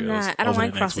Frosted Cheerios, I'm not. I don't over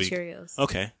like the next Frosted week- Cheerios.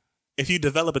 Okay. If you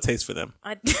develop a taste for them,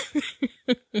 I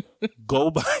go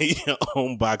buy your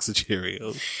own box of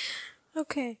Cheerios.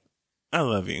 okay. I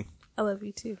love you. I love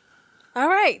you too. All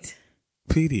right.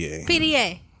 PDA.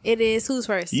 PDA. It is who's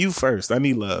first? You first. I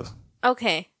need love.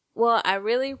 Okay. Well, I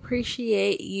really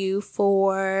appreciate you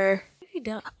for. What have you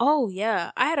done? Oh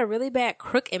yeah, I had a really bad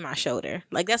crook in my shoulder.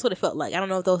 Like that's what it felt like. I don't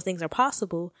know if those things are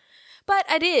possible, but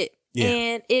I did, Yeah.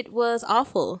 and it was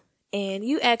awful. And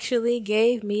you actually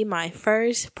gave me my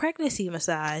first pregnancy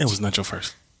massage. It was not your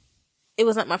first. It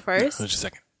was not my It first. was your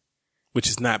second. Which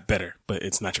is not better, but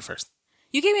it's not your first.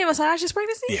 You gave me a massage this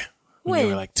pregnancy? Yeah. When When? you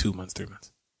were like 2 months, 3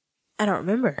 months. I don't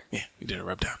remember. Yeah. You did a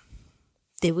rub down.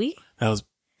 Did we? That was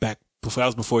back before. That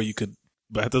was before you could.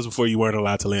 But that was before you weren't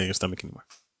allowed to lay on your stomach anymore.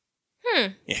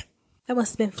 Yeah. That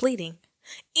must have been fleeting.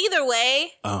 Either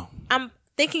way, Oh. I'm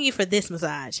thanking you for this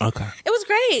massage. Okay. It was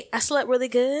great. I slept really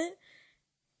good.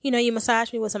 You know, you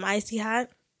massaged me with some icy hot,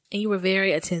 and you were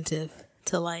very attentive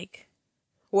to like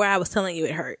where I was telling you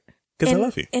it hurt. Because I And-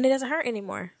 love you. And it doesn't hurt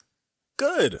anymore.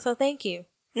 Good. So thank you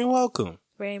You're welcome.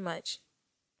 very much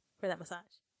for that massage.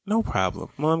 No problem.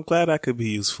 Well, I'm glad I could be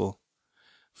useful.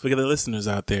 For the listeners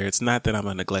out there, it's not that I'm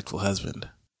a neglectful husband.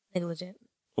 Negligent.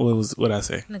 What I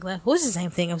say? Neglect. What's the same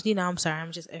thing? I'm sorry.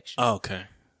 I'm just extra. Oh, okay.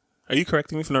 Are you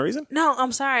correcting me for no reason? No,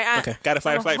 I'm sorry. Okay. Gotta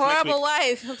fight a I'm fight a for next horrible week.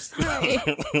 wife. I'm sorry.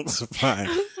 It's fine.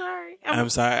 I'm sorry. I'm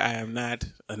sorry. I am not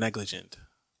a negligent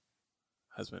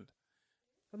husband.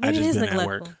 I Maybe it just is been at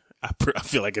neglectful. work. I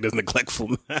feel like it is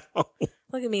neglectful now.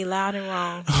 Look at me, loud and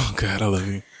wrong. Oh God, I love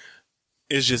you.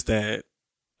 It's just that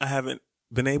I haven't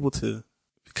been able to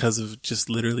because of just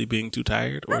literally being too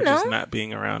tired or I know. just not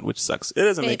being around, which sucks. It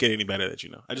doesn't make Babe. it any better that you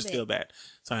know. I just Babe. feel bad.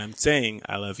 So I'm saying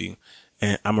I love you,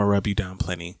 and I'm gonna rub you down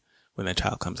plenty when that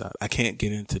child comes out. I can't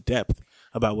get into depth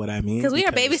about what I mean Because we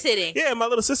are babysitting. Yeah, my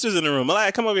little sister's in the room.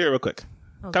 Malaya, come over here real quick.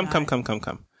 Oh, come.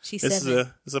 God. She's This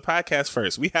 7. is a podcast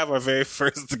first. We have our very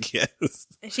first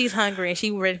guest. And she's hungry and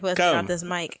she ready for us to Come. drop this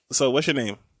mic. So what's your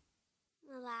name?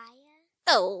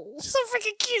 Oh. She's so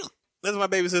freaking cute. That's my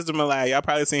baby sister Malaya. Y'all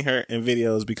probably seen her in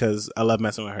videos because I love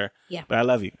messing with her. Yeah. But I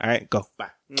love you. All right, go. Bye.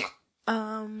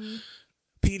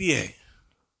 PDA.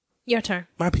 Your turn.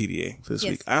 My PDA for this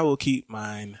Yes. week. I will keep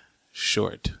mine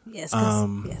short. Yes. 'Cause-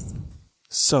 Um, yes.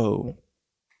 So,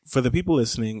 for the people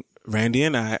listening, Randy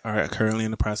and I are currently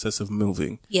in the process of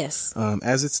moving. Yes.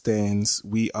 As it stands,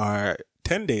 we are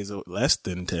 10 days, less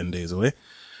than 10 days away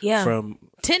Yeah. from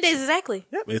 10 days exactly.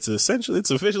 Yep, it's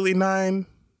officially 9.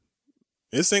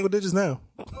 It's single digits now.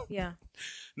 Yeah.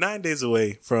 9 days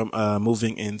away from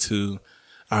moving into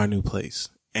our new place.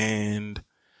 And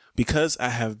because I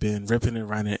have been ripping and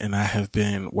running and I have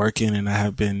been working and I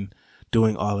have been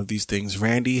doing all of these things,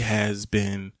 Randy has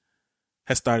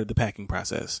started the packing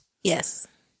process. Yes.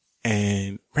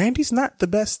 And Randy's not the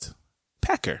best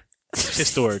packer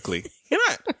historically. You're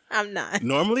not. I'm not.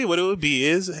 Normally, what it would be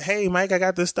is, hey, Mike, I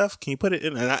got this stuff. Can you put it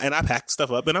in? And I pack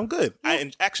stuff up, and I'm good.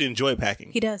 I actually enjoy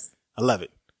packing. He does. I love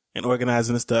it. And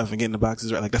organizing the stuff and getting the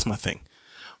boxes right. Like, that's my thing.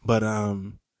 But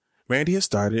Randy has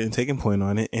started and taken point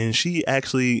on it. And she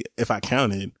actually, if I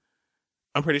counted,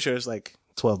 I'm pretty sure it's like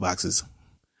 12 boxes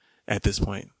at this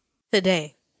point.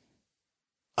 Today.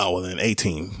 Oh, well, then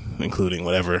 18, including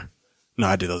whatever. No,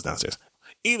 I did those downstairs.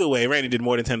 Either way, Randy did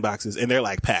more than 10 boxes, and they're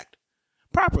like packed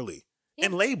properly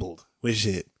and labeled with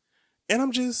shit. And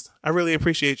I really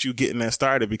appreciate you getting that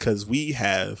started because we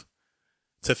have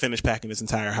to finish packing this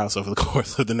entire house over the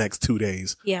course of the next 2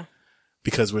 days Yeah.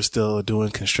 because we're still doing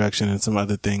construction and some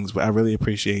other things. But I really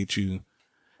appreciate you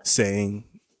saying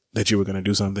that you were going to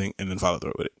do something and then follow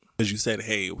through with it. Because you said,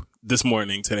 hey, this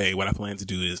morning, today, what I plan to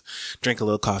do is drink a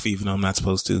little coffee, even though I'm not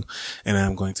supposed to. And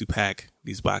I'm going to pack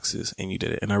these boxes. And you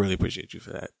did it. And I really appreciate you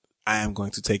for that. I am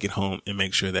going to take it home and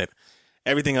make sure that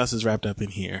everything else is wrapped up in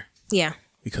here Yeah.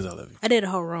 because I love you. I did a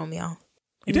whole room, y'all.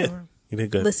 You did. You did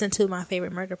good. Listen to my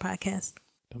favorite murder podcast.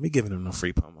 Don't be giving them no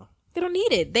free promo. They don't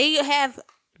need it. They have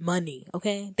money,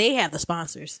 okay? They have the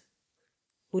sponsors.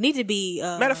 We need to be...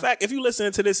 Matter of fact, if you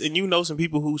listen to this and you know some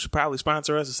people who should probably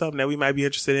sponsor us or something that we might be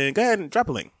interested in, go ahead and drop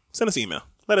a link. Send us an email.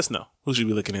 Let us know who should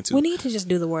be looking into. We need to just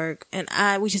do the work, and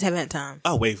we just haven't had time.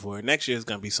 I'll wait for it. Next year is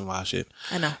going to be some wild shit.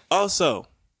 I know. Also,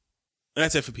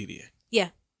 that's it for PDA. Yeah.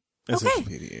 That's okay. it for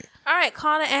PDA. All right,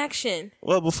 call to action.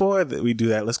 Well, before we do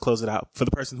that, let's close it out. For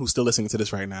the person who's still listening to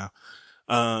this right now,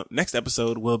 next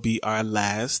episode will be our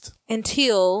last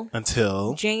until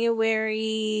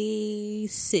January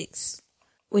 6th,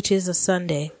 which is a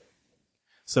Sunday.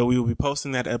 So we will be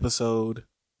posting that episode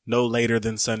no later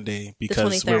than Sunday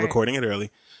because we're recording it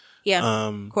early. Yeah,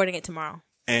 recording it tomorrow.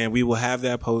 And we will have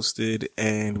that posted,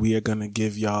 and we are going to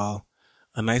give y'all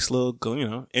a nice little,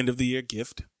 end of the year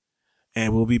gift.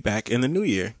 And we'll be back in the new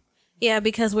year. Yeah,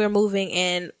 because we're moving,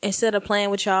 and instead of playing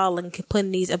with y'all and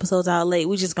putting these episodes out late,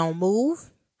 we're just going to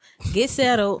move, get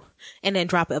settled, and then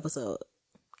drop an episode.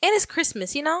 And it's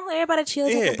Christmas, everybody chill,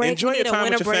 take a break. Enjoy your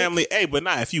time with your family. Hey, but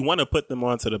if you want to put them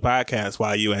onto the podcast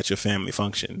while you at your family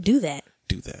function, do that.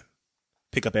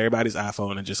 Pick up everybody's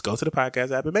iPhone and just go to the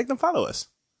podcast app and make them follow us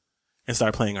and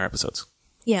start playing our episodes.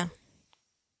 Yeah.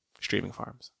 Streaming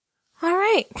farms. All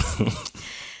right.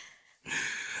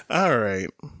 All right.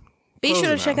 Be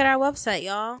sure to check out our website,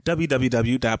 y'all.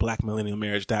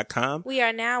 www.blackmillennialmarriage.com. We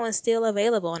are now and still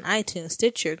available on iTunes,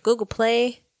 Stitcher, Google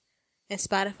Play, and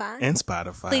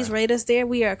Spotify. Please rate us there.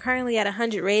 We are currently at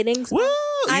 100 ratings. Woo!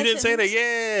 You didn't say that.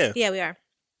 Yeah. Yeah, we are.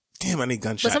 Damn, I need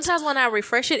gunshots. But sometimes when I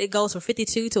refresh it, it goes from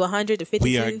 52 to 100 to 52.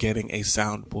 We are getting a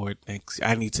soundboard.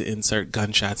 I need to insert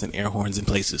gunshots and air horns in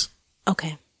places.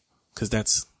 Okay. Because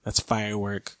that's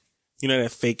firework. You know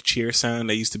that fake cheer sound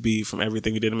that used to be from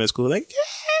everything we did in middle school? Like,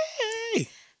 yay!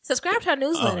 Subscribe to our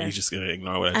newsletter. Oh, you're just going to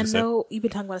ignore what I just said? I know you've been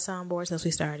talking about a soundboard since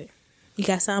we started. You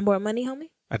got soundboard money, homie?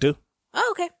 I do.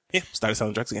 Oh, okay. Yeah, started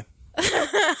selling drugs again.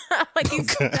 Like, you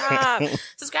stop.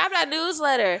 Subscribe to our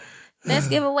newsletter. Next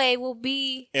giveaway will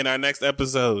be in our next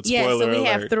episode. Yeah, Spoiler so we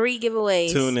alert. have 3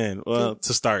 giveaways. Tune in. Well,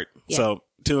 to start. Yeah. So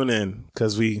tune in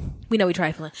because we know we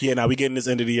trifling. Yeah, now we getting this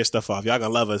end of the year stuff off. Y'all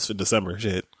gonna love us for December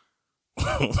shit.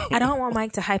 I don't want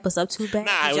Mike to hype us up too bad.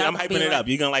 Nah, I'm hyping it up.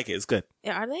 You're gonna like it. It's good.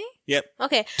 Are they? Yep.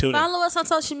 Okay. Follow us on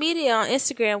social media. On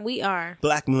Instagram, we are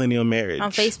Black Millennial Marriage.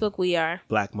 On Facebook, we are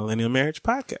Black Millennial Marriage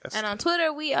Podcast. And on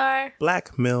Twitter, we are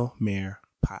Black Mill Mare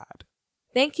Pod.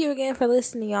 Thank you again for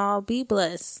listening, y'all. Be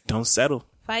blessed. Don't settle.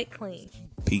 Fight clean.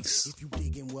 Peace. If you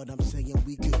digging what I'm saying,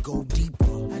 we could go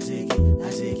deeper. I dig it, I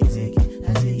dig it, dig it,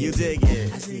 I dig it. You dig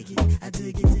it. I dig it, I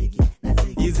dig it, dig it, I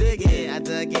dig it. You dig it, I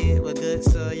dug it. We're good,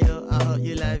 so yo, I hope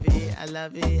you love it. I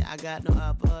love it. I got no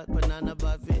upper, but none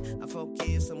above it. I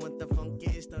focus on what the funk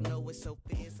is. Don't know what's so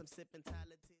fierce. I'm sipping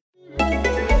talented.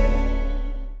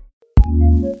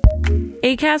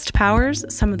 Acast powers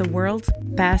some of the world's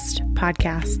best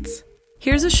podcasts.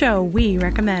 Here's a show we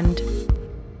recommend.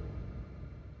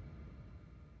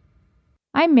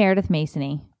 I'm Meredith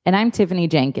Masony. And I'm Tiffany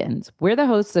Jenkins. We're the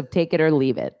hosts of Take It or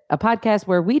Leave It, a podcast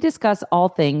where we discuss all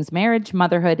things marriage,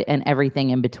 motherhood, and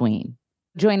everything in between.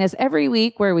 Join us every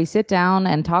week where we sit down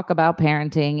and talk about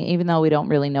parenting, even though we don't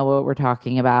really know what we're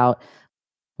talking about.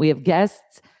 We have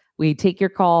guests, we take your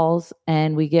calls,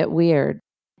 and we get weird.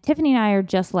 Tiffany and I are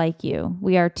just like you.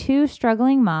 We are 2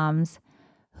 struggling moms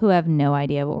who have no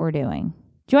idea what we're doing.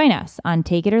 Join us on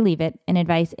Take It or Leave It, an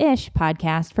advice-ish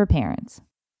podcast for parents.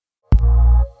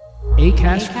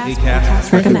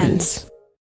 Acast recommends.